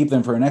 but keep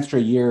them for an extra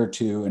year or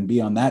two and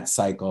be on that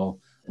cycle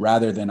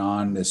rather than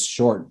on this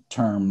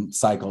short-term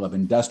cycle of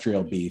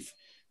industrial beef,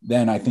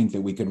 then I think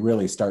that we could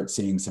really start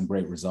seeing some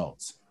great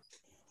results.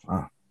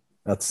 I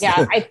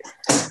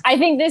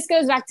think this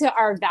goes back to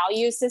our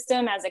value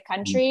system as a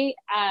country.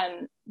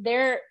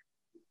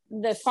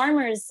 The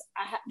farmers,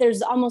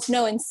 there's almost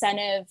no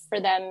incentive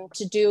for them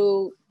to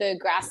do the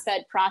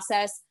grass-fed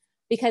process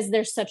because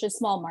there's such a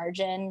small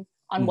margin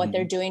on what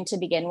they're doing to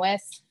begin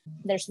with.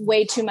 There's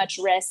way too much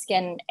risk.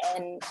 And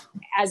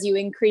as you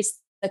increase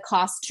the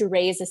cost to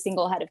raise a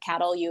single head of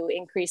cattle, you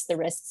increase the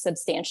risk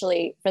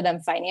substantially for them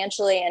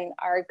financially. And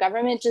our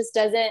government just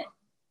doesn't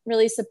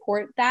really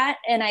support that.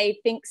 And I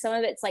think some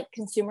of it's like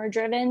consumer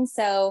driven.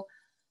 So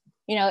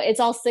it's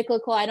all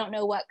cyclical. I don't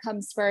know what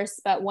comes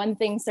first, but one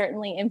thing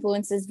certainly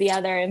influences the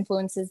other.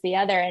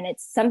 And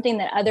it's something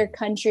that other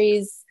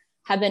countries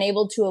have been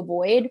able to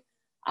avoid.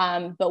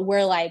 But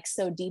we're like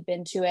so deep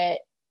into it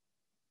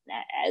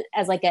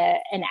as like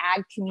an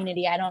ag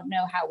community. I don't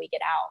know how we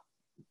get out.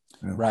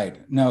 Right.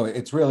 No,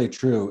 it's really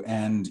true.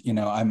 And,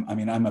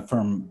 I'm a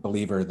firm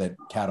believer that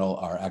cattle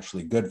are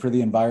actually good for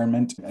the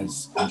environment,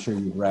 as I'm sure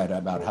you've read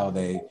about how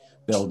they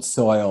build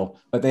soil,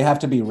 but they have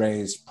to be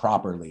raised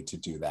properly to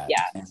do that.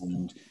 Yeah.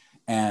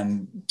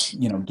 And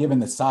given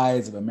the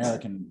size of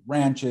American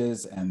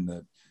ranches and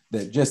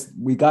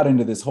we got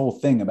into this whole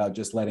thing about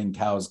just letting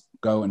cows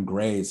go and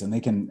graze, and they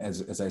can,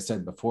 as I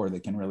said before, they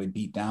can really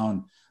beat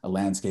down a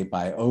landscape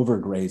by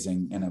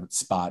overgrazing in a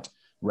spot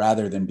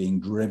rather than being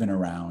driven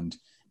around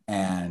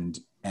and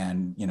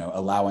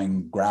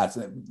allowing grass.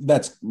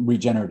 That's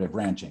regenerative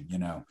ranching.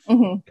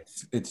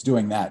 It's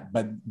doing that,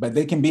 but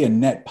they can be a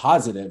net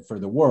positive for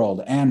the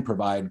world and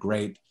provide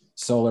great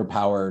solar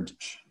powered,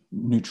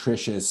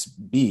 nutritious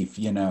beef.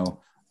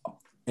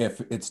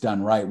 If it's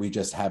done right. We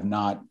just have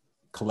not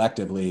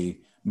collectively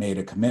made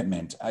a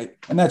commitment.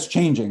 And that's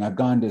changing. I've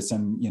gone to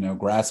some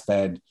grass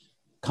fed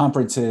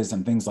conferences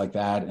and things like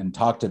that, and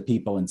talked to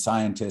people and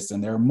scientists,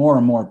 and there are more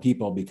and more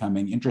people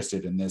becoming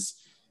interested in this.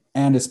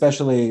 And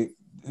especially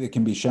it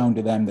can be shown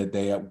to them that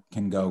they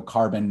can go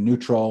carbon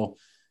neutral.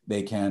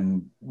 They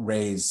can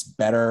raise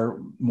better,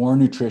 more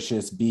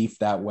nutritious beef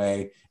that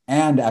way,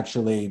 and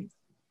actually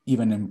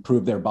even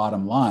improve their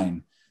bottom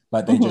line.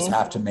 But they just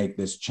have to make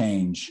this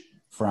change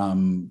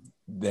from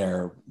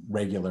their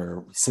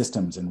regular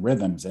systems and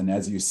rhythms. And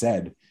as you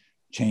said,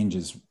 change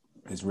is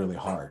really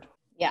hard.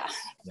 Yeah.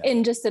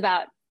 In just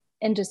about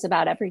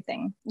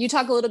everything. You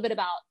talk a little bit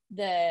about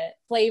the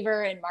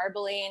flavor and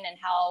marbling and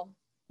how,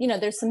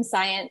 there's some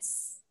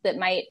science that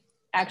might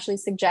actually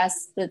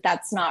suggest that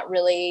that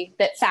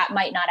fat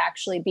might not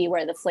actually be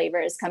where the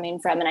flavor is coming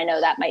from. And I know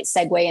that might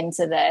segue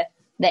into the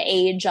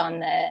age on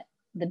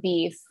the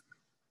beef.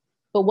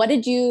 But what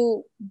did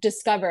you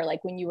discover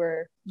when you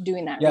were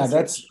doing that research?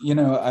 That's,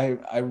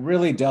 I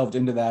really delved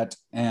into that,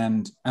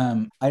 and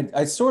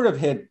I sort of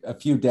hit a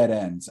few dead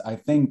ends. I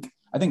think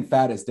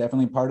fat is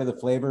definitely part of the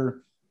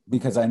flavor,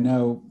 because I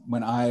know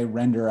when I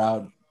render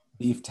out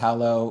beef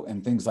tallow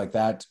and things like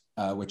that,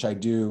 which I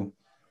do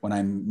when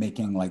I'm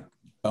making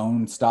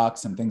bone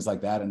stocks and things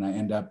like that, and I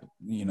end up,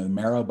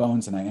 marrow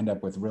bones, and I end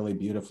up with really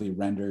beautifully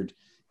rendered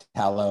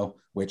tallow,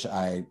 which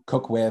I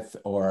cook with,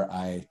 or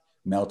I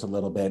melt a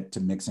little bit to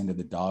mix into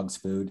the dog's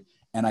food.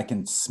 And I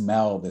can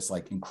smell this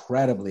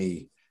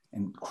incredibly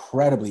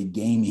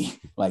gamey,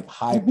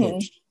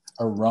 high-pitched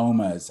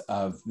aromas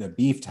of the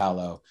beef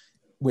tallow,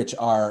 which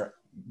are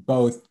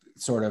both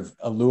sort of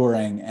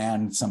alluring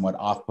and somewhat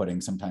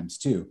off-putting sometimes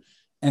too.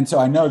 And so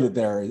I know that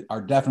there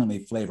are definitely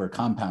flavor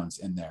compounds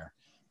in there,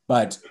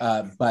 but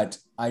I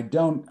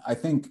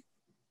think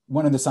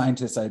one of the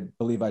scientists I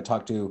believe I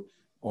talked to,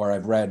 or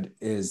I've read,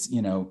 is,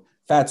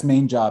 fat's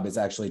main job is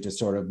actually to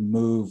sort of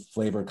move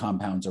flavor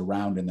compounds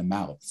around in the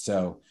mouth.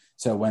 So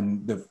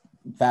when the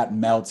fat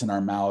melts in our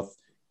mouth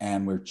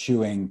and we're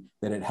chewing,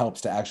 that it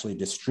helps to actually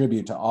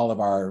distribute to all of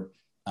our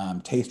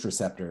taste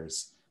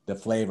receptors the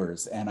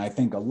flavors. And I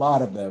think a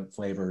lot of the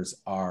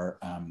flavors are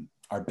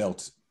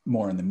built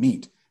more in the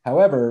meat.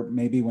 However,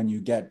 maybe when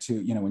you get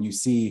to, when you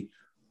see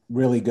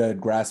really good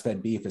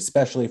grass-fed beef,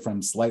 especially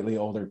from slightly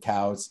older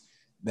cows,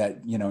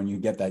 that, and you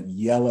get that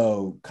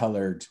yellow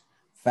colored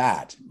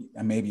fat,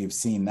 and maybe you've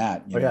seen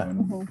that,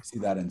 and you see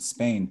that in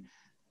Spain,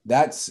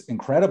 that's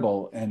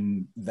incredible.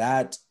 And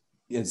that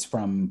is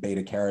from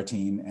beta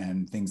carotene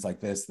and things like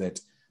this that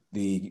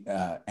the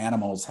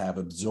animals have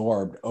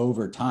absorbed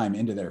over time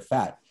into their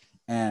fat.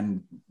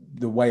 And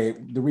the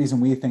reason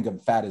we think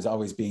of fat as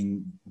always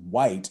being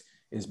white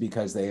is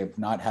because they have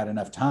not had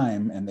enough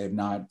time, and they've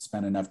not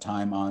spent enough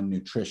time on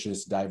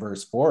nutritious,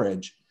 diverse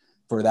forage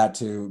for that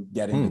to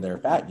get into their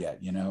fat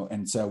yet, you know?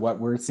 And so what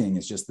we're seeing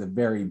is just the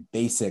very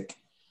basic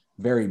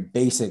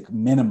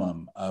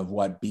minimum of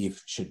what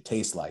beef should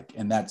taste like.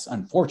 And that's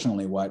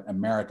unfortunately what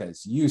America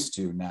is used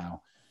to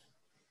now.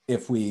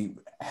 If we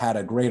had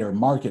a greater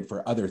market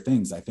for other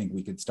things, I think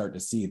we could start to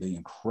see the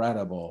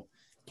incredible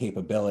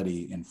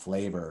capability and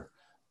flavor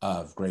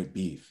of great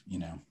beef, you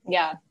know?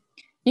 Yeah.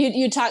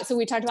 So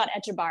we talked about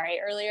Echebari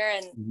earlier,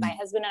 and my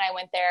husband and I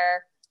went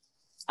there.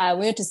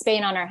 We went to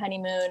Spain on our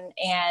honeymoon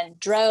and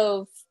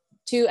drove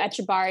to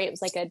Echebari. It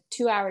was like a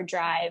 2-hour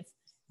drive,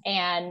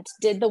 and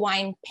did the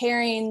wine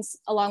pairings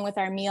along with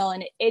our meal.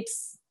 And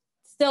it's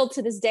still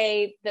to this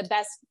day, the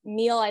best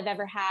meal I've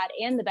ever had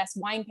and the best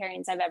wine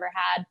pairings I've ever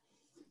had.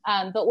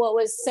 But what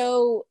was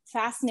so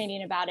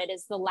fascinating about it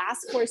is the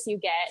last course you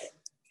get.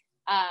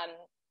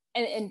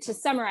 And to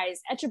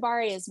summarize,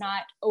 Echebari is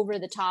not over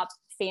the top,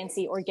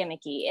 fancy or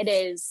gimmicky. It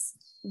is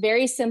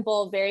very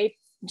simple, very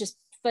just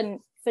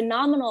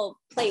phenomenal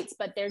plates,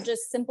 but they're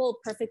just simple,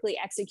 perfectly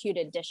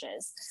executed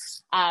dishes.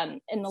 And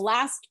the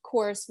last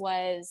course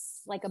was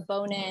like a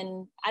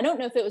bone-in. I don't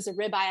know if it was a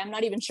ribeye. I'm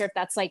not even sure if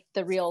that's like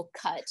the real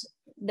cut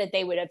that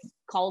they would have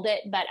called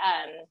it. But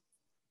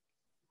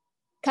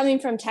coming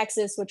from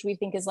Texas, which we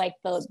think is like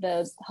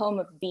the home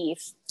of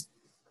beef,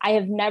 I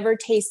have never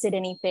tasted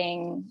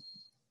anything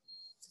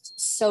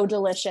so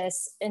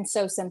delicious and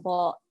so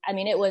simple. I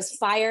mean, it was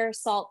fire,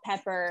 salt,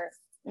 pepper,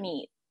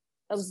 meat.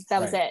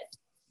 That was it.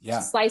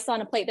 Yeah. Sliced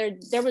on a plate.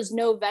 There was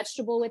no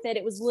vegetable with it.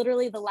 It was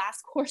literally the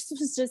last course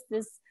was just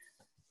this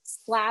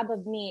slab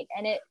of meat,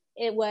 and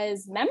it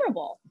was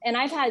memorable. And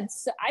I've had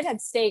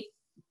steak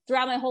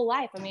throughout my whole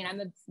life. I mean, I'm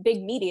a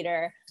big meat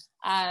eater.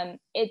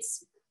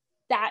 That's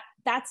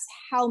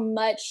how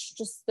much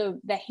just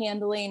the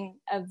handling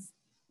of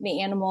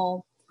the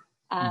animal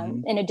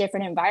in a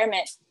different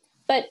environment.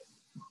 But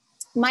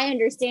my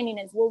understanding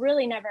is we'll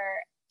really never,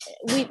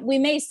 we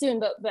may soon,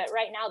 but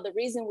right now, the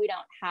reason we don't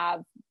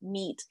have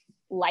meat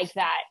like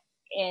that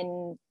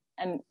in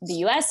the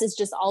US is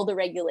just all the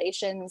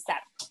regulations that,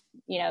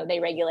 you know,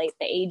 they regulate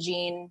the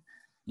aging.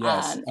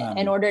 Yes.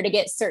 In order to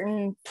get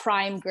certain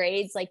prime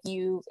grades, like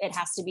it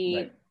has to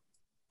be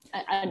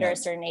under a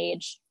certain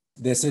age.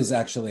 This is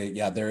actually,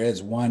 there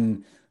is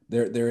one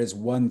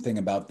thing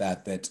about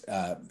that,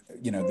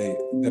 you know,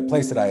 the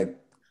place that I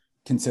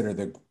consider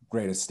the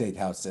greatest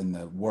steakhouse in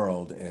the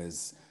world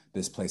is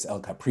this place,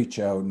 El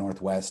Capricho,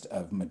 northwest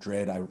of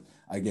Madrid.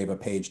 I gave a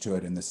page to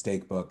it in the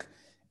steak book.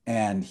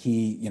 And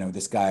he, you know,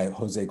 this guy,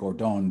 Jose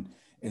Gordon,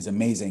 is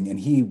amazing. And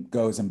he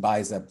goes and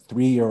buys up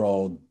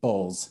 3-year-old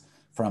bulls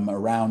from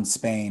around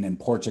Spain and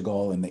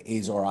Portugal and the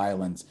Azore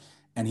Islands,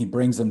 and he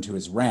brings them to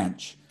his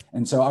ranch.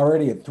 And so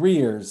already at 3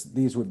 years,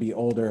 these would be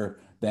older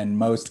than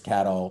most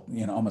cattle,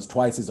 you know, almost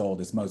twice as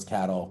old as most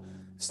cattle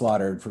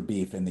slaughtered for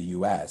beef in the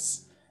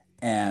US.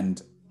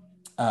 And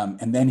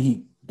then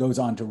he goes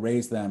on to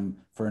raise them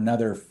for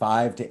another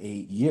 5 to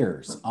 8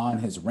 years on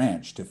his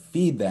ranch to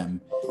feed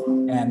them.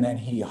 And then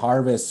he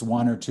harvests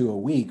 1 or 2 a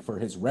week for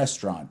his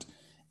restaurant.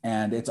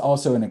 And it's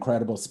also an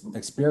incredible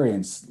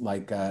experience,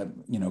 like,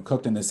 you know,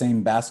 cooked in the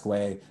same Basque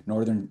way,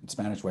 Northern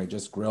Spanish way,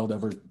 just grilled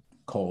over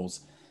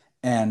coals.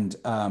 And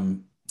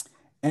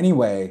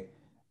anyway,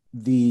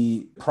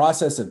 the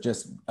process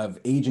of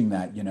aging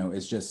that, you know,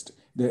 is just,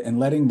 and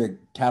letting the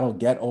cattle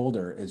get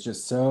older is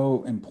just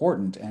so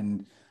important.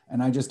 And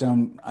I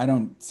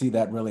don't see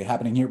that really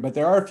happening here, but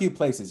there are a few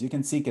places you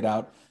can seek it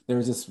out.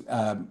 There's this,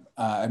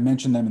 I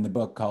mentioned them in the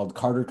book, called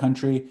Carter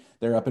Country.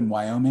 They're up in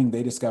Wyoming.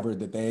 They discovered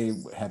that they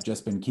have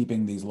just been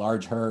keeping these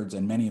large herds,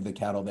 and many of the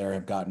cattle there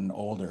have gotten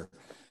older.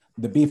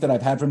 The beef that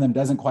I've had from them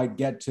doesn't quite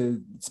get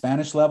to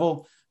Spanish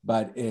level,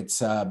 but it's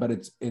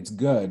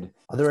good.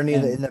 Are there any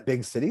in the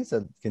big cities?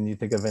 Can you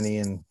think of any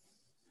in?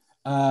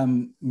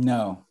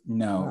 No,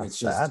 That's it's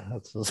just sad.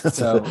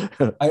 So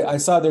I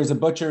saw there's a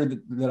butcher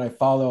that I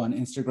follow on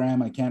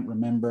Instagram. I can't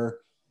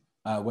remember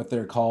what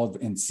they're called,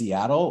 in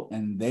Seattle,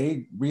 and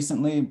they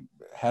recently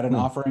had an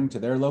offering to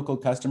their local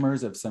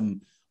customers of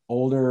some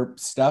older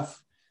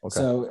stuff.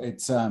 Okay.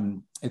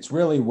 So it's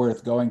really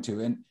worth going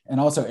to. And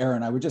also,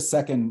 Aaron, I would just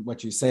second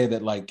what you say,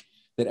 that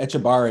that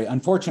Echebari,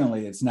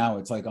 unfortunately, it's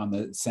like on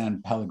the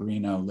San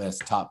Pellegrino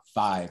list, top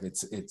 5.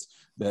 It's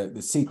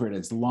the secret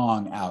is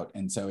long out,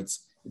 and so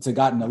it's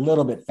gotten a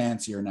little bit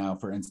fancier now.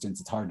 For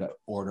instance, it's hard to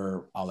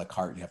order a la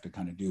carte. You have to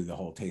kind of do the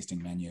whole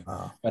tasting menu,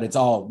 but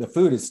the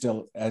food is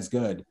still as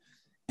good.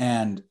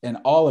 And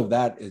all of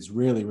that is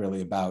really,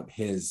 really about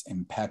his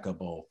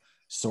impeccable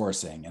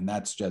sourcing. And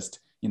that's just,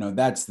 you know,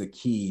 that's the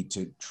key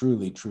to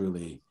truly,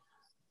 truly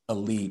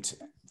elite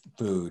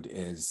food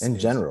is in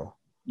general.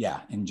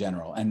 Yeah, in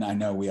general. And I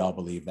know we all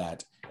believe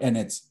that. And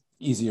it's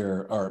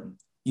easier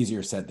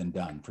said than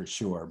done, for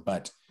sure.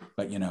 But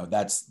you know,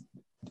 that's,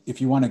 if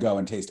you want to go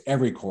and taste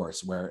every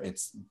course where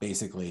it's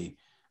basically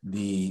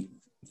the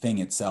thing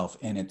itself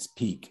in its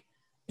peak,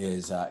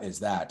 is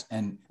that.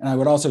 And I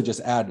would also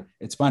just add,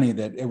 it's funny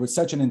that it was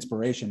such an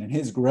inspiration, and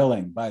his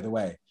grilling, by the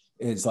way,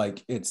 is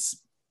like,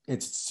 it's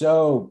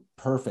so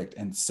perfect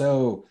and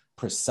so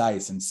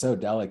precise and so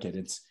delicate.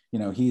 It's, you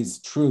know,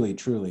 he's truly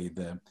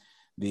the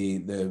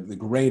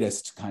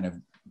greatest kind of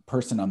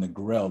person on the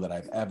grill that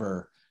I've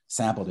ever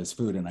sampled his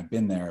food, and I've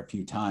been there a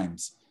few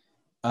times.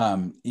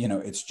 You know,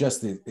 it's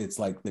just it's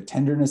like the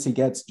tenderness he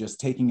gets, just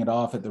taking it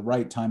off at the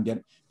right time,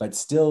 but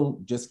still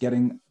just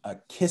getting a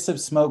kiss of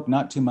smoke,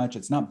 not too much.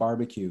 It's not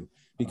barbecue,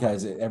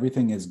 because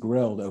everything is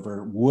grilled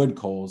over wood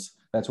coals.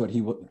 That's what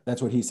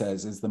he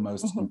says is the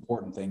most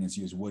important thing, is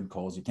use wood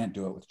coals. You can't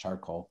do it with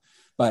charcoal,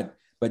 but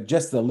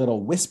just the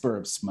little whisper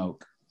of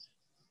smoke,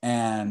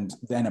 and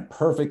then a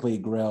perfectly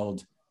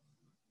grilled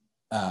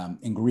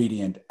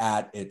ingredient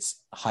at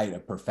its height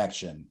of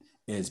perfection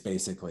is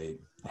basically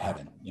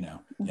heaven, you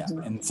know. Yeah.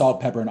 And salt,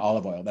 pepper, and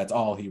olive oil. That's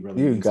all he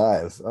really You uses.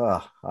 guys,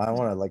 I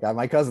want to, like,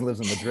 my cousin lives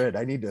in Madrid.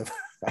 I need to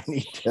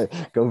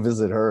go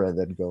visit her and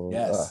then go.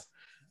 Yes.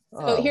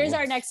 So here's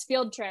our next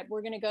field trip.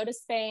 We're going to go to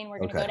Spain. We're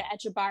going to go to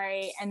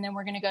Etxebarri, and then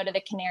we're going to go to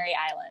the Canary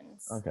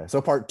Islands. Okay.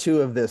 So part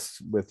 2 of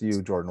this with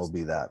you, Jordan, will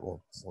be that.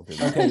 We'll do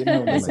that. Okay.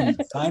 No, listen,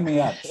 sign me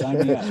up.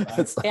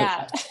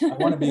 Yeah. I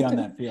want to be on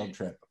that field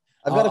trip.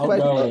 I've got a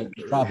question. I'll go at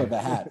the drop of a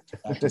hat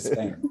to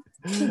Spain.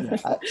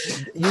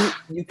 Yeah.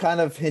 You kind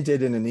of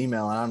hinted in an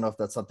email, and I don't know if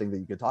that's something that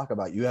you could talk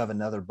about. You have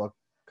another book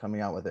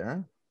coming out with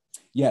Aaron?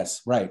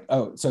 Yes, right.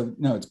 Oh, so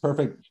no, it's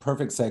perfect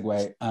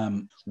segue.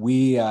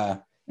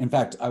 In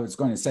fact, I was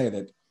going to say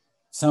that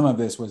some of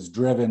this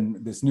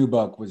new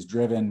book was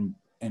driven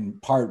in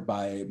part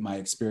by my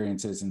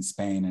experiences in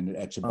Spain and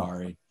at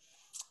Etxebarri.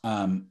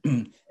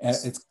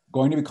 It's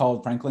going to be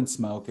called Franklin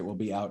Smoke. It will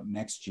be out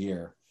next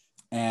year.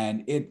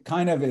 And it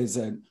kind of is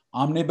an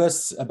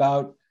omnibus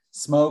about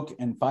smoke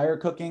and fire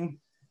cooking,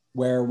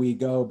 where we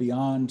go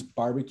beyond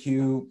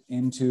barbecue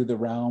into the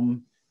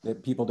realm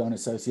that people don't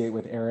associate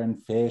with Aaron: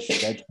 fish,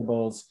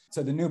 vegetables.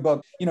 So the new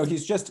book, you know,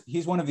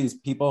 he's one of these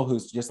people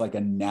who's just like a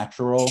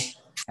natural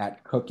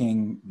at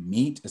cooking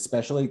meat,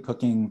 especially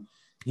cooking.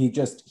 He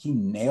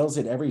nails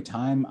it every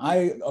time.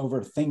 I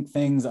overthink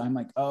things. I'm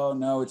like, oh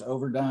no, it's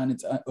overdone.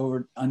 It's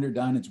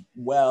underdone.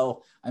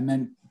 I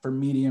meant for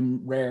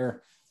medium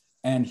rare.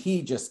 And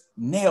he just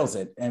nails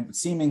it, and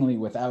seemingly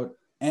without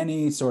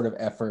any sort of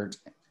effort,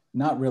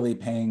 not really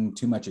paying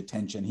too much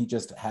attention. He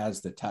just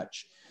has the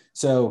touch.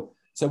 So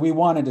we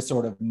wanted to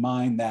sort of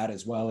mine that,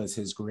 as well as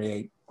his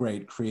great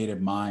creative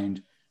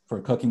mind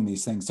for cooking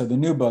these things. So the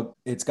new book,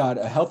 it's got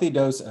a healthy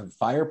dose of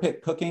fire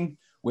pit cooking,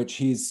 which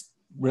he's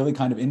really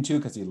kind of into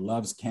because he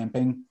loves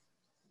camping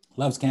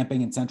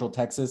in Central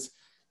Texas.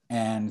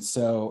 And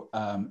so,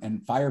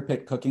 and fire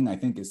pit cooking, we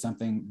think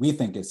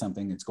is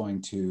something that's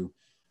going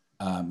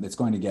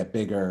to get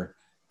bigger,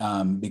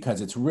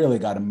 because it's really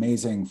got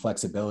amazing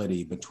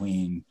flexibility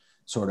between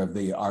sort of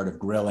the art of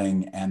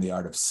grilling and the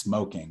art of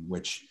smoking,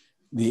 which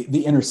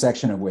the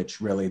intersection of which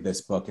really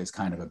this book is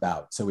kind of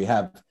about. So we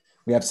have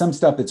some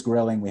stuff that's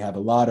grilling, we have a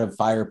lot of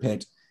fire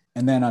pit,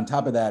 and then on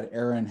top of that,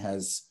 Aaron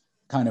has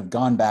kind of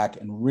gone back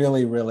and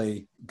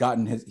really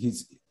gotten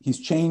he's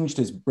changed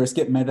his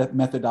brisket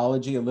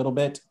methodology a little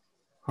bit,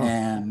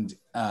 and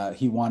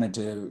he wanted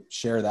to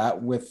share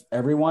that with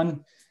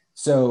everyone.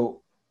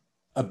 So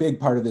a big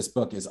part of this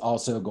book is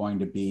also going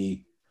to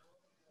be,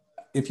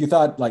 if you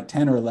thought like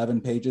 10 or 11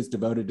 pages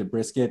devoted to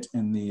brisket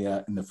in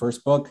the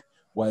first book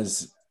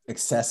was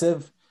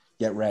excessive,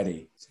 get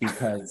ready,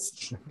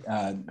 because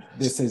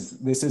this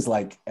is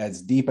like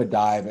as deep a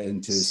dive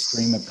into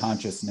stream of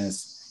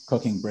consciousness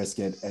cooking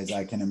brisket as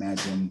I can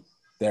imagine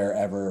there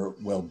ever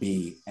will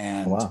be.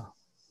 And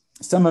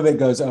some of it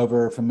goes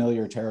over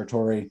familiar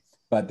territory,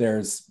 but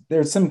there's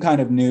some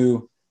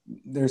new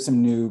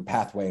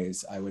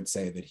pathways, I would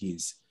say, that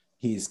he's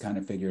kind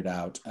of figured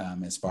out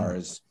as far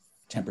as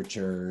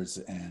temperatures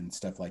and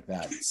stuff like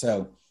that.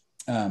 So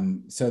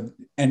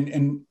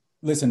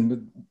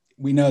listen,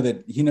 we know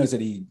that he knows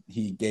that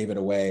he gave it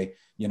away,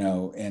 you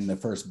know, in the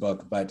first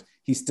book, but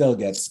he still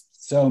gets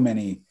so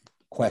many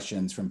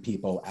questions from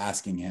people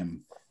asking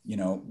him, you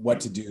know, what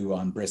to do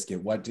on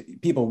brisket,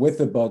 people with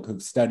the book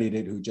who've studied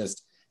it, who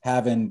just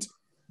haven't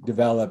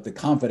developed the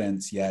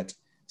confidence yet.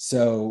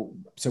 So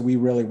we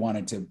really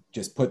wanted to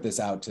just put this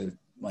out to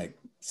like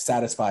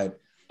satisfy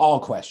all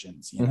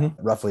questions, you know.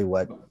 Roughly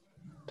what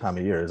time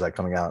of year is that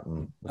coming out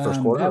in the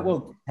first quarter? That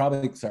will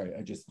probably,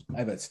 I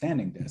have a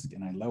standing desk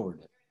and I lowered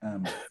it.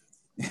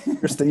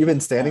 You've been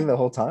standing the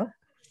whole time?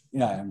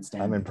 Yeah, I'm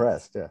standing. I'm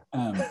impressed. Yeah.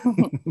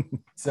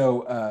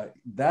 So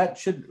that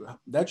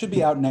should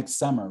be out next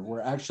summer.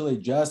 We're actually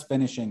just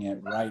finishing it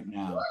right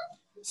now.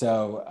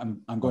 So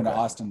I'm going to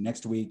Austin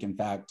next week, in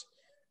fact,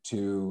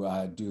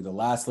 to do the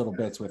last little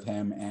bits with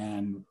him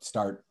and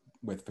start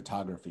with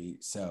photography.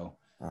 So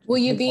will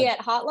you be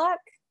at Hot Luck?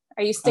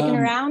 Are you sticking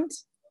around?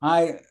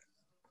 I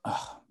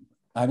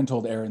haven't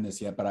told Aaron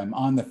this yet, but I'm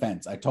on the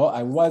fence.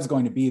 I was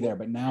going to be there,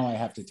 but now I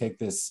have to take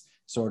this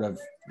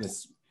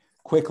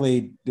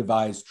quickly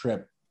devised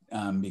trip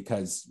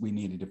because we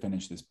needed to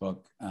finish this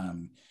book.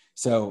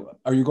 So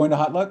are you going to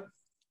Hot Luck?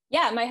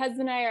 Yeah, my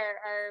husband and I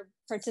are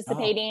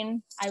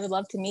participating. I would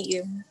love to meet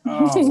you.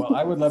 Oh, well,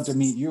 I would love to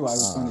meet you. I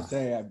was going to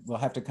say I will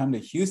have to come to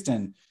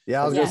Houston.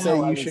 Yeah, I was Yeah. gonna say I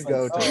you was should like,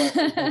 go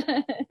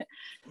to.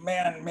 oh,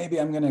 man, maybe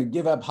I'm going to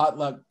give up hot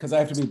luck because I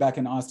have to be back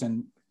in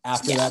Austin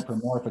after that for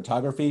more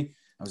photography.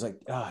 I was like,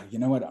 you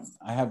know what?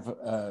 I have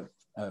a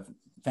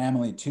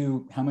family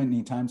too. How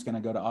many times can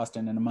I go to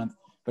Austin in a month?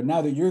 But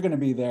now that you're going to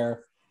be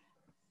there,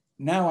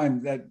 now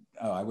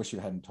I wish you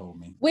hadn't told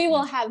me. We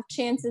will have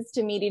chances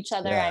to meet each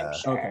other, I'm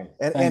sure.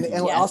 Okay.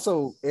 And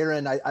also,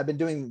 Aaron, I've been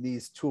doing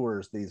these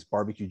tours, these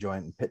barbecue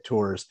joint and pit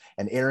tours,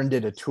 and Aaron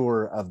did a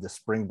tour of the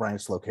Spring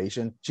Branch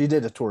location. She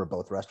did a tour of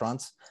both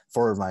restaurants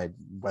for my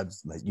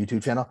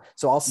YouTube channel.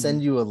 So I'll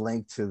send you a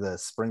link to the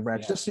Spring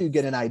Branch just so you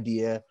get an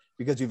idea,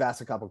 because you've asked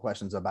a couple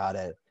questions about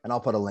it, and I'll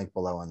put a link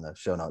below in the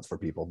show notes for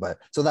people. But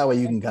so that way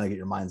you can kind of get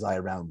your mind's eye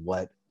around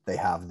what they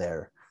have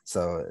there.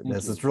 So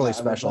it's really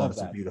special, and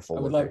it's a beautiful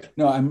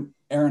location.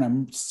 Aaron,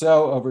 I'm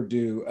so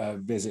overdue a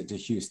visit to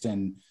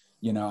Houston.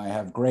 You know, I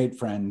have great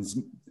friends,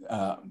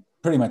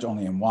 pretty much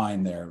only in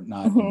wine there,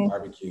 not in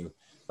barbecue.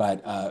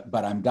 But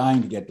I'm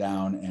dying to get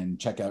down and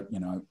check out, you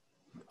know,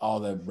 all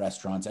the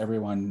restaurants.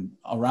 Everyone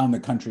around the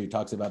country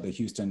talks about the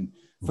Houston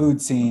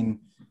food scene,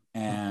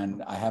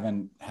 and I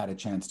haven't had a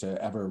chance to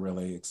ever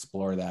really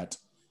explore that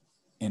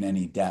in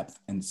any depth.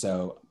 And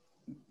so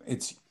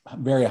it's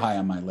very high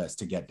on my list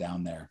to get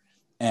down there.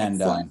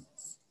 And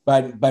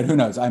but who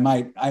knows? I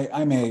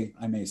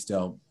may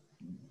still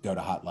go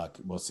to Hot Luck.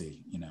 We'll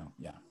see. You know,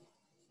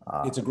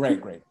 it's a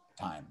great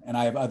time. And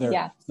I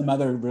have some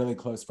other really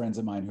close friends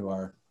of mine who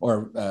are,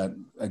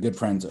 a good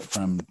friends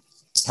from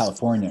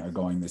California are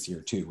going this year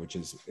too, which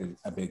is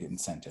a big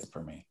incentive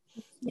for me.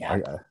 Yeah,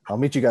 I'll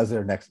meet you guys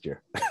there next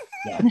year.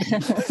 Yeah.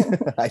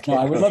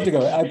 I would love to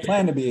go. I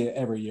plan to be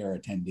every year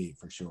attendee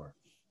for sure.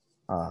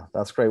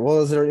 That's great.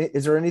 Well, is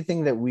there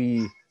anything that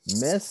we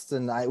missed?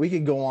 And we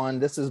could go on.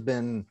 This has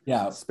been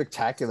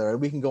spectacular.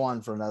 We can go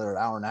on for another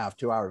hour and a half,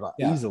 2 hours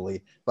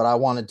easily. But I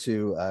wanted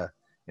to,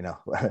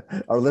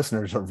 our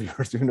listeners or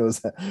viewers, who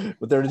knows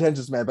what their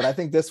attention span. But I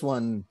think this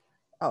one,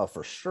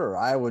 for sure,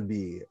 I would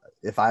be,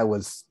 if I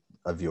was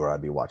a viewer,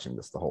 I'd be watching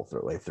this the whole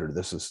way through.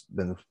 This has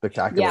been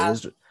spectacular. Yeah.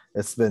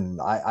 It's been.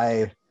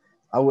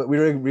 We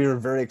were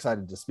very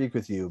excited to speak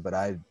with you, but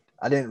I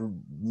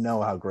didn't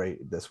know how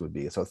great this would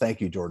be. So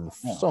thank you, Jordan,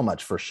 so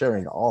much for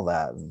sharing all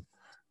that. And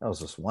that was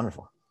just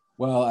wonderful.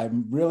 Well,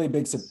 I'm really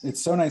big.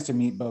 It's so nice to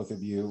meet both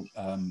of you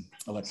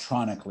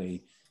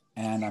electronically.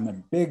 And I'm a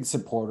big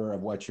supporter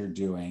of what you're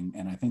doing.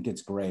 And I think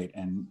it's great.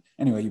 And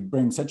anyway, you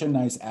bring such a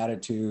nice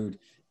attitude,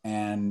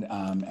 and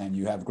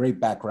you have great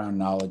background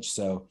knowledge.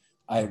 So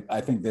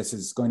I think this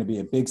is going to be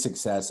a big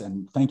success.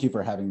 And thank you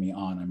for having me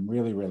on. I'm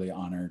really, really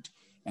honored.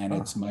 And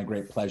it's my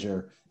great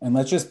pleasure. And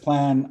let's just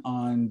plan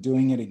on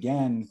doing it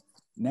again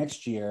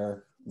next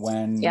year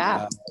when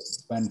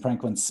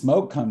Franklin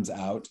Smoke comes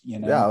out. You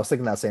know. Yeah, I was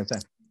thinking that same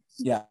thing.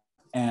 Yeah,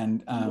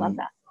 and love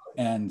that.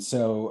 And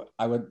so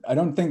I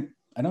don't think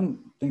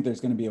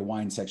there's going to be a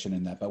wine section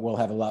in that, but we'll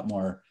have a lot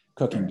more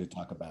cooking to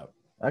talk about.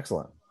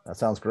 Excellent. That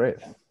sounds great.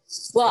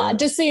 Well,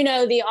 just so you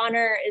know, the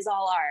honor is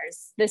all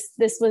ours.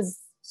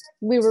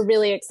 We were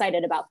really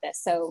excited about this.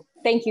 So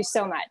thank you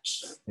so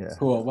much. Yeah.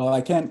 Cool. Well,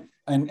 I can't.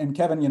 And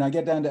Kevin, I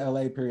get down to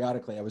LA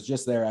periodically. I was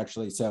just there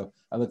actually. So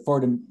I look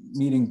forward to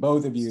meeting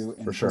both of you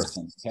in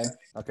person. Okay.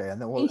 Okay.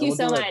 And then thank you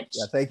so much.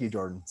 Yeah. Thank you,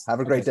 Jordan. Have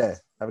a great day.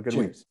 Have a good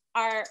week.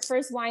 Our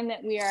first wine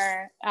that we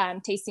are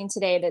tasting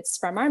today that's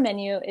from our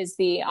menu is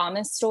the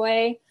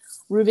Amestoy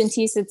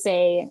Rubentis. It's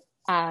a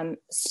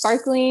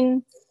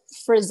sparkling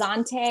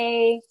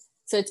frizzante.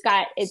 So it's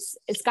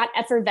got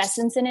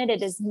effervescence in it.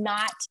 It is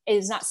not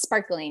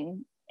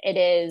sparkling.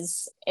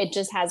 It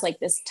just has like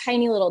this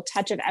tiny little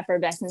touch of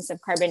effervescence of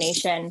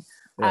carbonation.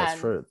 Yeah,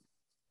 it's fruit.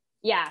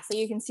 Yeah, so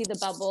you can see the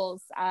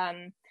bubbles.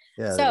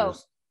 So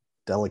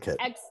delicate.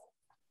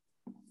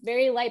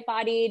 Very light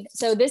bodied.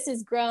 So this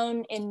is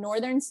grown in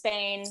northern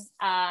Spain,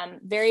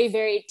 very,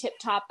 very tip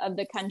top of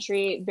the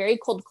country, very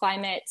cold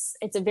climates.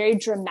 It's a very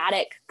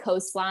dramatic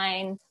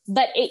coastline,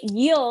 but it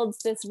yields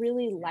this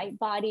really light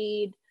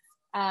bodied,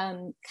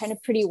 kind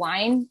of pretty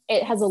wine.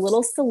 It has a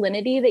little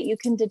salinity that you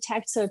can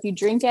detect. So if you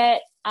drink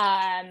it,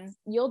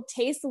 you'll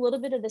taste a little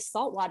bit of the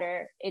salt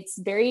water. It's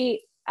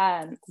very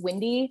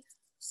windy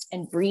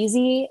and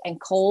breezy and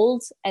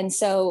cold. And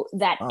so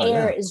that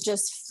air is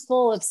just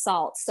full of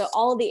salt. So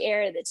all the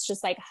air that's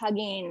just like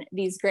hugging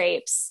these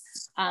grapes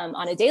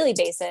on a daily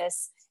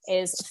basis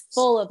is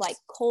full of like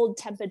cold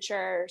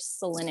temperature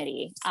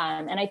salinity.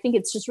 And I think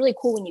it's just really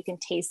cool when you can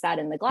taste that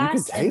in the glass.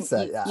 You can taste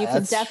that. You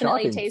can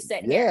definitely taste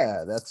it.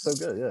 Yeah, that's so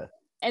good. Yeah.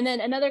 And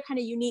then another kind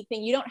of unique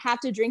thing, you don't have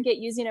to drink it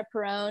using a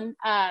Perón,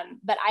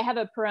 but I have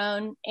a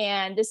Perón,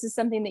 and this is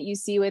something that you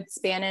see with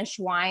Spanish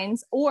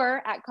wines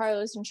or at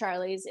Carlos and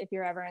Charlie's if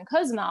you're ever in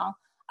Cozumel.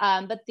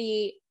 But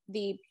the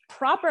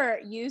proper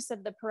use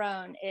of the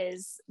Perón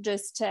is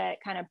just to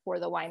kind of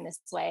pour the wine this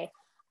way.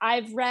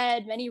 I've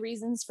read many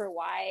reasons for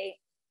why,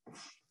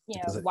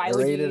 why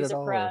would you use a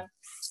Perón?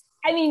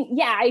 I mean,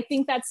 yeah, I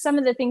think that's some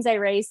of the things I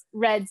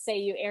read say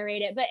you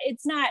aerate it, but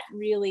that's not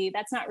really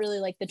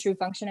like the true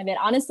function of it.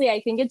 Honestly,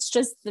 I think it's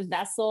just the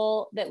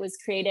vessel that was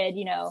created,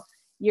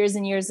 years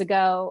and years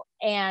ago.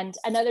 And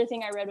another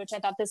thing I read, which I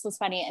thought this was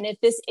funny, and if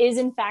this is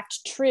in fact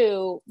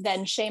true,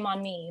 then shame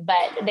on me,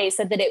 but they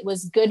said that it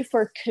was good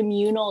for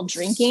communal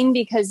drinking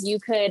because you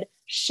could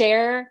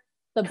share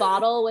the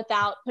bottle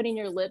without putting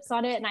your lips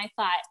on it. And I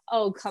thought,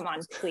 oh, come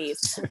on,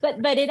 please.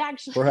 But it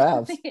actually,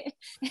 Perhaps.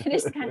 it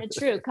is kind of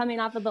true coming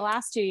off of the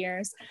last 2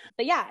 years.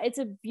 But yeah, it's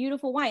a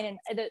beautiful wine.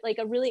 And like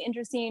a really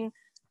interesting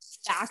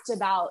fact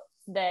about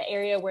the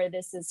area where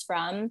this is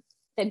from,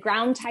 the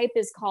ground type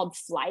is called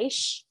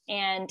Fleisch,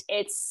 and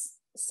it's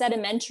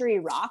sedimentary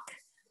rock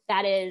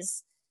that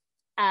is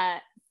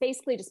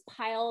basically just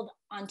piled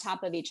on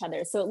top of each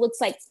other. So it looks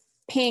like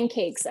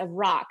pancakes of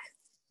rock,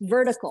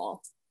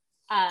 vertical.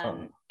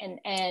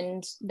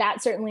 And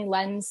that certainly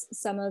lends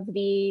some of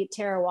the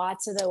terroir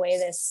to the way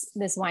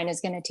this wine is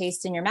going to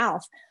taste in your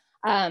mouth.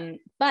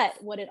 But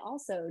what it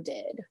also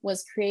did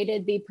was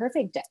created the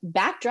perfect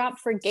backdrop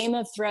for Game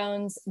of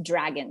Thrones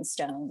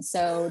Dragonstone.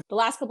 So the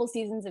last couple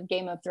seasons of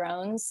Game of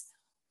Thrones,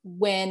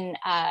 when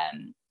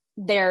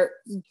they're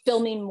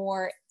filming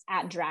more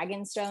at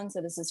Dragonstone,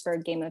 so this is for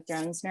Game of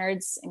Thrones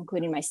nerds,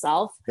 including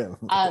myself,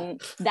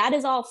 that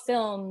is all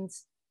filmed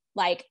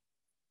like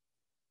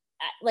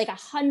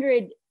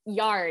 100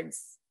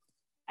 yards.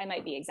 I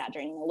might be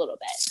exaggerating a little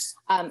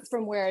bit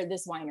from where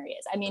this winery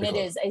is. I mean, it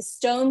is a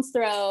stone's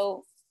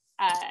throw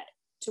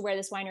to where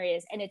this winery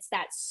is, and it's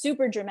that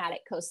super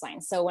dramatic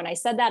coastline. So when I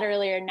said that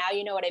earlier, now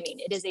you know what I mean.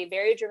 It is a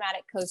very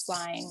dramatic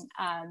coastline.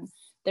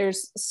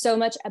 There's so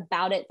much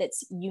about it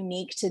that's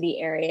unique to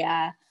the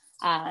area,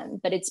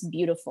 but it's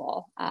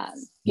beautiful.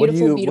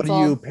 Beautiful. What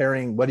are you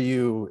pairing? What are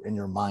you in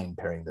your mind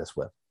pairing this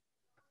with?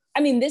 I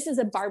mean, this is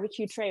a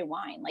barbecue tray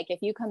wine. Like if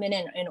you come in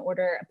and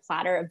order a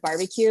platter of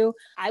barbecue,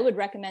 I would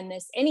recommend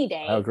this any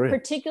day, I agree.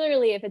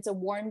 Particularly if it's a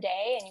warm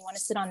day and you want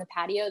to sit on the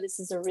patio. This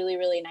is a really,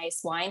 really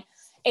nice wine.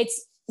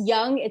 It's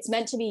young. It's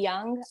meant to be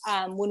young.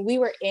 When we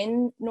were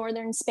in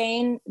northern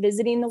Spain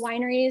visiting the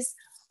wineries,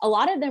 a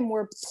lot of them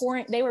were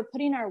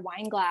putting our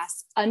wine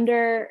glass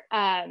under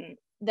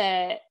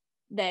the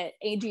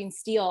aging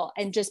steel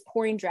and just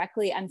pouring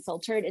directly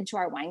unfiltered into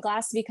our wine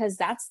glass because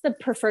that's the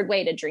preferred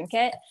way to drink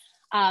it.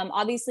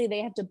 Obviously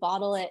they have to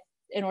bottle it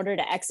in order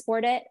to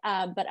export it.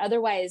 But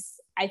otherwise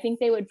I think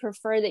they would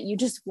prefer that you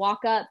just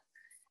walk up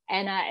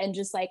and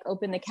just like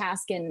open the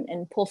cask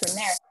and pull from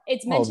there.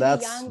 It's meant to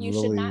be young. You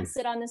should not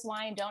sit on this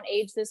wine. Don't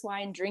age this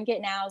wine. Drink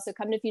it now. So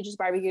come to Future's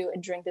Barbecue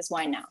and drink this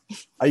wine now.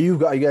 Are you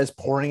guys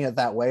pouring it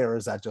that way, or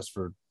is that just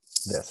for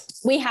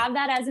this? We have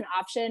that as an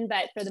option,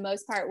 but for the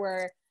most part,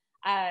 we're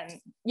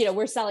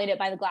selling it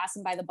by the glass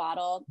and by the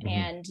bottle,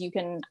 and you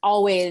can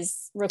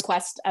always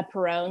request a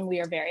Perón. We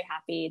are very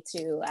happy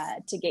to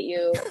get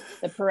you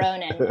the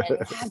Perón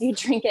and have you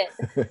drink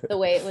it the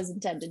way it was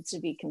intended to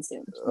be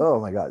consumed. Oh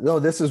my God. No,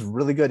 this is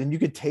really good. And you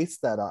could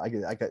taste that. I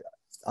could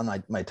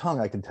on my tongue,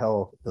 I can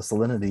tell the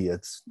salinity.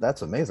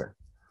 That's amazing.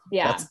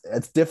 Yeah.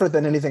 It's different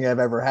than anything I've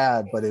ever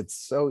had, but it's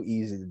so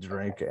easy to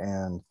drink,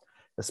 and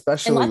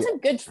especially lots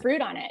of good fruit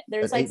on it.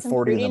 There's like some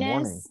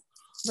fruitiness.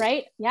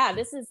 Right? Yeah,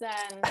 these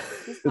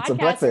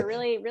podcasts are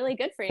really, really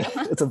good for you.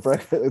 It's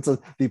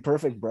the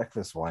perfect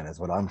breakfast wine is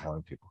what I'm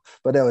telling people.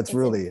 But no, it's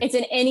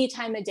an any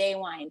time of day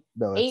wine.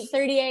 No,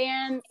 8:30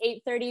 a.m.,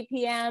 8:30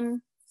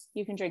 p.m.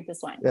 You can drink this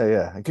wine.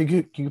 Yeah.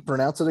 Can you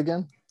pronounce it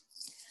again?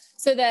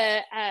 So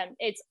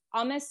it's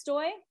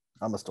Amestoy.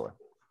 Amestoy.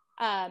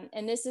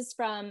 And this is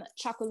from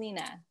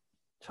Chacolina.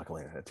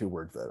 Chacolina, 2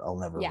 words that I'll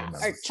never remember.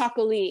 Or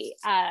Chacolí.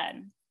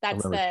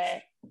 That's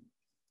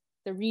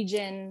the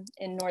region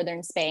in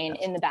northern Spain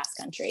in the Basque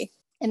Country.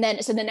 And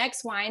then, so the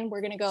next wine,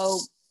 we're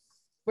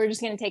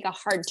just going to take a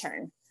hard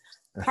turn.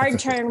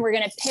 We're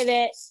going to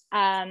pivot,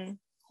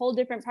 whole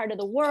different part of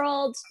the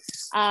world.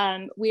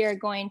 We are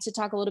going to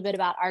talk a little bit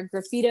about our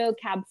Grafito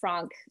Cab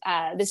Franc.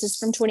 This is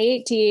from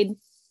 2018.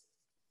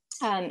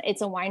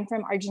 It's a wine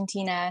from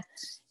Argentina.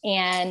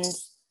 And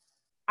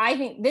I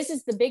think this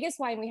is the biggest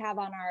wine we have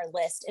on our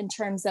list in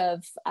terms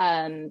of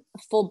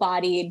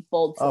full-bodied,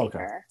 bold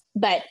flavor. Okay.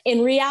 But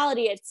in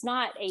reality, it's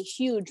not a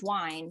huge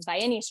wine by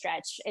any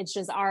stretch. It's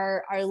just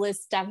our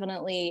list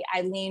definitely,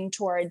 I lean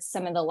towards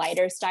some of the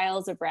lighter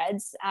styles of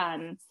reds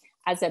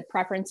as a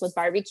preference with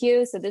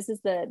barbecue. So this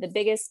is the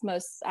biggest,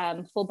 most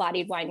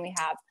full-bodied wine we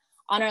have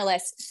on our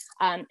list.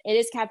 It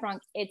is Cab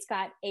Franc. It's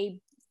got a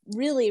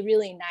really,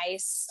 really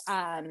nice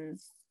kind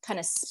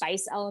of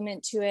spice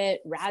element to it,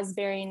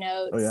 raspberry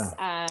notes. Oh,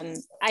 yeah.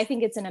 I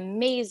think it's an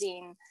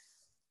amazing...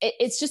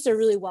 It's just a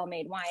really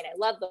well-made wine. I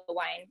love the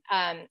wine.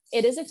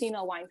 It is a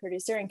female wine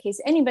producer, in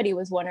case anybody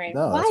was wondering,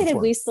 why did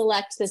we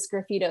select this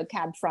Grafito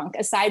Cab Franc?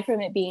 Aside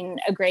from it being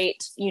a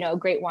great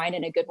wine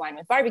and a good wine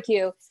with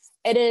barbecue,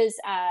 it is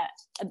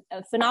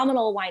a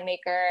phenomenal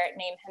winemaker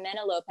named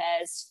Jimena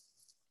Lopez.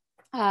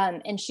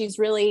 And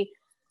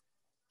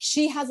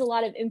she has a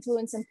lot of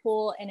influence and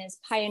pull and is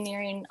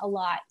pioneering a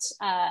lot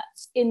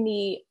in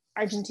the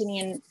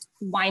Argentinian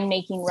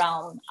winemaking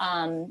realm.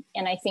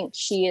 And I think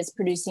she is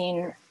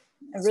producing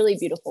a really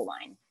beautiful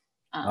wine.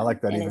 I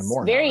like that and even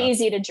more. Very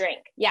easy to drink.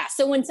 Yeah.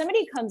 So when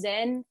somebody comes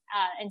in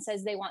and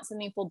says they want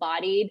something full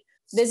bodied,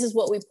 this is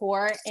what we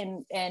pour,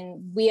 and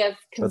we have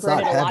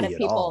converted a lot of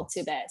people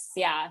to this.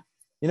 Yeah.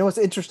 You know what's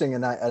interesting,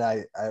 and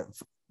I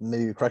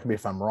maybe correct me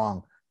if I'm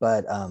wrong,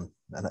 but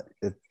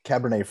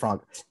Cabernet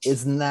Franc,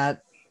 isn't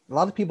that a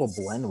lot of people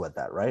blend with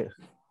that, right?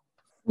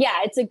 Yeah,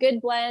 it's a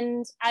good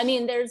blend. I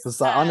mean, there's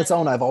on its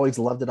own. I've always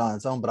loved it on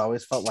its own, but I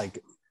always felt like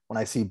when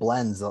I see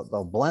blends,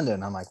 they'll blend it,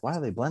 and I'm like, why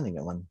are they blending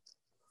it when?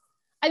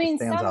 I mean,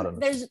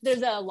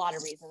 there's a lot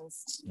of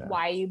reasons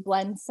why you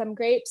blend some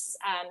grapes.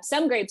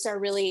 Some grapes are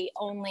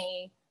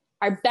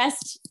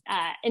best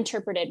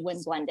interpreted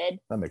when blended.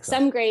 That makes sense.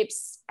 Some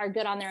grapes are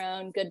good on their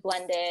own, good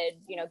blended,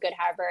 good.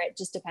 However, it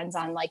just depends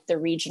on like the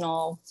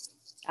regional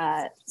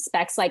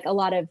specs. Like a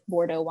lot of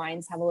Bordeaux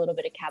wines have a little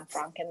bit of Cab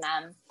Franc in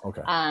them.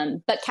 Okay.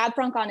 But Cab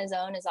Franc on his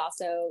own is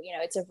also,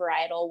 it's a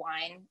varietal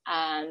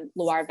wine.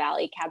 Loire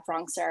Valley Cab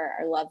Francs are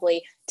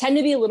lovely, tend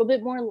to be a little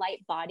bit more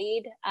light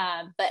bodied.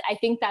 But I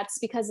think that's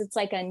because it's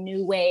like a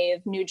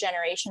new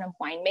generation of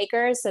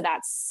winemakers. So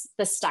that's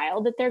the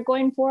style that they're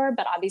going for.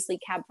 But obviously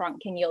Cab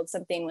Franc can yield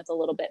something with a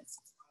little bit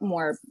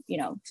more,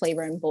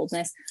 flavor and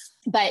boldness.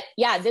 But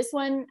yeah, this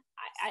one,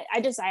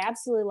 I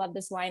absolutely love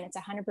this wine. It's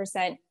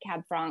 100%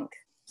 Cab Franc.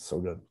 So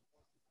good.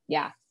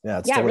 Yeah. Yeah.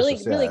 It's really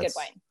good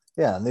wine.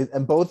 Yeah.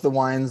 And both the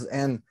wines,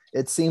 and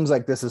it seems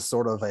like this is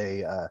sort of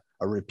a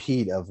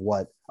repeat of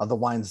the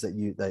wines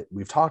that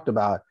we've talked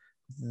about.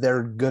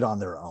 They're good on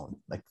their own.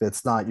 Like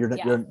it's not, you're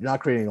not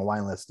creating a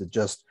wine list that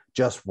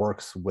just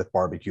works with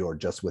barbecue or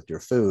just with your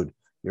food.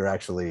 You're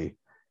actually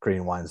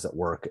creating wines that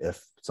work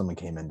if someone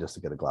came in just to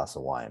get a glass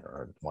of wine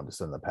or wanted to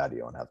sit in the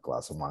patio and have a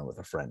glass of wine with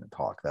a friend and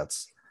talk.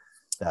 That's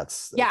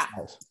nice.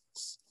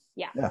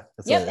 Yeah.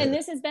 Yep. And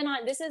this and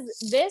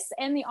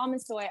the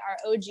Almasoy are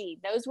OG.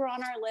 Those were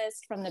on our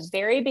list from the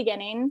very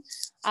beginning.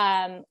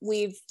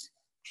 We've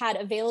had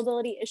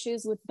availability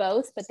issues with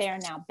both, but they are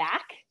now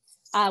back,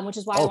 which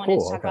is why I wanted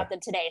to talk about them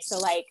today. So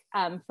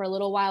for a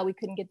little while we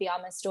couldn't get the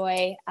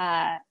Almasoy,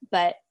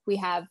 but we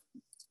have,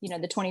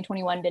 the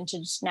 2021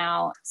 vintage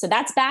now. So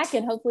that's back,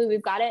 and hopefully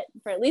we've got it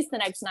for at least the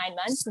next 9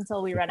 months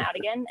until we run out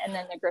again. And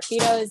then the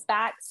Graffito is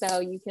back. So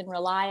you can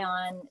rely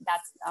on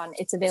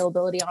its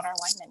availability on our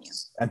wine menu.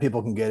 And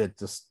people can get it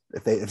just,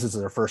 if this is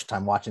their first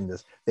time watching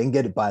this, they can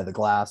get it by the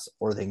glass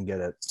or they can get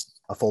it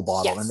a full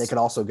bottle. Yes. And they could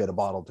also get a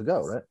bottle to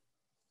go, right?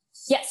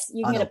 Yes,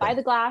 you can get it by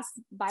the glass,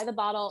 by the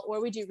bottle, or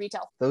we do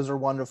retail. Those are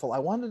wonderful. I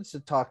wanted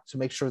to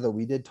make sure that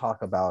we did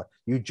talk about,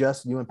 you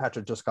and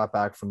Patrick just got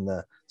back from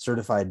the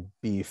certified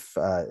beef.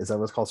 Is that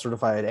what's called?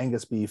 Certified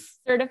Angus beef?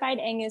 Certified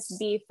Angus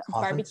beef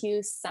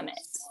barbecue summit.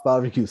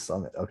 Barbecue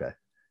summit. Okay.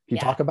 Can you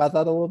talk about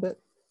that a little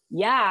bit?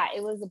 Yeah,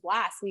 it was a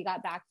blast. We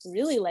got back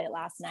really late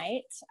last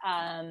night.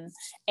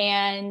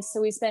 And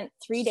so we spent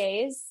 3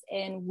 days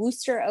in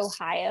Wooster,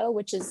 Ohio,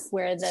 which is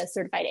where the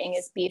Certified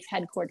Angus beef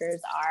headquarters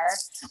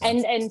are.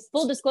 And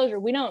full disclosure,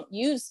 we don't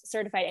use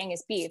Certified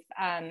Angus beef.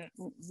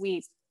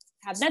 We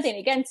have nothing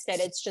against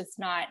it. It's just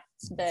not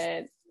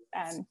the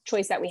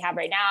choice that we have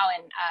right now.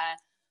 And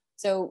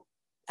so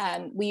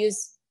we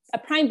use a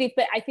prime beef,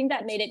 but I think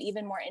that made it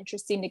even more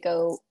interesting to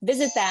go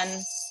visit them.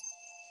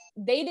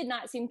 They did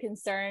not seem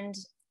concerned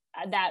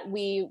that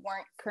we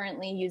weren't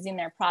currently using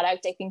their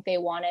product. I think they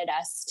wanted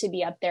us to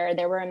be up there.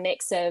 There were a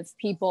mix of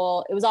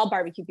people, it was all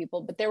barbecue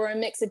people, but there were a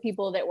mix of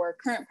people that were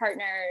current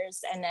partners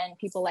and then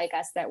people like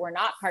us that were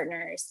not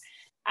partners.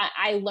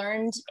 I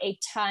learned a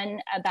ton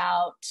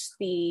about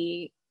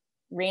the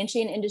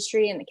ranching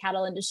industry and the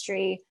cattle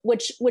industry,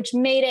 which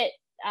made it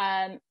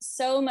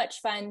so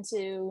much fun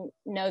to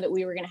know that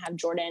we were going to have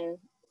Jordan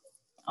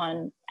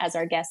on as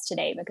our guest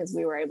today, because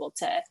we were able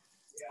to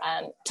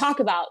talk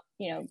about,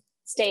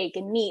 steak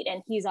and meat,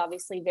 and he's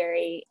obviously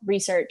very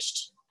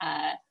researched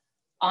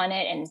on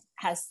it and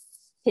has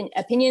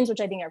opinions which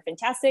I think are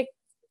fantastic.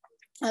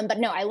 But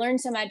no, I learned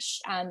so much.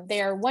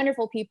 They're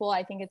wonderful people.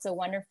 I think it's a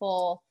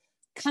wonderful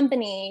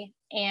company,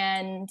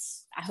 and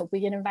I hope we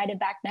get invited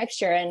back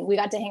next year. And we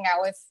got to hang out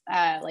with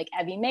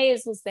Evie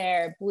Mays was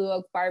there, Blue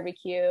Oak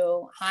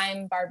Barbecue,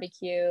 Heim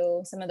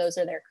Barbecue. Some of those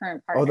are their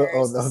current partners.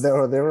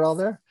 They were all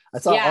there. I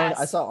saw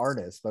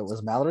Arnis, but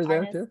was Mallory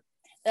there too?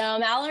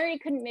 Mallory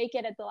couldn't make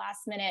it at the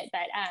last minute,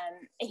 but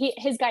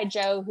his guy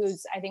Joe,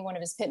 who's I think one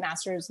of his pit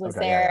masters, was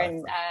there.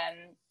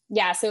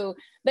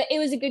 But it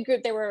was a good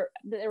group. There were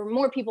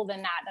more people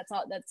than that.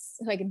 That's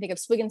who I can think of.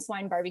 Swig and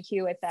Swine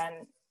Barbecue with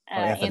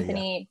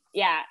Anthony.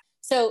 Yeah.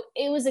 So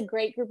it was a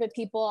great group of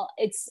people.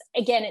 It's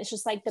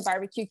just like the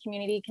barbecue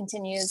community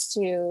continues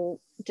to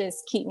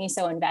just keep me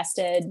so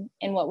invested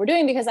in what we're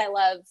doing, because I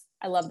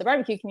love the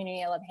barbecue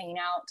community. I love hanging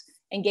out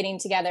and getting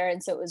together.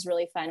 And so it was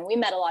really fun. We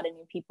met a lot of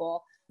new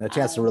people. And a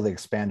chance to really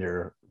expand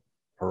your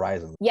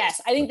horizon.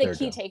 Yes. I think the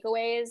key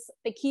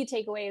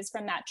takeaways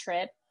from that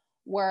trip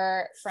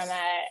were from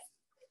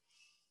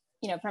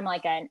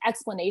an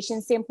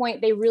explanation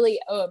standpoint. They really,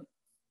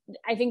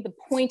 I think the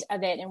point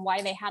of it and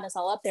why they had us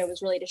all up there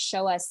was really to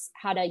show us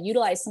how to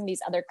utilize some of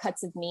these other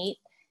cuts of meat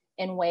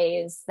in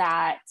ways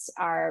that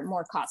are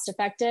more cost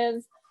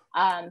effective.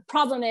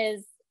 Problem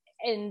is,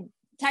 in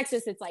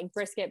Texas, it's like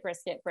brisket,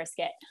 brisket,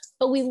 brisket.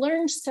 But we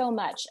learned so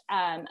much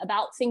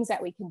about things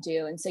that we can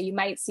do. And so you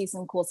might see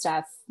some cool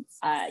stuff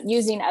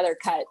using other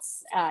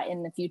cuts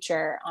in the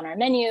future on our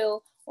menu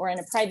or in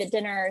a private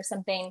dinner or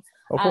something.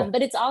 Oh, cool.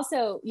 But it's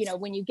also,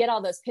 when you get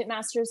all those pit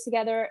masters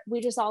together,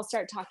 we just all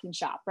start talking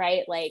shop,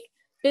 right? Like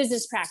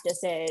business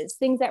practices,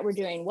 things that we're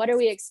doing. What are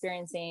we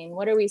experiencing?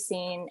 What are we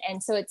seeing?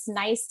 And so it's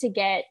nice to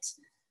get,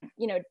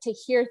 to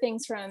hear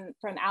things from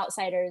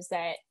outsiders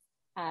that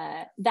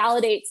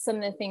validate some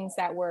of the things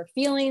that we're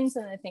feeling,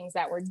 some of the things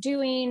that we're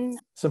doing.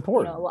 It's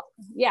important.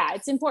 Yeah,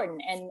 it's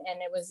important. And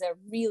it was a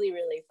really,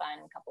 really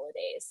fun couple of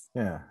days.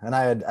 Yeah. And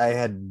I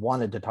had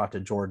wanted to talk to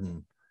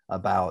Jordan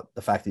about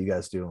the fact that you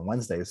guys do on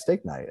Wednesday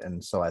steak night.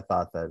 And so I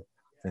thought that,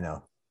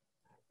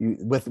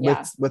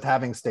 with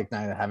having steak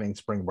night and having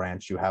Spring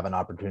Branch, you have an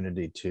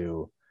opportunity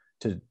to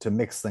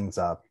mix things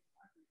up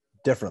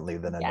differently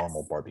than a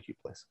normal barbecue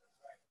place.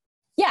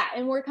 Yeah.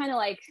 And we're kind of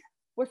like,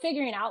 we're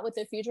figuring out what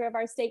the future of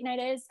our steak night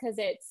is, because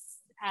it's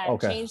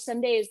changed.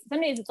 Some days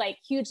it's like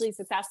hugely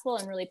successful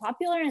and really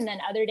popular, and then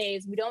other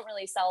days we don't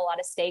really sell a lot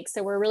of steaks.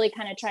 So we're really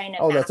kind of trying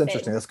to that's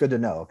interesting. That's good to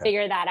know. Okay.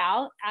 Figure that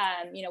out.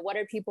 What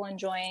are people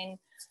enjoying?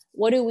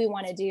 What do we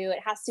want to do? It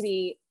has to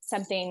be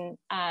something,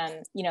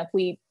 if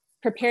we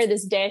prepare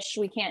this dish,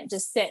 we can't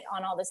just sit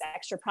on all this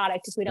extra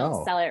product if we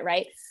don't sell it,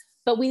 right?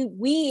 But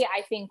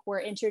I think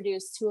we're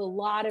introduced to a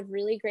lot of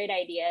really great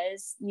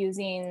ideas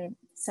using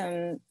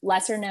some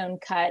lesser known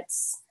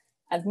cuts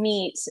of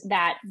meat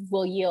that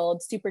will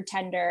yield super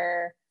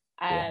tender,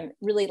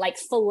 really like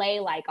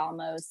filet-like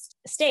almost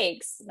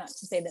steaks. Not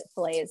to say that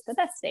filet is the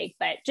best steak,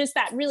 but just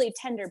that really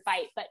tender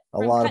bite. But a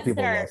lot of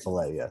people love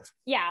filet, yes.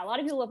 Yeah, a lot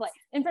of people love filet.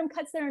 And from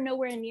cuts that are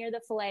nowhere near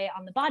the filet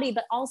on the body,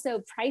 but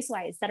also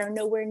price-wise that are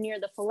nowhere near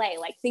the filet,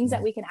 like things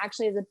that we can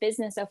actually as a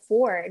business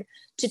afford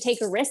to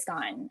take a risk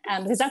on.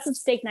 Because that's what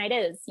steak night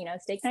is.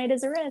 Steak night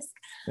is a risk.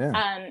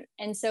 Yeah.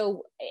 And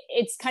so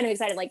it's kind of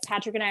exciting. Like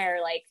Patrick and I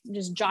are like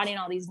just jotting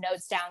all these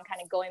notes down, kind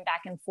of going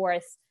back and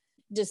forth,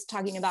 just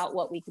talking about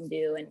what we can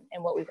do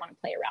and what we want to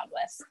play around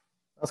with.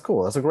 That's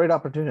cool. That's a great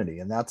opportunity.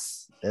 And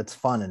it's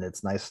fun. And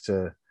it's nice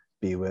to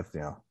be with,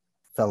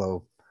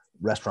 fellow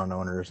restaurant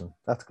owners. And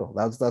that's cool.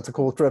 That's a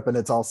cool trip. And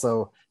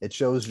it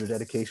shows your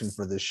dedication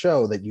for this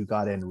show that you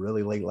got in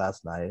really late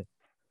last night.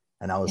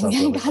 And I was up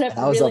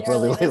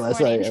really late last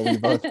night. And we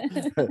both,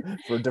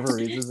 for different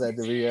reasons,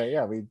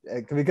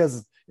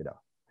 because,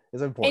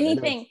 it's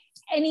important.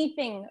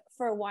 Anything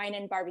for Wine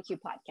and Barbecue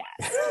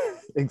Podcast.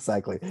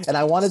 Exactly. And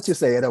I wanted to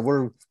say,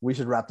 we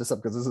should wrap this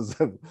up because it's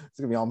going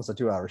to be almost a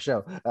 2-hour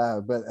show.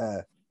 But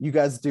you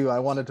guys do, I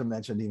wanted to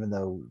mention, even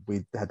though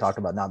we had talked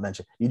about not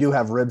mentioning, you do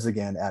have ribs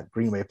again at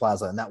Greenway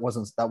Plaza. And that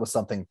was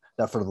something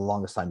that for the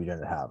longest time you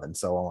didn't have. And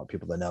so I want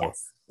people to know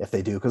if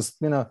they do, because,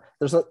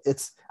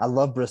 I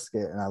love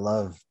brisket and I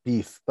love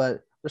beef, but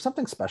there's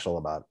something special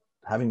about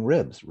having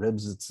ribs.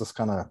 It's just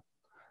kind of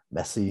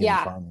messy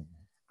and fun.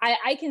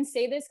 I can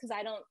say this because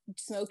I don't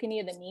smoke any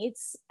of the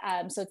meats,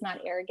 so it's not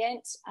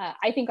arrogant.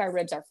 I think our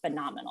ribs are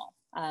phenomenal.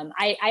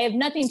 I have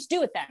nothing to do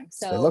with them,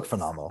 so they look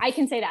phenomenal. I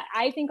can say that.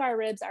 I think our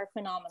ribs are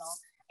phenomenal,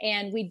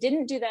 and we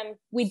didn't do them.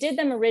 We did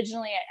them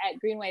originally at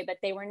Greenway, but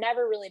they were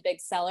never really big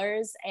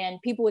sellers.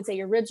 And people would say,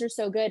 "Your ribs are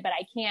so good," but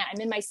I can't.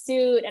 I'm in my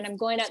suit, and I'm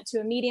going up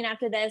to a meeting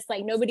after this.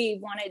 Like nobody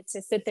wanted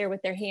to sit there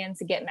with their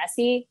hands and get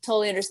messy.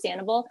 Totally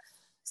understandable.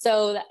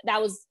 So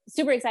that was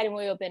super exciting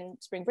when we opened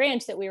Spring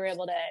Branch, that we were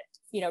able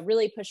to,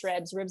 really push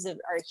ribs. Ribs are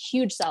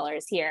huge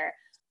sellers here.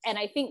 And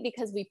I think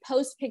because we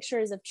post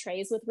pictures of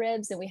trays with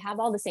ribs and we have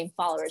all the same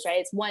followers,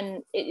 right?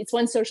 It's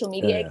one social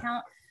media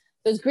account.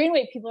 Those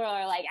Greenway people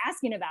are like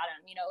asking about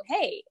them,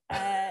 hey,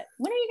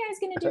 when are you guys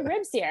going to do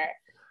ribs here?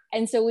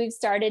 And so we've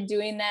started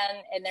doing them,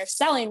 and they're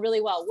selling really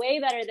well,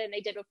 way better than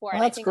they did before.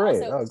 That's and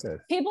great. Also,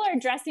 people are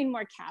dressing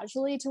more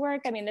casually to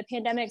work. I mean, the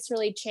pandemic's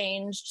really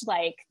changed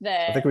I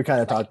think we kind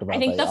of talked about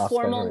the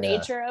formal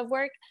nature of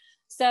work.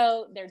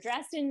 So they're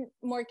dressed in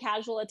more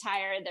casual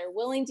attire. They're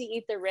willing to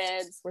eat the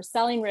ribs. We're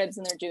selling ribs,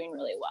 and they're doing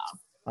really well.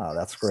 Oh,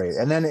 that's great.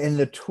 And then in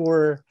the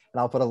tour,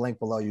 and I'll put a link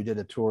below, you did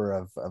a tour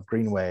of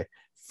Greenway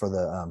for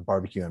the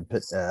barbecue and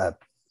pit.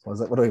 What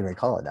do we even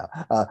call it now?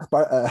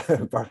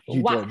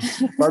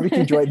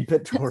 Barbecue joint and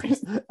pit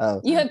tours.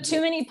 You have too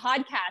many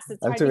podcasts.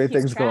 I have too many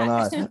things going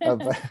on.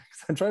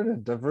 I'm trying to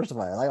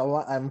diversify.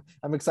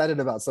 I'm excited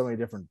about so many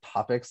different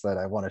topics that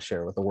I want to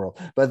share with the world.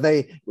 But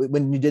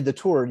when you did the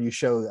tour, you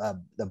showed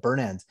the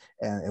burn ends,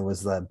 and it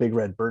was the big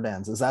red burn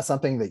ends. Is that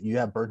something that you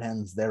have burn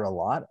ends there a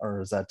lot,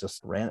 or is that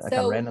just kind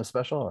of random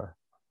special? Or?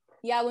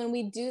 Yeah, when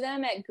we do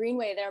them at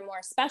Greenway, they're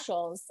more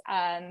specials,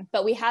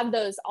 but we have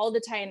those all the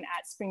time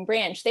at Spring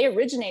Branch. They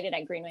originated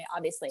at Greenway,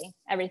 obviously.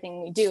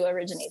 Everything we do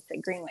originates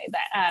at Greenway,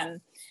 but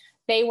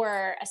they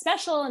were a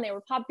special and they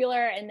were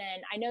popular. And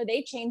then I know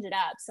they changed it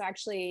up. So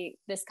actually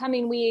this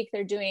coming week,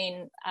 they're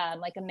doing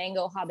like a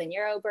mango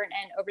habanero burn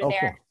end over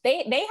there.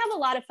 Cool. They have a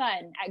lot of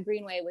fun at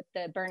Greenway with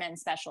the burn end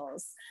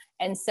specials.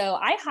 And so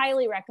I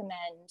highly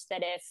recommend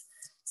that if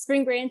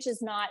Spring Branch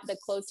is not the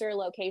closer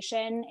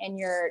location and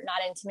you're not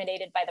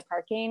intimidated by the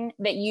parking,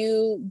 that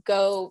you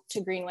go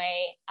to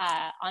Greenway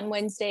on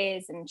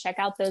Wednesdays and check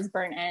out those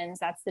burnt ends.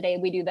 That's the day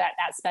we do that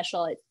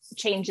special. It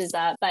changes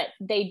up, but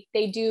they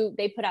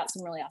put out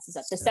some really awesome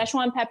stuff. The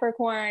Szechuan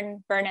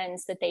peppercorn burnt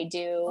ends that they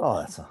do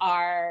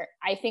are,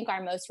 I think,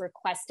 our most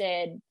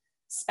requested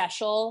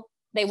special.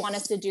 They want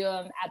us to do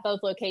them at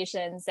both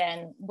locations,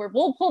 and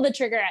we'll pull the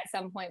trigger at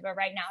some point. But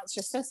right now, it's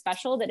just so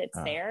special that it's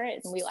there,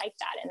 and we like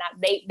that. And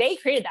that they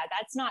created that.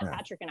 That's not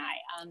Patrick and I.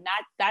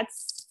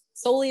 That's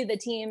solely the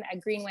team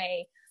at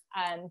Greenway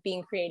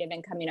being creative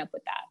and coming up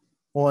with that.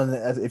 Well,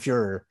 and if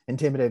you're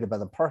intimidated by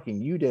the parking,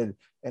 you did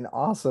an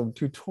awesome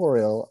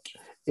tutorial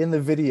in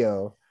the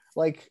video,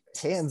 like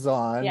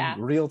hands-on,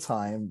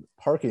 real-time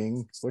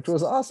parking, which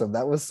was awesome.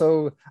 That was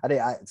so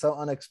so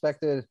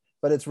unexpected,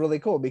 but it's really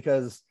cool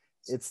because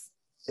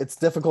it's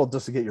difficult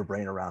just to get your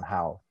brain around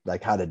how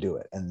to do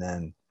it, and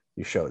then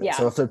you showed it.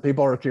 So if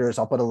people are curious,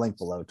 I'll put a link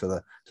below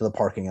to the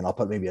parking, and I'll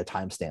put maybe a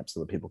timestamp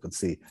so that people can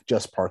see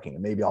just parking,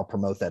 and maybe I'll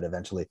promote that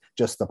eventually,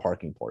 just the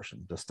parking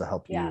portion, just to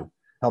help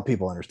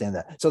people understand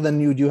that. So then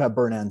you do have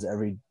burn ends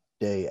every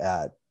day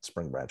at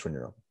Spring Branch when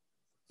you're open?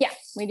 Yeah,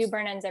 we do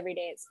burn ends every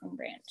day at Spring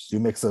Branch. Do you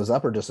mix those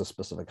up or just a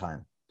specific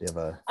kind? Do you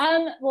have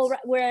a well,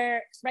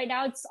 we're right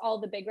now it's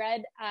all the Big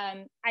Red.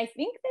 I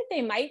think that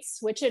they might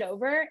switch it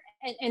over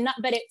and not,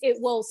 but it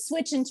will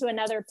switch into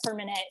another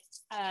permanent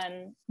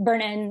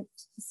burn end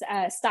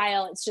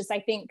style. It's just, I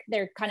think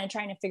they're kind of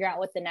trying to figure out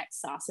what the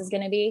next sauce is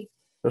going to be.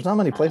 There's not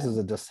many places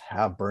that just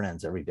have burn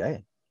ends every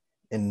day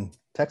in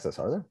Texas,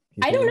 are there?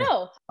 I don't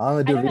know.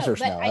 I'm gonna do research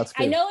now. That's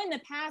good. I know in the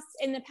past,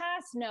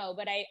 no,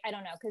 but I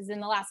don't know, because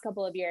in the last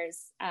couple of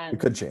years, it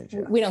could change.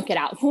 Yeah. We don't get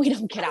out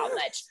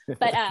much.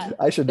 But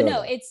I should know. But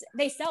no,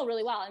 they sell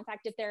really well. In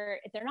fact, if they're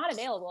not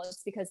available,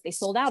 it's because they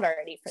sold out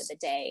already for the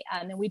day.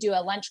 And we do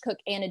a lunch cook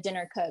and a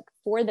dinner cook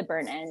for the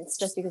burn ends,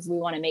 just because we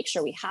want to make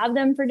sure we have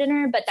them for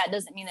dinner. But that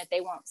doesn't mean that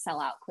they won't sell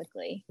out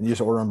quickly. And you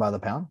just order them by the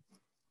pound?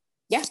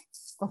 Yeah.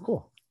 Oh,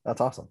 cool. That's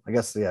awesome. I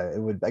guess,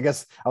 it would, I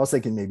was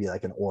thinking maybe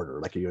like an order,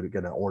 like you would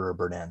get an order of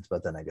burnt ends,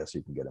 but then I guess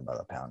you can get them by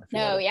the pound.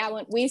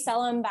 When we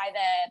sell them by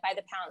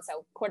the pound.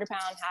 So quarter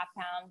pound, half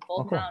pound,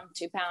 full pound,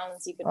 2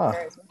 pounds. You can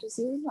order as much as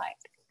you would like.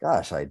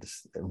 Gosh, I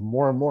just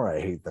more and more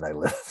I hate that I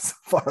live so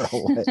far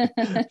away.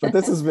 But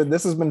this has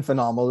been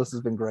phenomenal. This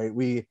has been great.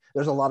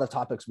 There's a lot of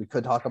topics we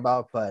could talk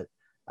about, but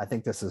I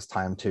think this is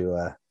time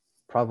to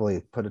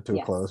probably put it to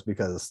a close,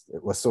 because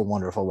it was so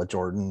wonderful with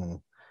Jordan, and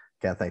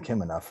can't thank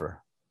him enough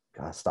for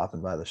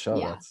stopping by the show.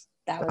 Yeah,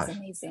 that was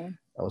amazing.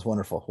 That was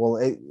wonderful.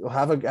 Well,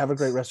 have a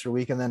great rest of your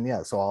week, and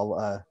then so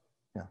I'll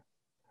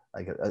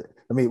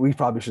we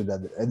probably should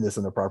end this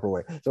in the proper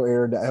way. So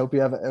Erin, I hope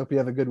you have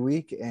a good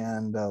week,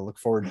 and look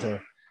forward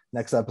to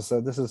next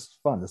episode. This is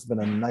fun. This has been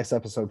a nice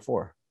episode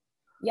 4.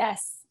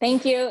 Yes,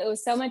 thank you. It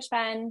was so much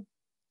fun.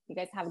 You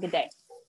guys have a good day.